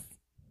pants,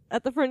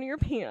 at the front of your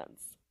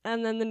pants.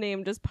 And then the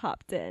name just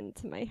popped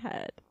into my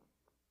head.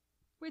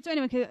 Wait, so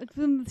anyway,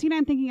 the scene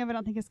I'm thinking of, I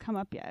don't think has come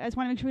up yet. I just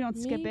want to make sure we don't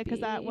skip it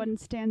because that one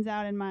stands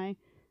out in my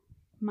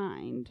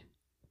mind.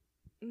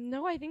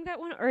 No, I think that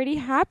one already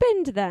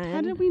happened then.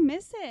 How did we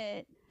miss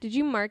it? Did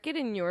you mark it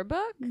in your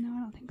book? No, I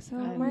don't think so.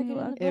 Mark it in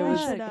the It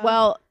was, book.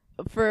 well,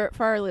 for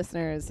our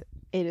listeners,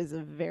 it is a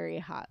very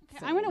hot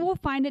scene. We'll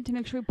find it to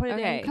make sure we put it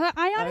in. 'Cause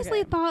I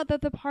honestly thought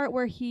that the part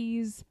where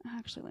he's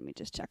actually, let me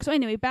just check. So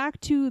anyway,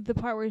 back to the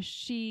part where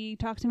she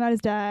talks about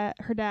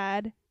her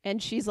dad. And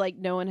she's like,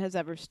 no one has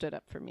ever stood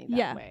up for me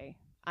that way.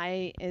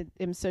 I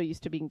am so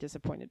used to being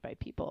disappointed by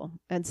people.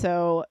 And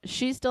so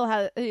she still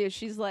has,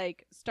 she's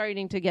like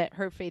starting to get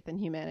her faith in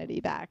humanity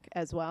back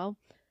as well.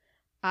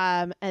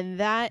 And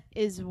that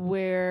is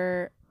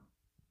where,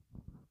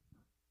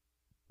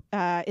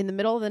 in the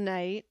middle of the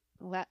night,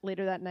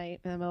 later that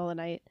night, in the middle of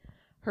the night,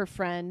 her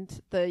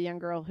friend, the young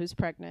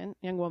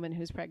woman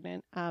who's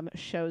pregnant,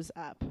 shows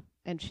up.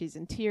 And she's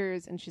in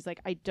tears, and she's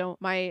like,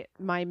 my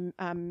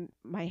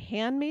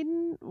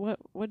handmaiden,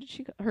 what did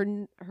she,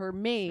 her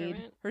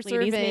maid, her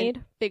servant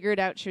figured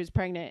out she was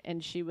pregnant,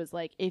 and she was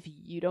like, if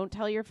you don't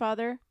tell your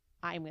father,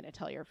 I'm going to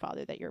tell your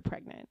father that you're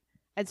pregnant.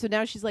 And so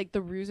now she's like,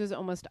 the ruse is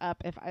almost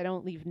up. If I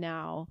don't leave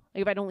now,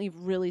 like if I don't leave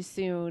really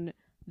soon,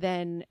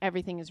 then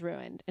everything is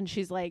ruined. And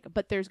she's like,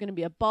 but there's going to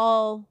be a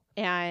ball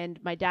and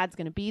my dad's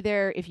going to be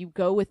there. If you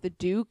go with the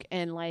Duke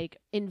and like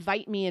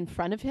invite me in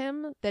front of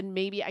him, then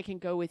maybe I can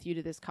go with you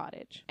to this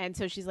cottage. And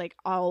so she's like,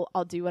 I'll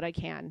do what I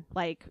can.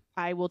 Like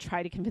I will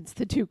try to convince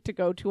the Duke to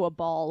go to a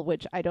ball,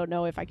 which I don't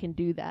know if I can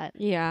do that.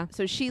 Yeah.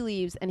 So she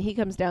leaves and he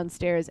comes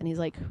downstairs and he's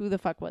like, who the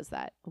fuck was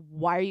that?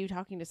 Why are you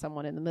talking to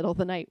someone in the middle of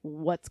the night?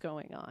 What's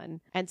going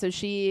on? And so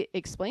she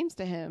explains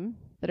to him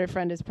that her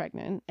friend is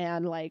pregnant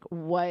and like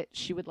what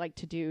she would like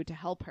to do to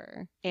help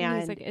her. And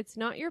he's like, it's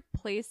not your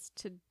place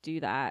to do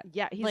that.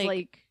 Yeah, he's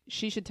like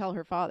she should tell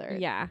her father.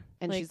 Yeah.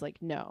 And she's like,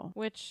 no.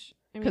 Which,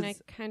 I mean, I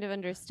kind of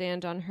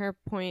understand on her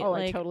point. Oh,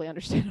 I totally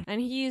understand. And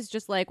he's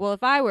just like, well,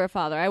 if I were a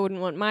father, I wouldn't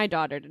want my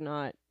daughter to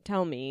not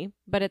tell me.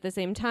 But at the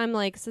same time,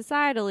 like,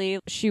 societally,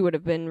 she would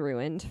have been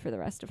ruined for the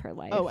rest of her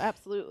life. Oh,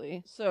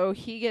 absolutely. So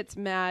he gets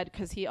mad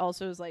because he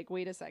also is like,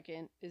 wait a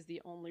second, is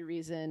the only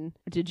reason,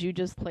 did you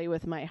just play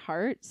with my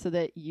heart so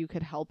that you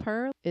could help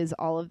her? Is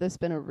all of this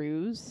been a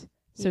ruse?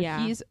 So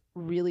he's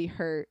really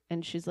hurt.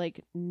 And she's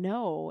like,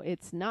 no,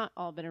 it's not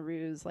all been a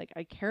ruse. Like,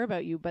 I care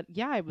about you. But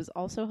yeah, I was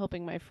also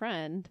helping my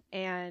friend.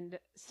 And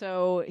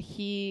so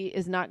he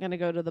is not going to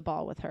go to the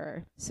ball with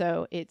her.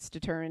 So it's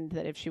determined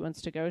that if she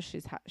wants to go,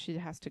 she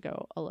has to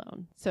go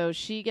alone. So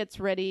she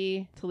gets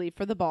ready to leave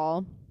for the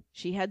ball.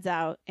 She heads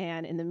out.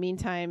 And in the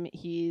meantime,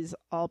 he's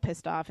all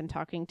pissed off and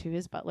talking to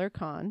his butler,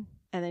 Con.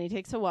 And then he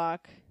takes a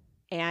walk.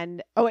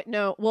 And he's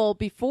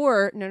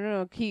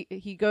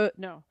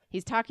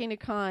talking to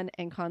Con,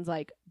 and Con's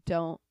like,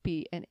 don't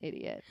be an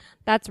idiot.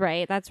 That's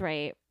right.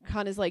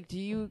 Con is like, do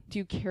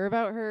you care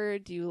about her?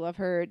 Do you love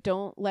her?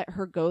 Don't let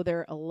her go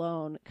there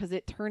alone. Because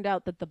it turned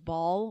out that the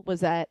ball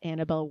was at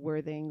Annabelle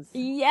Worthing's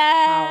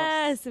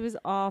house. It was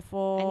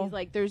awful. And he's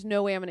like, there's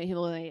no way I'm going to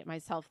humiliate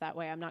myself that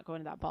way. I'm not going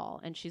to that ball.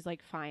 And she's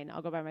like, fine,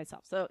 I'll go by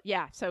myself. So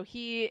yeah, so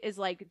he is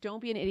like,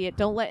 don't be an idiot.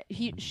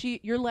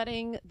 You're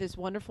letting this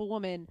wonderful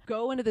woman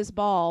go into this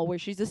ball where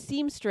she's a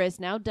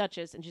seamstress, now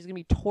Duchess, and she's going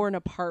to be torn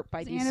apart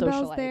by these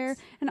Annabelle's socialites. there.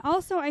 And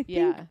also, I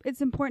think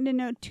it's important to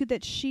note too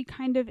that she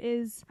kind of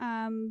is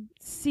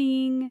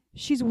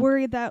she's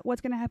worried that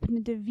what's going to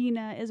happen to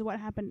Davina is what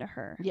happened to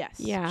her. Yes.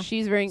 Yeah.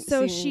 She's very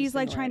so she's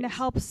like trying to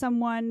help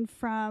someone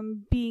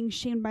from being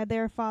shamed by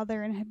their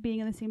father and being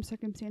in the same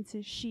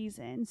circumstances she's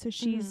in. So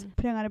she's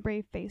putting on a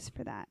brave face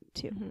for that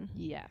too. Mm-hmm.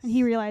 Yes. And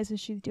he realizes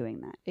she's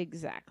doing that.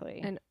 Exactly.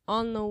 And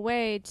on the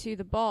way to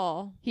the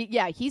ball,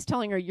 he's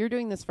telling her, you're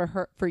doing this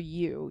for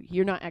you.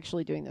 You're not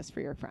actually doing this for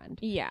your friend.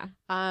 Yeah.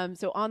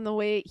 So on the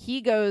way,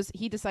 he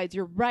decides,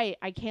 you're right,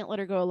 I can't let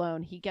her go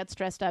alone. He gets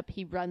dressed up,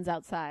 he runs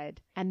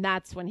outside, and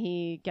that's when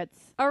he gets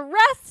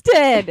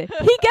arrested.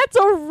 He gets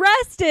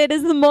arrested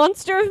as the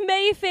monster of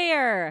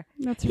Mayfair.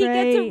 That's he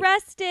right. He gets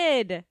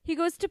arrested. He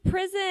goes to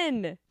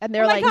prison. And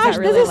they're like, gosh,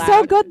 this is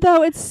so good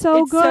though. It's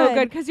so good. So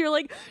good because you're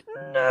like,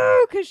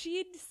 no, because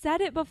she said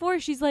it before.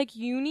 She's like,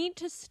 you need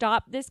to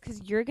stop this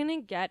because you're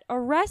going to get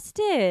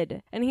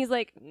arrested. And he's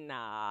like,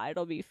 nah,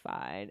 it'll be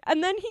fine.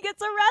 And then he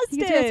gets arrested. He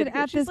gets arrested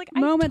at this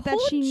moment that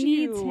she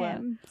needs you.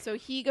 him. So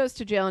he goes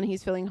to jail and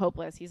he's feeling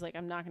hopeless. He's like,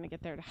 I'm not going to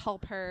get there to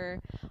help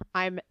her.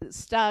 I'm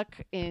stuck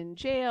in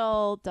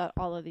jail,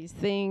 all of these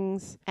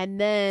things. And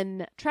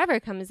then Trevor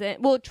comes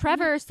in. Well,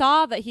 Trevor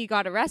saw that he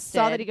got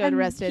arrested.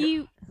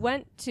 He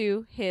went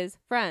to his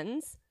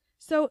friends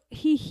So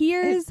he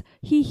hears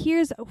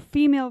a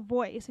female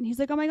voice, and he's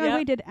like, "Oh my god,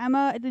 wait,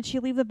 did she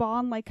leave the ball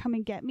and like come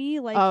and get me?"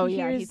 Like he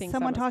hears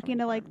someone talking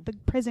to like the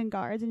prison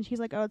guards, and she's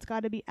like, "Oh, it's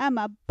got to be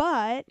Emma,"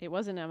 but it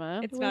wasn't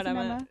Emma. It's not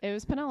Emma. It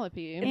was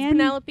Penelope. It's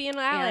Penelope and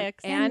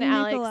Alex and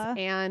Alex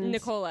and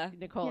Nicola.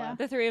 Yeah.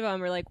 The three of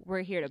them were like,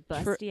 "We're here to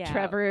bust you out."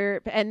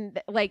 Trevor,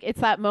 and like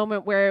it's that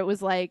moment where it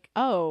was like,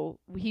 oh,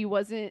 he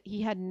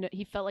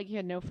felt like he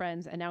had no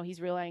friends, and now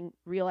he's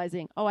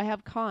realizing, oh, I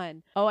have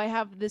Con. Oh, I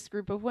have this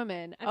group of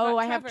women.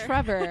 I have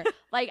Trevor.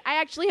 Like,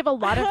 I actually have a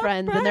lot of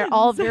friends, and they're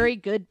all very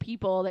good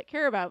people that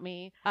care about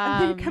me.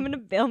 And they're coming to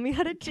bail me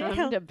out of jail.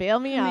 Coming to bail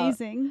me out.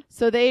 Amazing.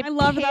 So I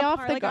love pay that off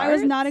part. the Like, guards. I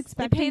was not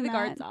expecting They pay the that.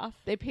 guards off.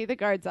 They pay the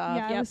guards off.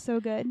 Yeah, it was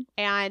so good.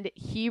 And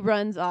he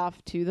runs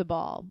off to the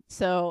ball.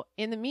 So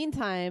in the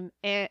meantime,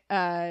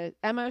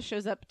 Emma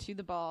shows up to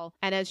the ball,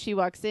 and as she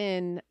walks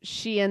in,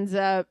 she ends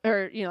up,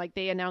 or like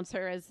they announce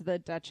her as the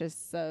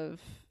Duchess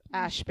of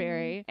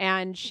Ashbury,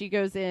 and she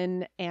goes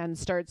in and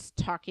starts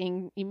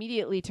talking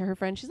immediately to her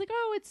friend. She's like,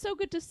 "Oh, it's so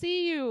good to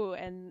see you,"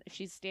 and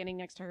she's standing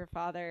next to her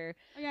father.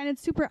 Oh, yeah, and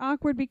it's super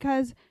awkward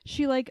because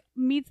she like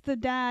meets the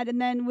dad,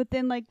 and then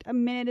within like a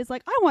minute is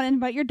like, "I want to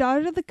invite your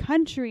daughter to the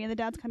country," and the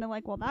dad's kind of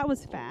like, "Well, that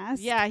was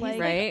fast." Yeah, he's like,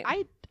 right.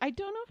 I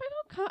don't know if I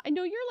feel. I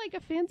know you're like a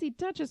fancy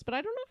duchess, but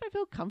I don't know if I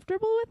feel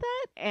comfortable with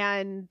that.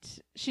 And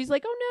she's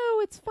like, "Oh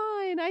no, it's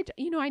fine.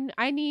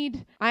 I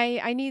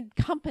need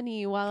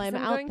company while I'm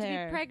out going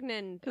there. To be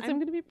pregnant. Because I'm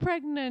going to be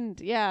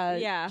pregnant." Yeah.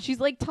 Yeah. She's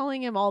like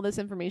telling him all this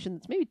information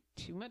that's maybe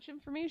too much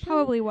information.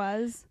 Probably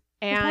was.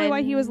 And that's probably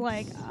why he was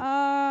like,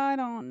 I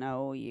don't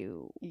know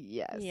you.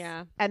 Yes.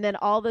 Yeah. And then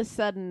all of a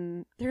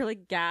sudden, they're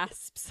like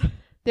gasps.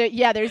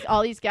 There's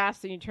all these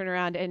gasps, and you turn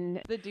around,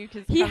 and the Duke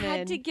has come in. He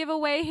had to give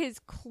away his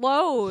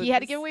clothes. He had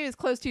to give away his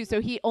clothes, too.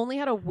 So he only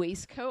had a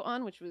waistcoat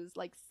on, which was,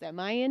 like,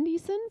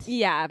 semi-indecent.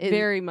 Yeah,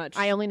 very much.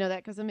 I only know that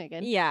because of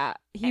Megan. Yeah.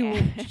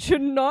 He should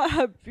not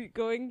have been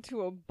going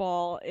to a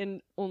ball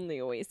in only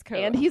a waistcoat.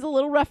 And he's a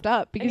little roughed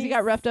up because he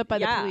got roughed up by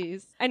the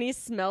police. And he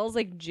smells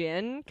like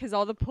gin because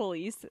all the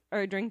police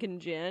are drinking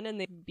gin and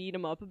they beat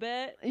him up a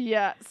bit.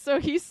 Yeah. So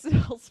he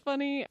smells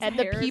funny. And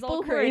the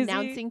people who are crazy.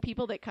 announcing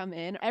people that come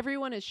in,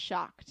 everyone is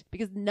shocked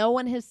because no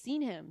one has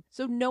seen him.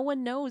 So no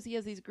one knows he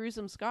has these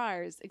gruesome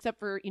scars except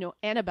for,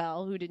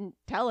 Annabelle, who didn't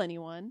tell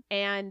anyone.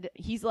 And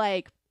he's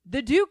like,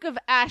 "The Duke of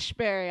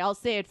Ashbury, I'll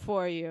say it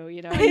for you,"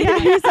 Yeah,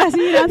 he says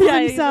he announces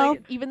himself.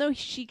 Like, even though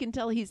she can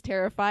tell he's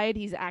terrified,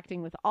 he's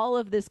acting with all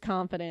of this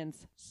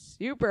confidence.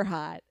 Super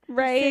hot.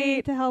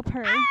 Right. To help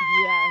her.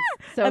 Yes.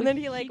 So and then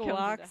he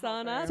walks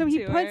on up. So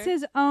he puts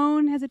his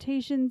own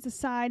hesitations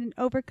aside and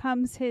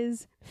overcomes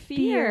his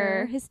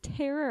fear, his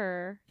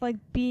terror, like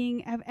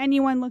of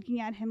anyone looking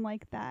at him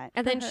like that.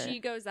 And then she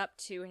goes up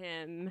to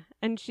him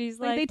and she's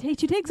like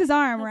she takes his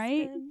arm,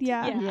 husband. right?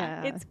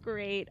 Yeah. It's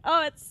great.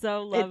 Oh, it's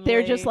so lovely.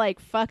 They're just like,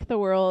 fuck the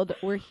world.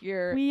 We're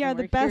here. We are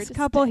the best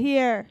couple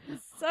here.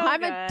 So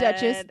I'm a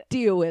duchess.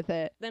 Deal with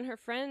it. Then her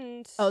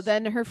friend.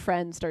 Then her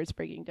friend starts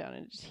breaking down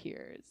and just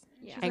hears.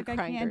 Yeah. She's like,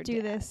 I can't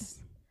do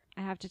this.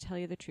 I have to tell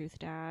you the truth,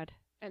 Dad.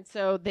 And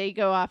so they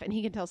go off, and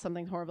he can tell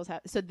something horrible's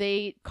happened. So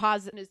they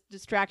cause a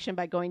distraction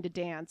by going to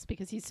dance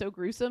because he's so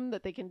gruesome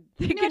that they can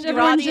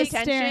draw the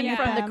attention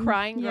from the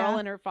crying girl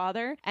and her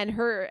father. And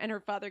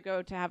her father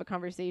go to have a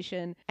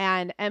conversation,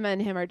 and Emma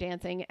and him are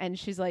dancing. And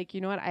she's like, "You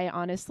know what? I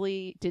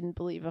honestly didn't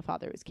believe a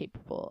father was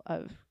capable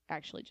of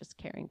actually just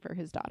caring for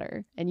his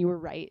daughter, and you were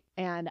right,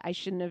 and I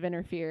shouldn't have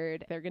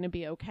interfered. They're gonna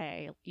be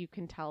okay. You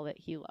can tell that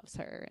he loves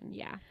her." And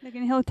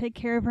he'll take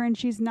care of her, and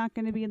she's not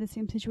going to be in the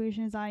same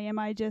situation as I am.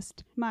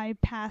 My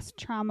past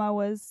trauma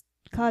was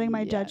clouding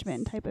my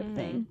judgment type of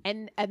thing.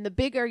 And the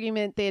big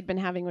argument they had been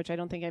having, which I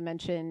don't think I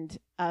mentioned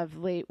of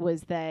late,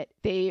 was that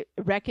they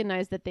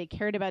recognized that they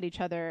cared about each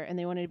other and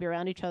they wanted to be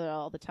around each other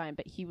all the time,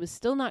 but he was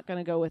still not going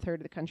to go with her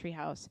to the country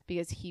house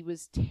because he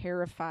was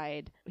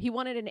terrified. He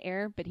wanted an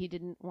heir, but he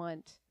didn't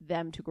want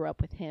them to grow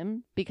up with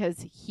him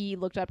because he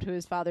looked up to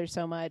his father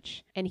so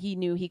much and he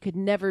knew he could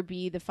never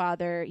be the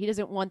father. He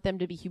doesn't want them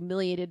to be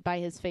humiliated by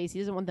his face. He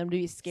doesn't want them to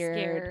be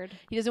scared.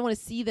 He doesn't want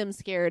to see them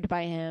scared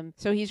by him.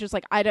 So he's just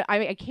like,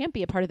 I can't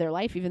be a part of their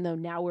life even though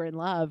now we're in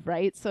love,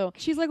 right? So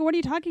she's like, "What are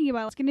you talking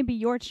about? It's going to be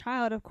your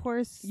child, of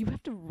course. You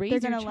have to raise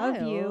They're your gonna child.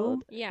 love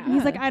you." Yeah. And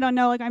he's like, "I don't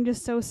know. Like, I'm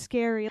just so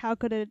scary. How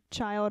could a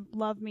child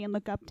love me and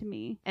look up to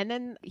me?" And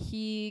then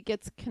he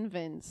gets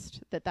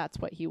convinced that that's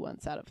what he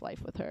wants out of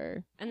life with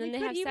her. And then they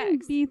could have even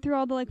sex. be through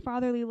all the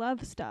fatherly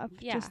love stuff.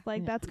 Yeah. Just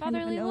like that's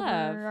Fatherly kind of an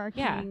love.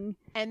 overarching.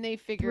 And they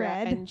figure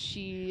out, and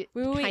she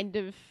kind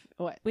of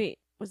what? Wait,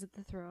 was it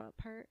the throw up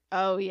part?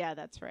 Oh yeah,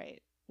 that's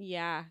right.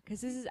 Yeah, because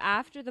this is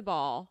after the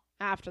ball.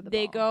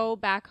 They go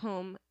back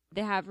home.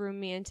 They have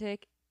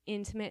romantic,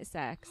 intimate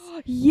sex.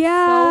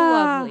 Yeah. So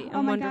lovely and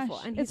oh my wonderful.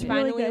 Gosh. And he's it's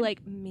really finally good.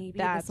 like, maybe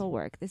this will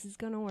work. This is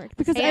going to work.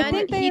 Because I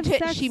think they have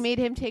sex. She made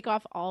him take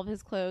off all of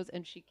his clothes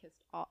and she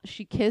kissed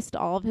she kissed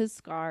all of his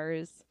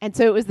scars. And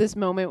so it was this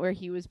moment where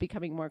he was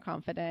becoming more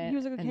confident. He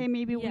was like, okay,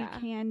 maybe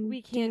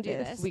we can do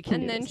this.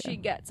 And then she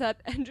gets up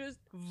and just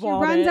vomits.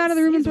 She runs out of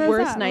the room and his throws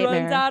worst up.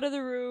 nightmare. Runs out of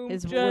the room.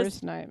 His just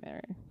worst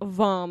nightmare.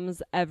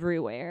 Voms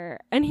everywhere.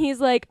 And he's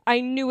like,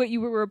 I knew it.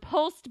 You were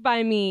repulsed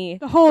by me.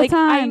 The whole like,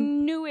 I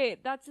time. knew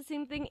it. That's the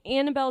same thing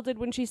Annabelle did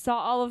when she saw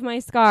all of my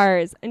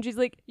scars. And she's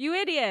like, you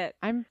idiot.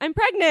 I'm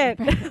pregnant.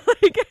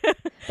 Like,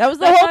 that was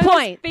the whole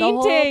point.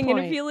 Fainting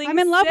and feeling I'm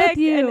in love sick with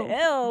you. and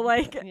ill.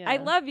 Like, I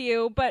love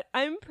you, but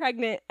I'm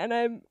pregnant and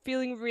I'm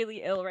feeling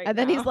really ill right now. And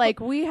then he's like,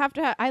 we have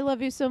to I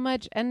love you so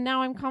much, and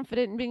now I'm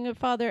confident in being a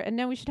father, and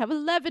now we should have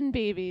 11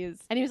 babies.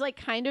 And he was like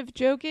kind of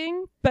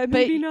joking, but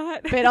maybe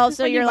not. But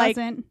also but you're like,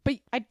 wasn't. but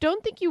I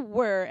don't think you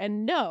were,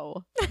 and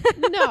no,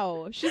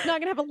 she's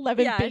not gonna have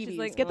 11 babies. She's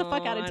like, get the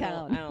fuck out of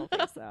town. I don't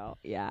think so.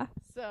 Yeah.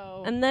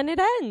 So and then it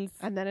ends.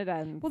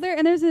 Well,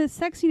 there's a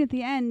sex scene at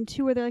the end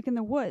too, where they're like in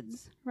the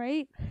woods,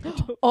 right?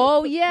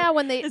 Oh yeah,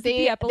 when they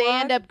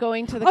end up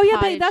going to the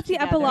cottage that's the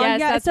together. epilogue. Yes,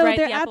 yeah, that's so right,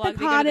 they're the at epilogue. the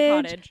They go to the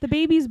cottage. cottage. The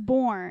baby's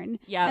born.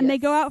 Yeah. And they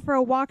go out for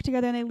a walk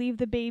together, and they leave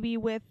the baby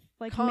with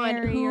like Khan,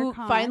 Mary who or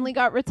Khan. finally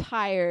got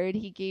retired.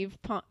 He gave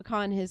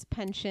Khan his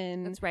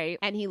pension. That's right.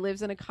 And he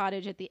lives in a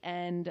cottage at the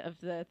end of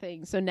the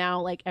thing. So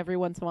now, like, every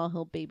once in a while,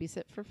 he'll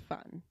babysit for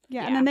fun.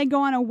 Yeah, and then they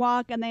go on a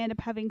walk, and they end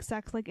up having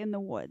sex like in the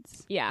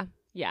woods. Yeah.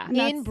 Yeah.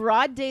 In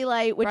broad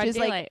daylight, which is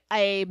daylight. like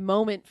a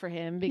moment for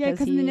him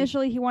because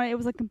initially he wanted, it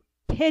was like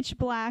pitch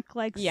black,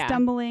 like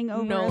stumbling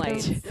over no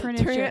light. the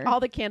furniture. Turn all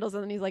the candles,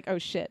 and then he's like, "Oh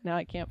shit! Now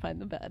I can't find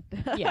the bed."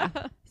 Yeah.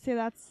 So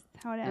that's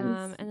how it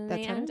ends. And then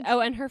That's they how it end. ends. Oh,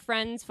 and her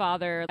friend's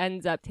father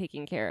ends up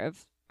taking care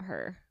of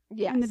her.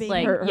 Yes, And the baby.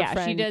 Like, her she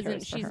friend doesn't.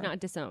 cares for She's her. not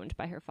disowned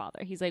by her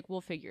father. He's like,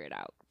 we'll figure it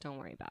out. Don't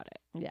worry about it.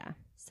 Yeah.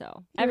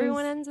 So It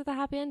everyone was- ends with a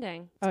happy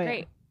ending. It's Oh, yeah.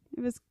 great.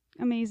 It was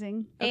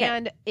amazing. Okay.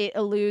 And it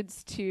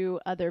alludes to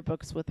other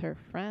books with her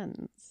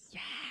friends. Yeah.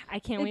 I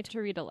can't wait to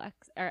read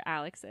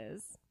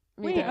Alex's.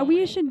 Me Wait, too.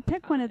 we should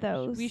pick one of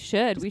those. We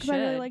should. Just We 'cause should. I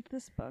really liked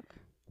this book.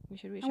 We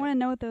should. I want to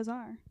know what those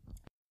are.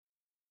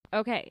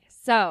 Okay,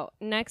 so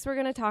next we're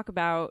going to talk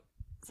about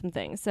some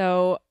things.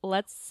 So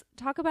let's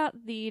talk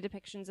about the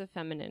depictions of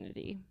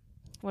femininity.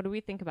 What do we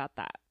think about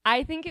that?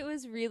 I think it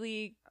was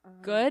really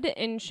good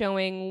in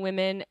showing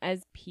women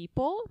as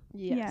people.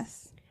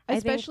 Yes. I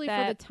think Especially for the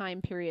that-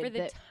 time period. For the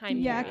that- time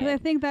Yeah, because period.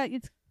 I think that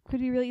it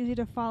could be really easy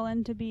to fall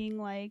into being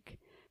like,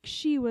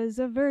 she was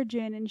a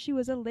virgin and she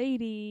was a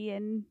lady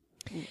and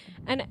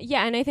And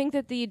I think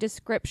that the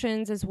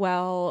descriptions as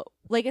well,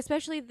 like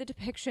especially the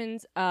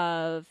depictions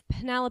of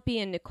Penelope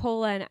and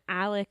Nicola and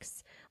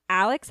Alex.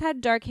 Alex had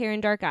dark hair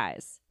and dark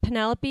eyes.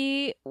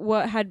 Penelope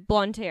had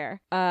blonde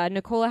hair.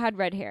 Nicola had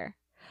red hair.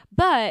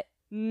 But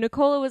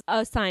Nicola was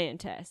a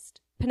scientist.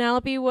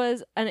 Penelope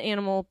was an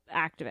animal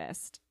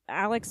activist.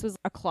 Alex was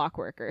a clock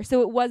worker.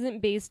 So it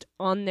wasn't based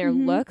on their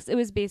looks. It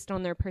was based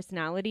on their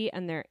personality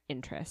and their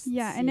interests.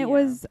 yeah, and it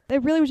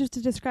really was just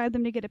to describe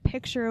them to get a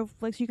picture of,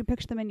 like, so you could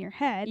picture them in your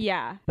head.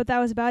 Yeah. But that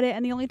was about it.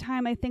 And the only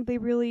time I think they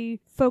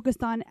really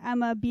focused on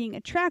Emma being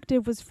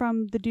attractive was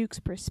from the Duke's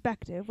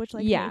perspective, which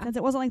made sense.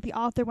 It wasn't like the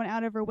author went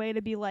out of her way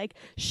to be like,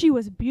 she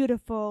was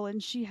beautiful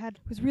and she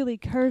was really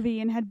curvy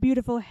and had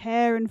beautiful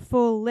hair and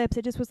full lips.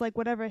 It just was like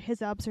whatever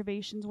his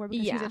observations were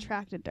because he was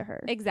attracted to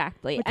her.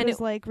 Exactly. Which and was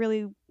like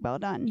really well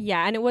done.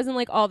 Yeah, and it wasn't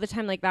like all the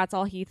time like that's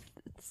all he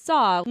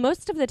saw.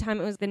 Most of the time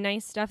it was the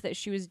nice stuff that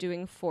she was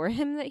doing for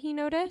him that he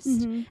noticed.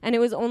 And it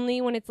was only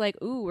when it's like,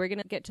 ooh, we're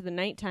going to get to the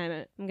nighttime,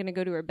 I'm going to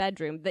go to her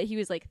bedroom, that he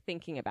was like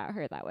thinking about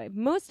her that way.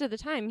 Most of the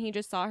time he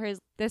just saw her as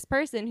this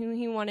person who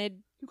he wanted.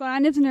 Got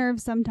on his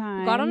nerves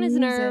sometimes. Got on his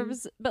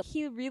nerves, but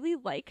he really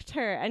liked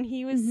her and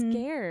he was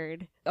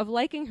scared of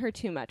liking her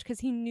too much because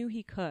he knew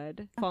he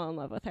could fall in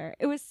love with her.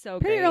 It was so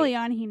Pretty great. early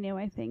on he knew,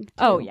 I think. Too.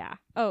 Oh, yeah.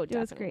 Oh, definitely. It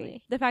was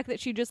great. The fact that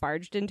she just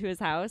barged into his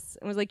house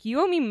and was like,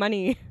 you owe me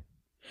money.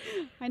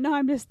 I know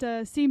I'm just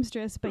a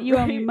seamstress, but you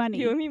owe me money.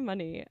 You owe me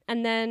money.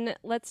 And then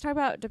let's talk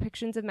about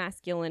depictions of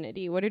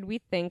masculinity. What did we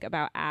think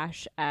about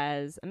Ash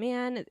as a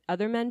man?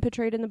 Other men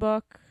portrayed in the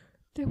book?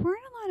 There weren't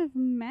a lot of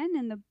men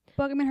in the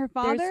book. I mean, her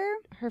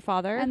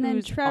father. And then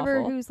who's Trevor,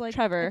 awful. who's like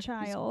Trevor, a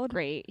child. who's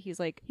great. He's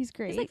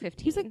great. He's like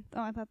 15. He's like,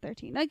 oh, I thought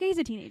 13. Like, he's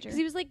a teenager. Because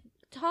he was like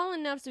tall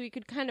enough so he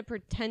could kind of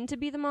pretend to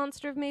be the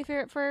monster of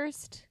Mayfair at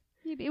first.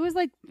 It was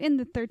like in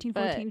the 13,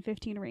 14,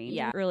 15 range.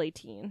 Yeah, early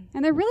teen.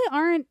 And there really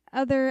aren't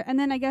other, and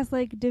then I guess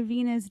like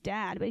Davina's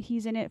dad, but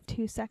he's in it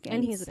 2 seconds.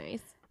 And he's nice.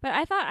 But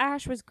I thought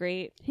Ash was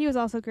great. He was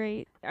also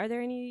great. Are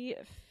there any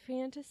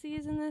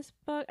fantasies in this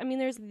book? I mean,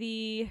 there's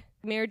the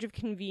marriage of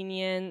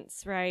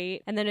convenience,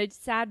 right? And then a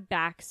sad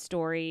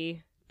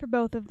backstory. For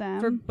both of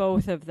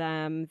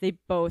them. They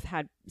both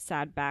had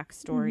sad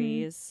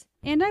backstories.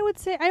 And I would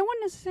say, I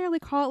wouldn't necessarily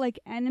call it like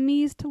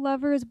enemies to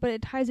lovers, but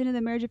it ties into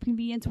the marriage of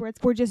convenience where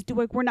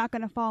we're not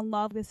going to fall in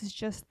love. This is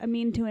just a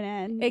mean to an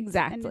end.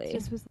 Exactly.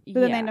 And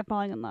but then they end up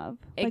falling in love,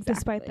 like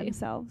despite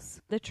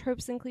themselves. The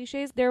tropes and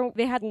cliches,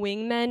 they had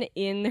wingmen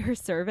in their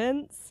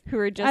servants who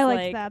were just I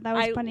liked that. That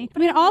was funny. I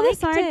mean, all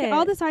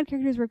the side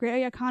characters were great. Oh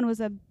yeah, Khan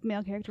was a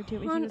male character too.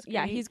 But he was great.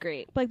 Yeah, he's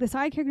great. Like the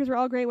side characters were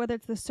all great, whether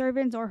it's the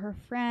servants or her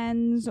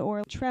friends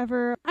or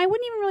Trevor. I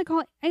wouldn't even really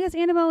call it. I guess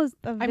Annabelle is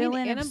a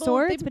villain of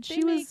sorts, but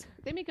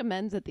they make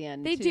amends at the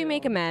end. They do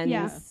make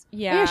amends.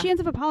 Yeah. Oh, yeah, she ends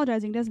up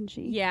apologizing, doesn't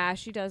she? Yeah,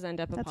 she does end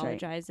up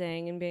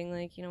apologizing and being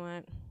like, you know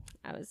what,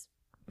 I was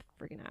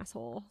a freaking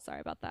asshole.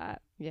 Sorry about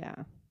that. Yeah.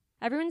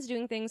 Everyone's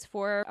doing things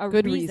for a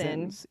good reason.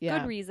 Reasons. Yeah.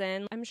 Good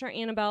reason. I'm sure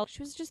Annabelle,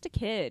 she was just a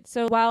kid.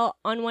 So while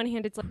on one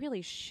hand, it's like really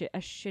a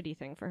shitty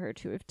thing for her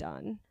to have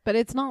done. But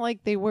it's not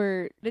like they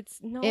were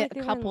a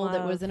couple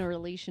that was in a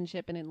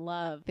relationship and in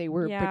love. They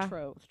were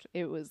betrothed.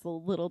 It was a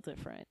little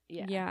different.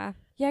 Yeah. Yeah.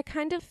 Yeah,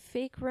 kind of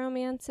fake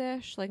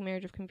romance-ish, like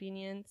Marriage of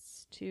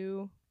Convenience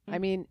too. I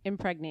mean,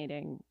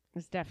 impregnating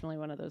is definitely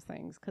one of those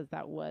things because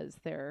that was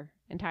their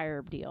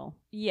entire deal.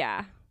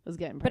 Yeah. Was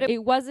getting pregnant. But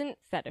it wasn't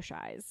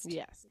fetishized.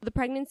 Yes. The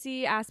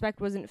pregnancy aspect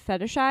wasn't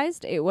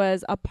fetishized. It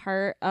was a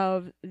part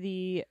of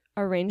the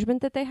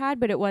arrangement that they had,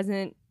 but it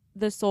wasn't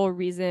the sole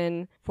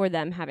reason for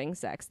them having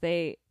sex.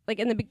 They, like,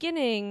 in the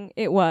beginning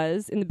it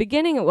was,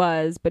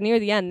 but near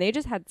the end they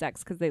just had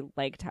sex because they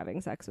liked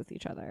having sex with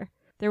each other.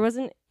 There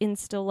wasn't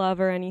insta love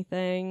or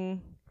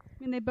anything. I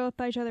mean, they both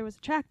thought each other was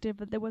attractive,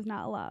 but there was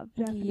not love.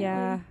 Definitely.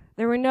 Yeah.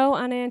 There were no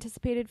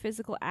unanticipated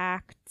physical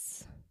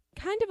acts.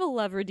 Kind of a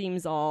love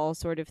redeems all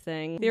sort of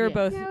thing. They were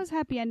both it was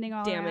happy ending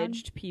all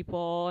damaged around.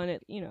 People, and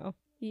it,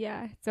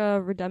 it's a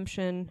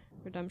redemption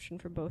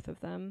for both of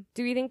them.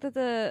 Do we think that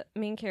the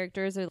main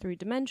characters are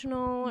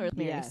three-dimensional or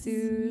Mary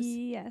Sue's?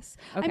 Yes.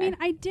 Okay. I mean,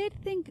 I did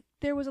think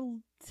there was a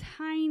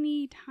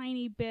tiny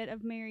bit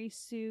of Mary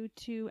Sue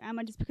to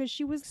Emma just because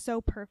she was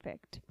so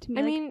perfect to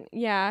me.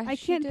 I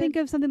can't think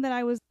of something that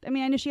I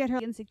know she had her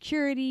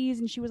insecurities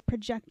and she was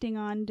projecting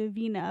on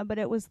Davina, but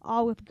it was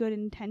all with good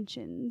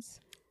intentions.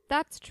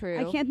 That's true.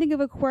 I can't think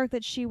of a quirk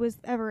that she was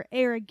ever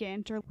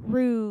arrogant or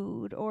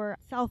rude or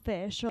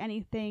selfish or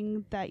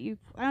anything that I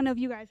don't know if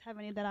you guys have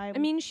any that I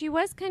mean, she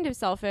was kind of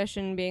selfish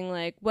and being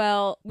like,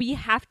 well, we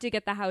have to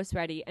get the house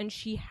ready and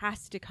she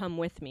has to come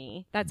with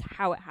me. That's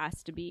how it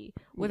has to be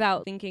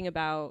without thinking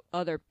about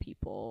other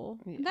people.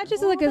 Yeah. That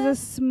just is a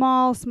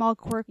small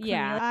quirk.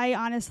 Yeah. I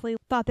honestly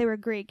thought they were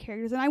great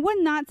characters. And I would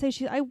not say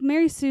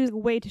Mary Sue's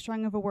way too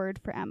strong of a word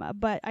for Emma,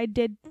 but I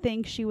did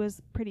think she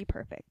was pretty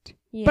perfect.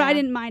 Yeah. But I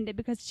didn't mind it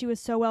because she was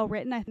so well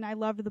written. I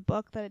loved the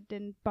book that it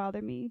didn't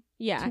bother me.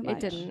 Yeah, too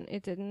much.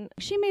 It didn't.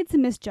 She made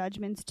some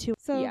misjudgments too.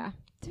 So yeah.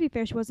 To be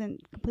fair, she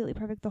wasn't completely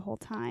perfect the whole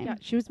time. Yeah,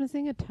 she was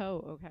missing a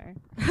toe. Okay.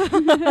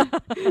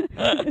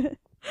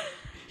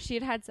 She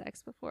had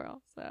sex before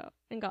also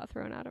and got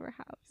thrown out of her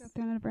house.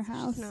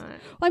 Well,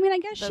 I mean, I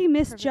guess she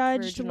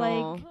misjudged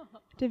like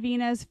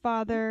Davina's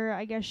father.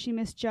 I guess she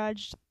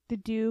misjudged the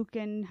Duke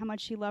and how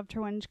much she loved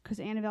her because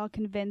Annabelle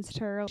convinced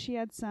her. She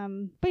had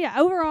some, but yeah,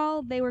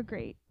 overall they were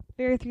great.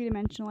 Very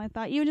three-dimensional, I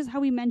thought. Even just how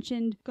we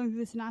mentioned going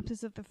through the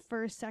synopsis of the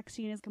first sex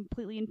scene is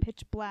completely in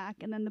pitch black,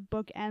 and then the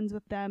book ends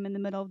with them in the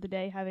middle of the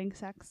day having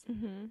sex.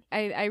 Mm-hmm.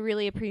 I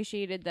really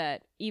appreciated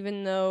that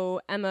even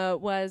though Emma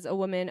was a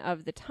woman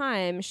of the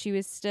time, she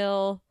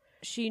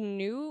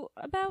knew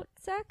about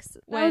sex.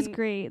 That was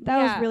great.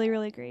 That was really,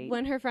 really great.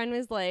 When her friend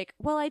was like,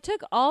 well, I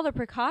took all the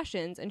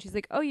precautions, and she's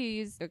like, oh, you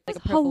used like a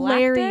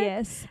prophylactic?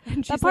 Hilarious.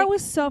 And that part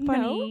was so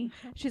funny.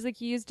 No. She's like,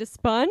 you used a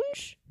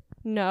sponge?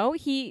 No.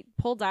 He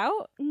pulled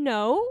out?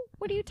 No.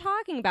 What are you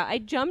talking about? I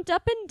jumped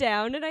up and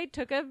down and I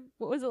took a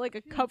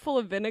cup full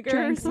of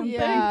vinegar or something?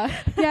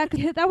 Yeah,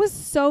 that was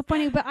so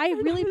funny. But I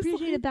really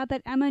appreciated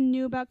that Emma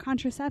knew about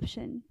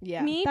contraception.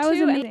 Yeah. Me too. Was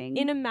amazing.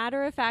 In a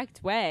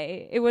matter-of-fact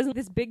way. It wasn't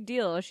this big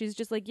deal. She's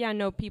just like, yeah,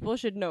 no, people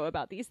should know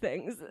about these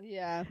things.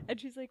 Yeah. And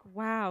she's like,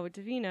 wow,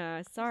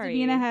 Davina, sorry.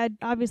 Davina had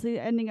obviously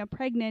ending up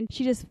pregnant.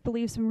 She just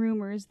believed some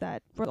rumors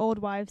that were old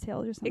wives'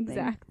 tales or something.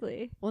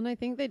 Exactly. Well, and I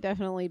think they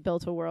definitely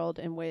built a world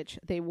in which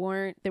they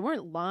weren't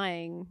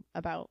lying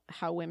about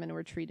how women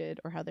were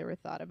treated or how they were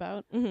thought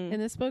about in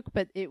this book,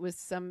 but it was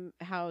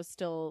somehow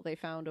still they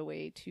found a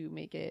way to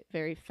make it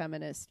very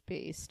feminist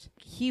based.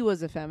 He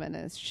was a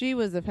feminist, she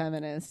was a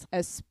feminist,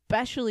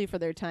 especially for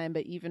their time,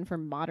 but even for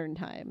modern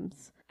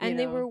times. And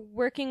they were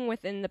working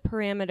within the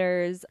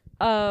parameters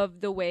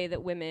of the way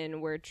that women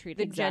were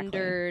treated, the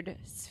gendered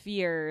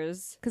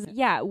spheres. Because,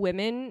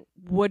 women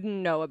wouldn't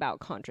know about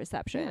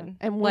contraception.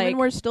 Yeah. And women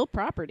were still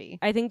property.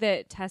 I think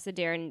that Tessa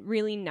Darren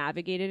really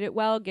navigated it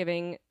well,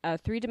 giving a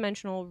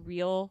three-dimensional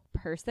real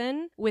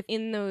person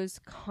within those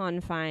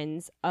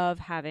confines of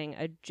having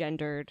a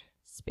gendered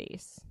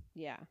space.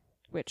 Yeah.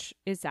 Which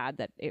is sad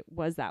that it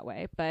was that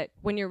way. But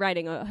when you're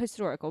writing a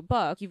historical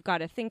book, you've got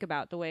to think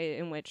about the way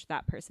in which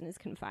that person is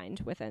confined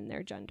within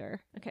their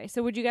gender. Okay,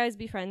 so would you guys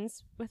be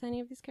friends with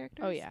any of these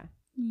characters? Oh, yeah.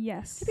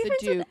 Yes. To be The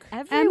friends with Duke.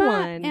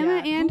 everyone. Emma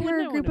Yeah. and Who her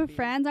wouldn't group wanna of be?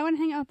 friends. I want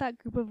to hang out with that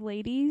group of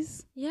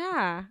ladies.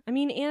 Yeah. I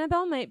mean,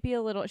 Annabelle might be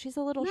she's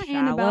a little Not shallow.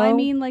 Annabelle. I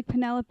mean, like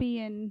Penelope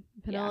and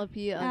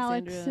Penelope,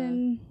 Alex Alexandra,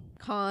 and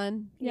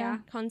Con. yeah.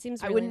 Con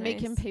seems I really wouldn't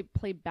make nice. him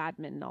play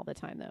badminton all the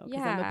time though,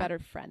 because I'm a Yeah. better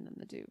friend than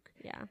the Duke.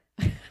 Yeah.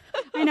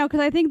 I know, because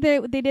I think they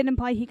did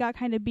imply he got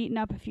kind of beaten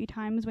up a few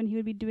times when he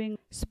would be doing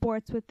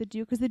sports with the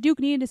Duke, because the Duke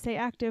needed to stay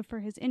active for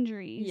his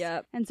injuries.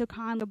 Yep. And so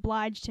Khan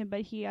obliged him,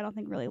 but I don't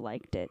think really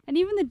liked it. And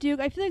even the Duke,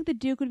 I feel like the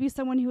Duke would be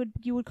someone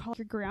you would call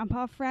your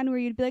grandpa friend, where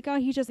you'd be like, oh,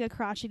 he's just a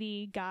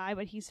crotchety guy,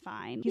 but he's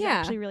fine. He's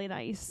actually really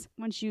nice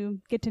once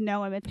you get to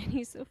know him. And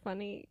he's so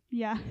funny.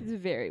 Yeah, He's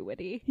very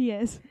witty. he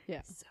is.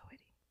 Yeah. So witty.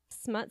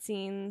 Smut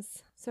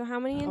scenes. So how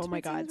many intimate Oh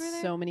my god, scenes were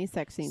there? so many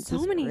sex scenes. So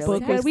This many really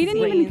sex was We didn't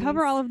great. even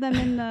cover all of them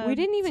in the We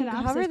didn't even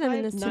synopsis, cover them but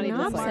in the it's Not even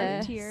not marked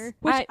marked here.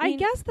 Which I I mean-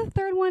 guess the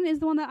third one is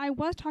the one that I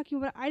was talking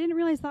about. I didn't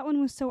realize that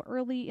one was so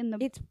early in the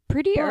It's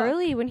pretty book.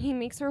 early when he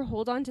makes her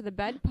hold on to the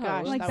bedpost.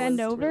 Gosh, Like that bend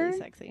was over? really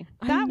sexy.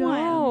 that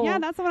one. Yeah,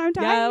 that's the one I'm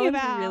talking that one's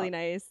about. really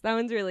nice. That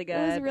one's really good.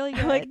 It was really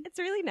Like, good. it's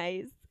really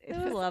nice. It's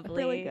It was lovely.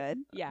 really good.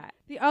 Yeah.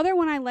 The other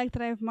one I like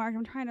that I've marked,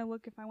 I'm trying to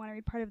look if I want to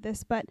read part of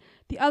this, but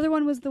the other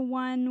one was the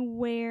one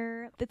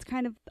where it's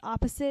kind of the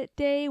opposite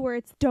day, where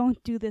it's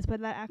don't do this,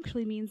 but that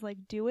actually means like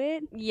do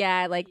it. Yeah,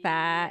 I like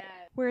that.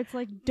 Where it's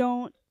like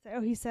don't.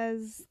 Oh, he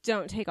says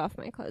Don't take off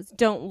my clothes.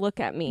 Don't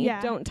look at me.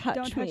 Yeah, Don't touch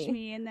don't touch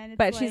me, and then it's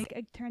But like she's-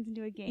 it turns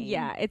into a game.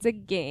 Yeah, it's a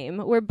game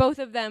where both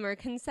of them are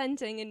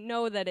consenting and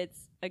know that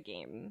it's a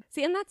game.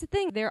 See, and that's the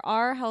thing. There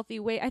are healthy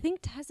ways. I think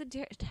Tessa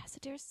Dare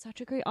is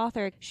such a great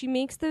author. She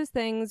makes those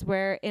things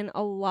where in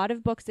a lot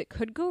of books it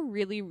could go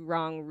really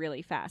wrong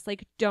really fast.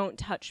 Like, don't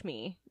touch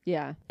me.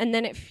 Yeah. And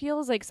then it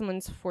feels like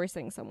someone's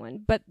forcing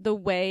someone. But the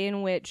way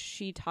in which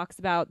she talks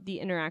about the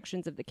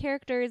interactions of the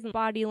characters and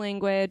body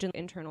language and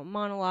internal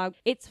monologue,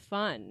 it's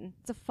fun.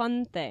 It's a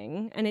fun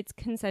thing. And it's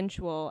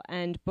consensual.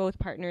 And both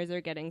partners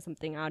are getting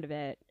something out of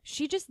it.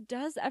 She just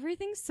does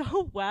everything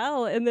so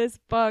well in this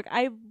book.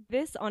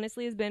 This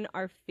honestly has been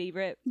our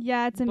favorite.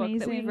 Yeah, it's book that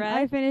amazing. we've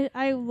read.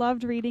 I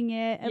loved reading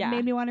it. It Yeah.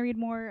 made me want to read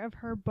more of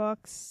her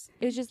books.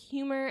 It was just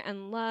humor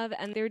and love.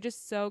 And they were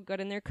just so good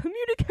in their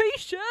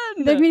communication.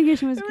 The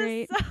communication was It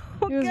great.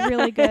 so It was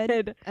really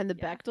good. And the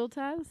Yeah. Bechdel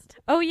test?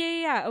 Oh,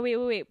 yeah. Oh,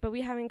 wait. But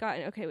we haven't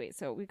gotten. Okay, wait.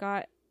 So we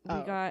got.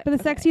 But the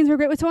sex scenes were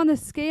great. So on the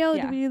scale,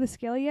 Yeah. did we do the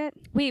scale yet?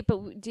 Wait, but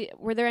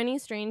were there any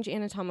strange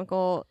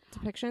anatomical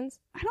depictions?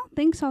 I don't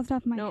think so off the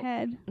top of my Nope.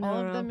 head. All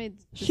No. of them made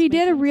She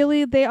did a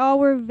really, they all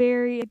were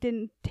very, it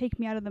didn't take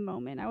me out of the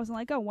moment. I wasn't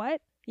like, oh, what?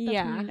 That's when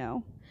Yeah. you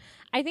know.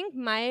 I think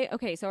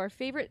so our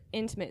favorite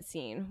intimate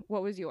scene,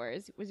 what was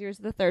yours? Was yours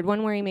the third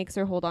one where he makes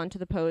her hold on to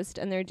the post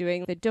and they're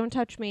doing the don't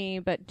touch me,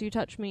 but do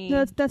touch me?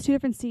 No, that's two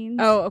different scenes.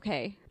 Oh,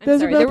 okay. I'm Those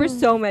are sorry. There both- were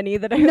so many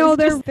that I No, was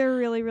just... they're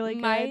really, really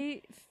good.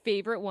 My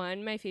favorite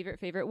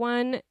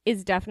one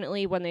is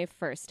definitely when they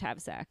first have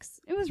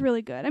sex. It was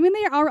really good. I mean,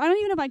 they are. I don't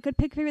even know if I could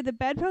pick a favorite. The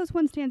bedpost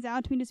one stands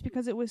out to me just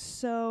because it was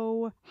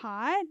so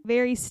hot,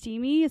 very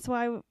steamy. It's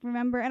why I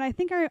remember. And I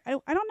think I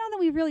don't know that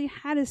we've really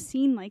had a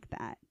scene like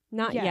that.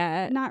 Not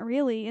yet. Not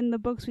really in the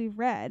books we've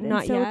read.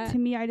 Not and so yet. To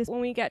me, I just.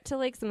 When we get to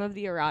like some of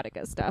the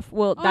erotica stuff,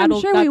 well, I'm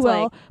sure we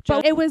will. Like, But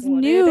just it was what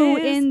new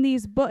it is. in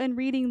these and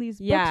reading these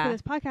books Yeah. for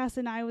this podcast,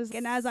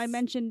 and as I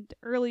mentioned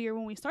earlier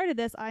when we started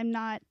this, I'm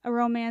not a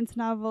romance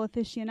novel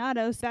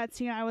aficionado. So that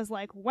scene, I was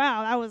like,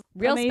 wow, that was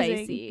Real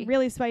amazing. spicy.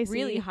 Really spicy,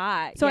 really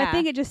hot. So yeah. I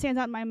think it just stands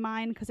out in my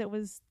mind because it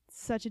was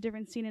such a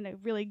different scene in a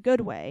really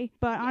good way.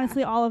 But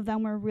honestly, all of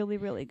them were really,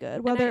 really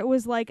good. Whether it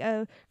was like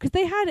because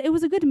it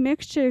was a good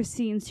mixture of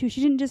scenes too.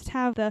 She didn't just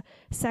have the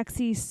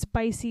sexy,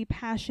 spicy,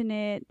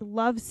 passionate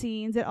love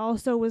scenes. It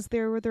also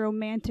there were the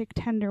romantic,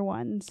 tender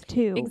ones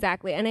too.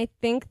 Exactly. And I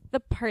think the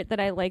part that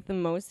I like the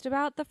most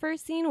about the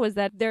first scene was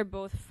that they're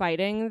both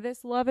fighting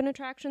this love and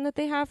attraction that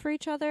they have for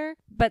each other,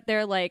 but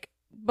they're like,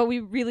 but we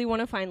really want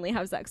to finally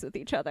have sex with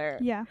each other.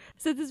 Yeah.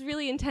 So this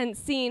really intense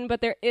scene,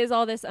 but there is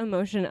all this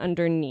emotion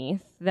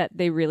underneath that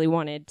they really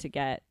wanted to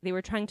get. They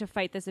were trying to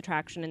fight this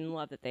attraction and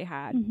love that they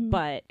had,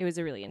 but it was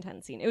a really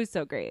intense scene. It was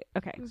so great.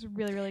 Okay. It was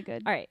really, really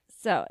good. All right.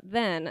 So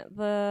then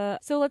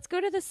so let's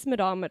go to the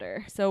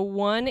smutometer. So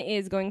 1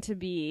 is going to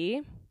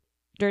be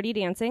Dirty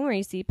Dancing, where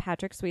you see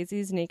Patrick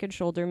Swayze's naked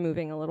shoulder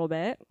moving a little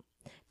bit.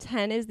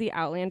 10 is the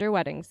Outlander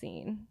wedding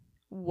scene.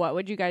 What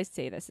would you guys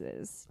say this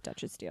is,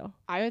 Duchess Steele?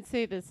 I would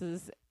say this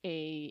is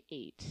a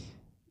 8.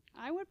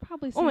 I would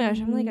probably say Oh my gosh,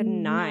 I'm like a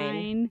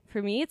 9.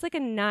 For me, it's like a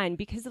 9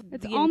 because of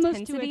It's the almost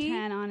intensity. to a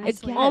 10, honestly.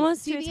 It's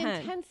almost See, to a the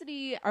 10.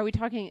 intensity, are we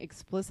talking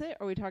explicit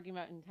or are we talking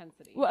about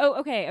intensity? Well,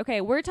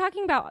 okay. We're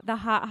talking about the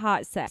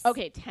hot sex.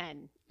 Okay,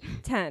 10.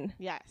 10.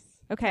 Yes.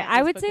 Okay, 10. I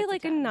This would book say gets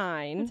like a 10.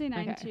 9. I'd say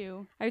 9 Okay.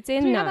 too. I would say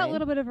a So we 9. have that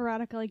little bit of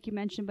erotica like you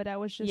mentioned, but that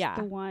was just Yeah.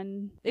 the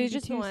one. It was maybe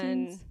just the two one,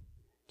 scenes.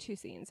 2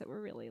 scenes that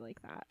were really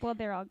like that. Well,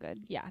 they're all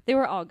good. Yeah, they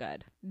were all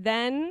good.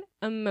 Then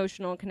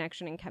emotional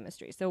connection and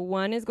chemistry. So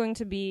 1 is going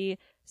to be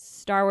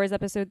Star Wars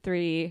Episode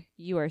 3,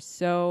 You Are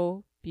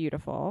So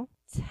Beautiful.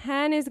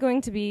 10 is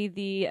going to be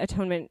the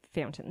Atonement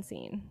Fountain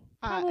scene.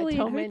 Probably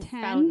Atonement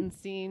 10. fountain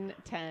scene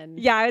 10.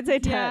 Yeah, I would say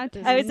 10. Yeah,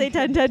 I would say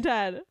 10, 10,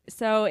 10.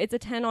 So it's a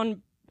 10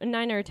 on a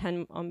 9 or a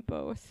 10 on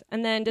both.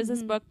 And then does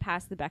this book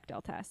pass the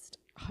Bechdel test?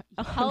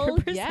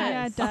 100%. yes.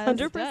 Yeah, it does.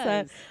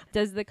 100%.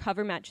 Does the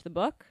cover match the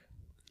book?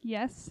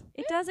 Yes.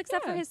 It does,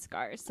 except for his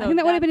scars. So I think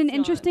that would have been an that's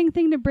interesting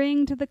thing to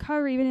bring to the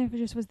cover, even if it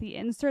just was the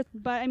insert.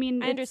 But I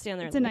mean, I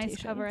understand it's a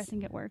nice cover. I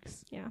think it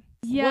works. Yeah.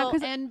 Yeah.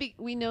 Well, and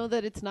we know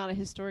that it's not a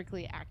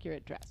historically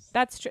accurate dress.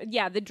 That's true.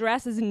 Yeah, the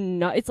dress is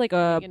not. It's like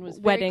a Megan was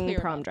very wedding clear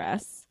prom about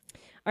dress.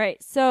 All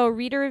right, so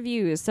reader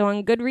reviews. So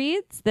on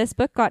Goodreads, this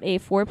book got a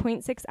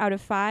 4.6 out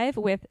of 5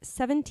 with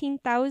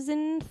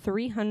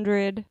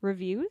 17,300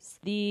 reviews.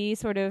 The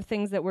sort of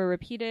things that were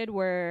repeated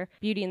were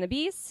Beauty and the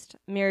Beast,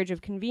 Marriage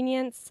of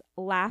Convenience,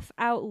 Laugh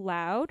Out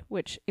Loud,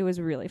 which it was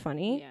really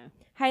funny. Yeah.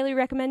 Highly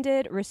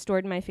recommended,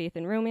 restored my faith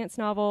in romance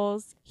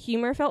novels.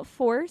 Humor felt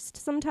forced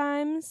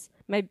sometimes.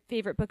 My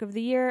favorite book of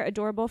the year,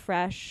 adorable,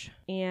 fresh,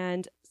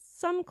 and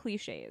some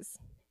cliches.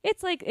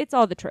 It's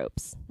all the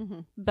tropes,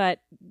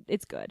 but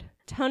it's good.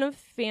 Ton of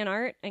fan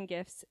art and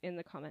gifs in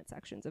the comment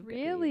sections of Goodreads.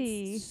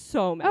 Really?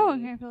 So many. Oh,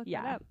 okay. I feel like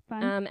that up.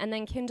 Fun. And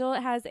then Kindle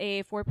has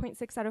a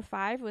 4.6 out of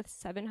 5 with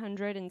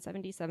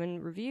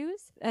 777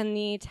 reviews. And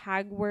the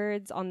tag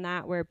words on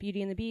that were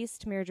Beauty and the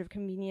Beast, Marriage of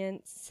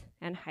Convenience,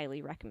 and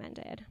highly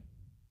recommended.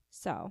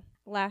 So,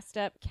 last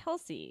up,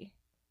 Kelsey.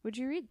 Would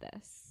you read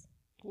this?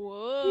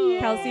 Whoa. Yay.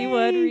 Kelsey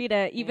would read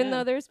it, even Yeah.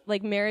 though there's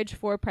like marriage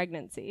for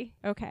pregnancy.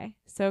 Okay.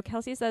 So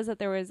Kelsey says that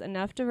there was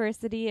enough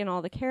diversity in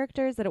all the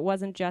characters that it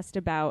wasn't just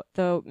about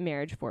the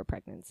marriage for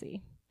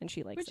pregnancy. And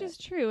she likes Which it. is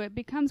true. It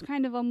becomes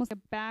kind of almost a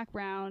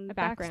background.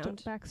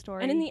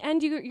 Backstory. And in the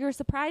end, you're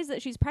surprised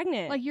that she's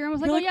pregnant. like you're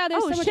almost You're like, like, oh yeah,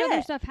 there's oh, so much shit.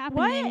 other stuff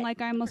happening. What?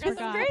 Like I almost That's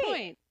forgot.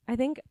 great. I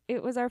think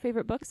it was our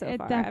favorite book so It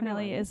far.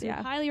 definitely Everyone's, is. Yeah.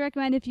 We highly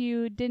recommend if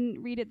you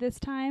didn't read it this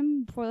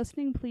time before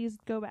listening, please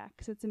go back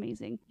because it's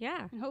amazing.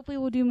 Yeah. And hopefully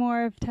we'll do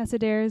more of Tessa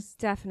Dare's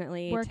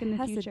Definitely. work in the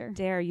Tessa future.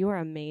 Dare, you are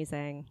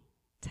amazing.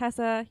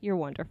 Tessa, you're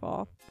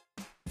wonderful.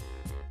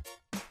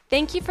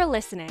 Thank you for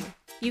listening.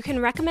 You can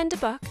recommend a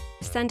book,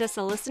 send us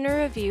a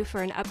listener review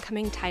for an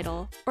upcoming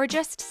title, or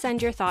just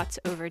send your thoughts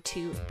over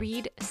to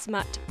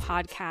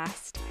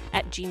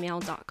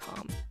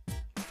readsmutpodcast@gmail.com.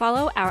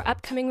 Follow our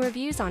upcoming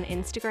reviews on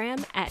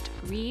Instagram at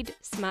Read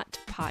Smut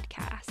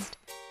Podcast.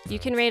 You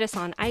can rate us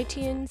on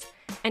iTunes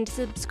and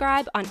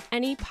subscribe on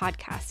any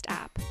podcast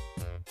app.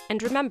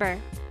 And remember,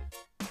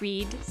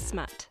 read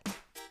smut.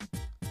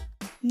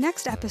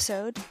 Next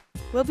episode,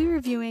 we'll be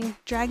reviewing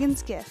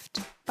Dragon's Gift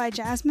by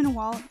Jasmine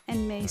Walt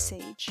and May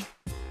Sage.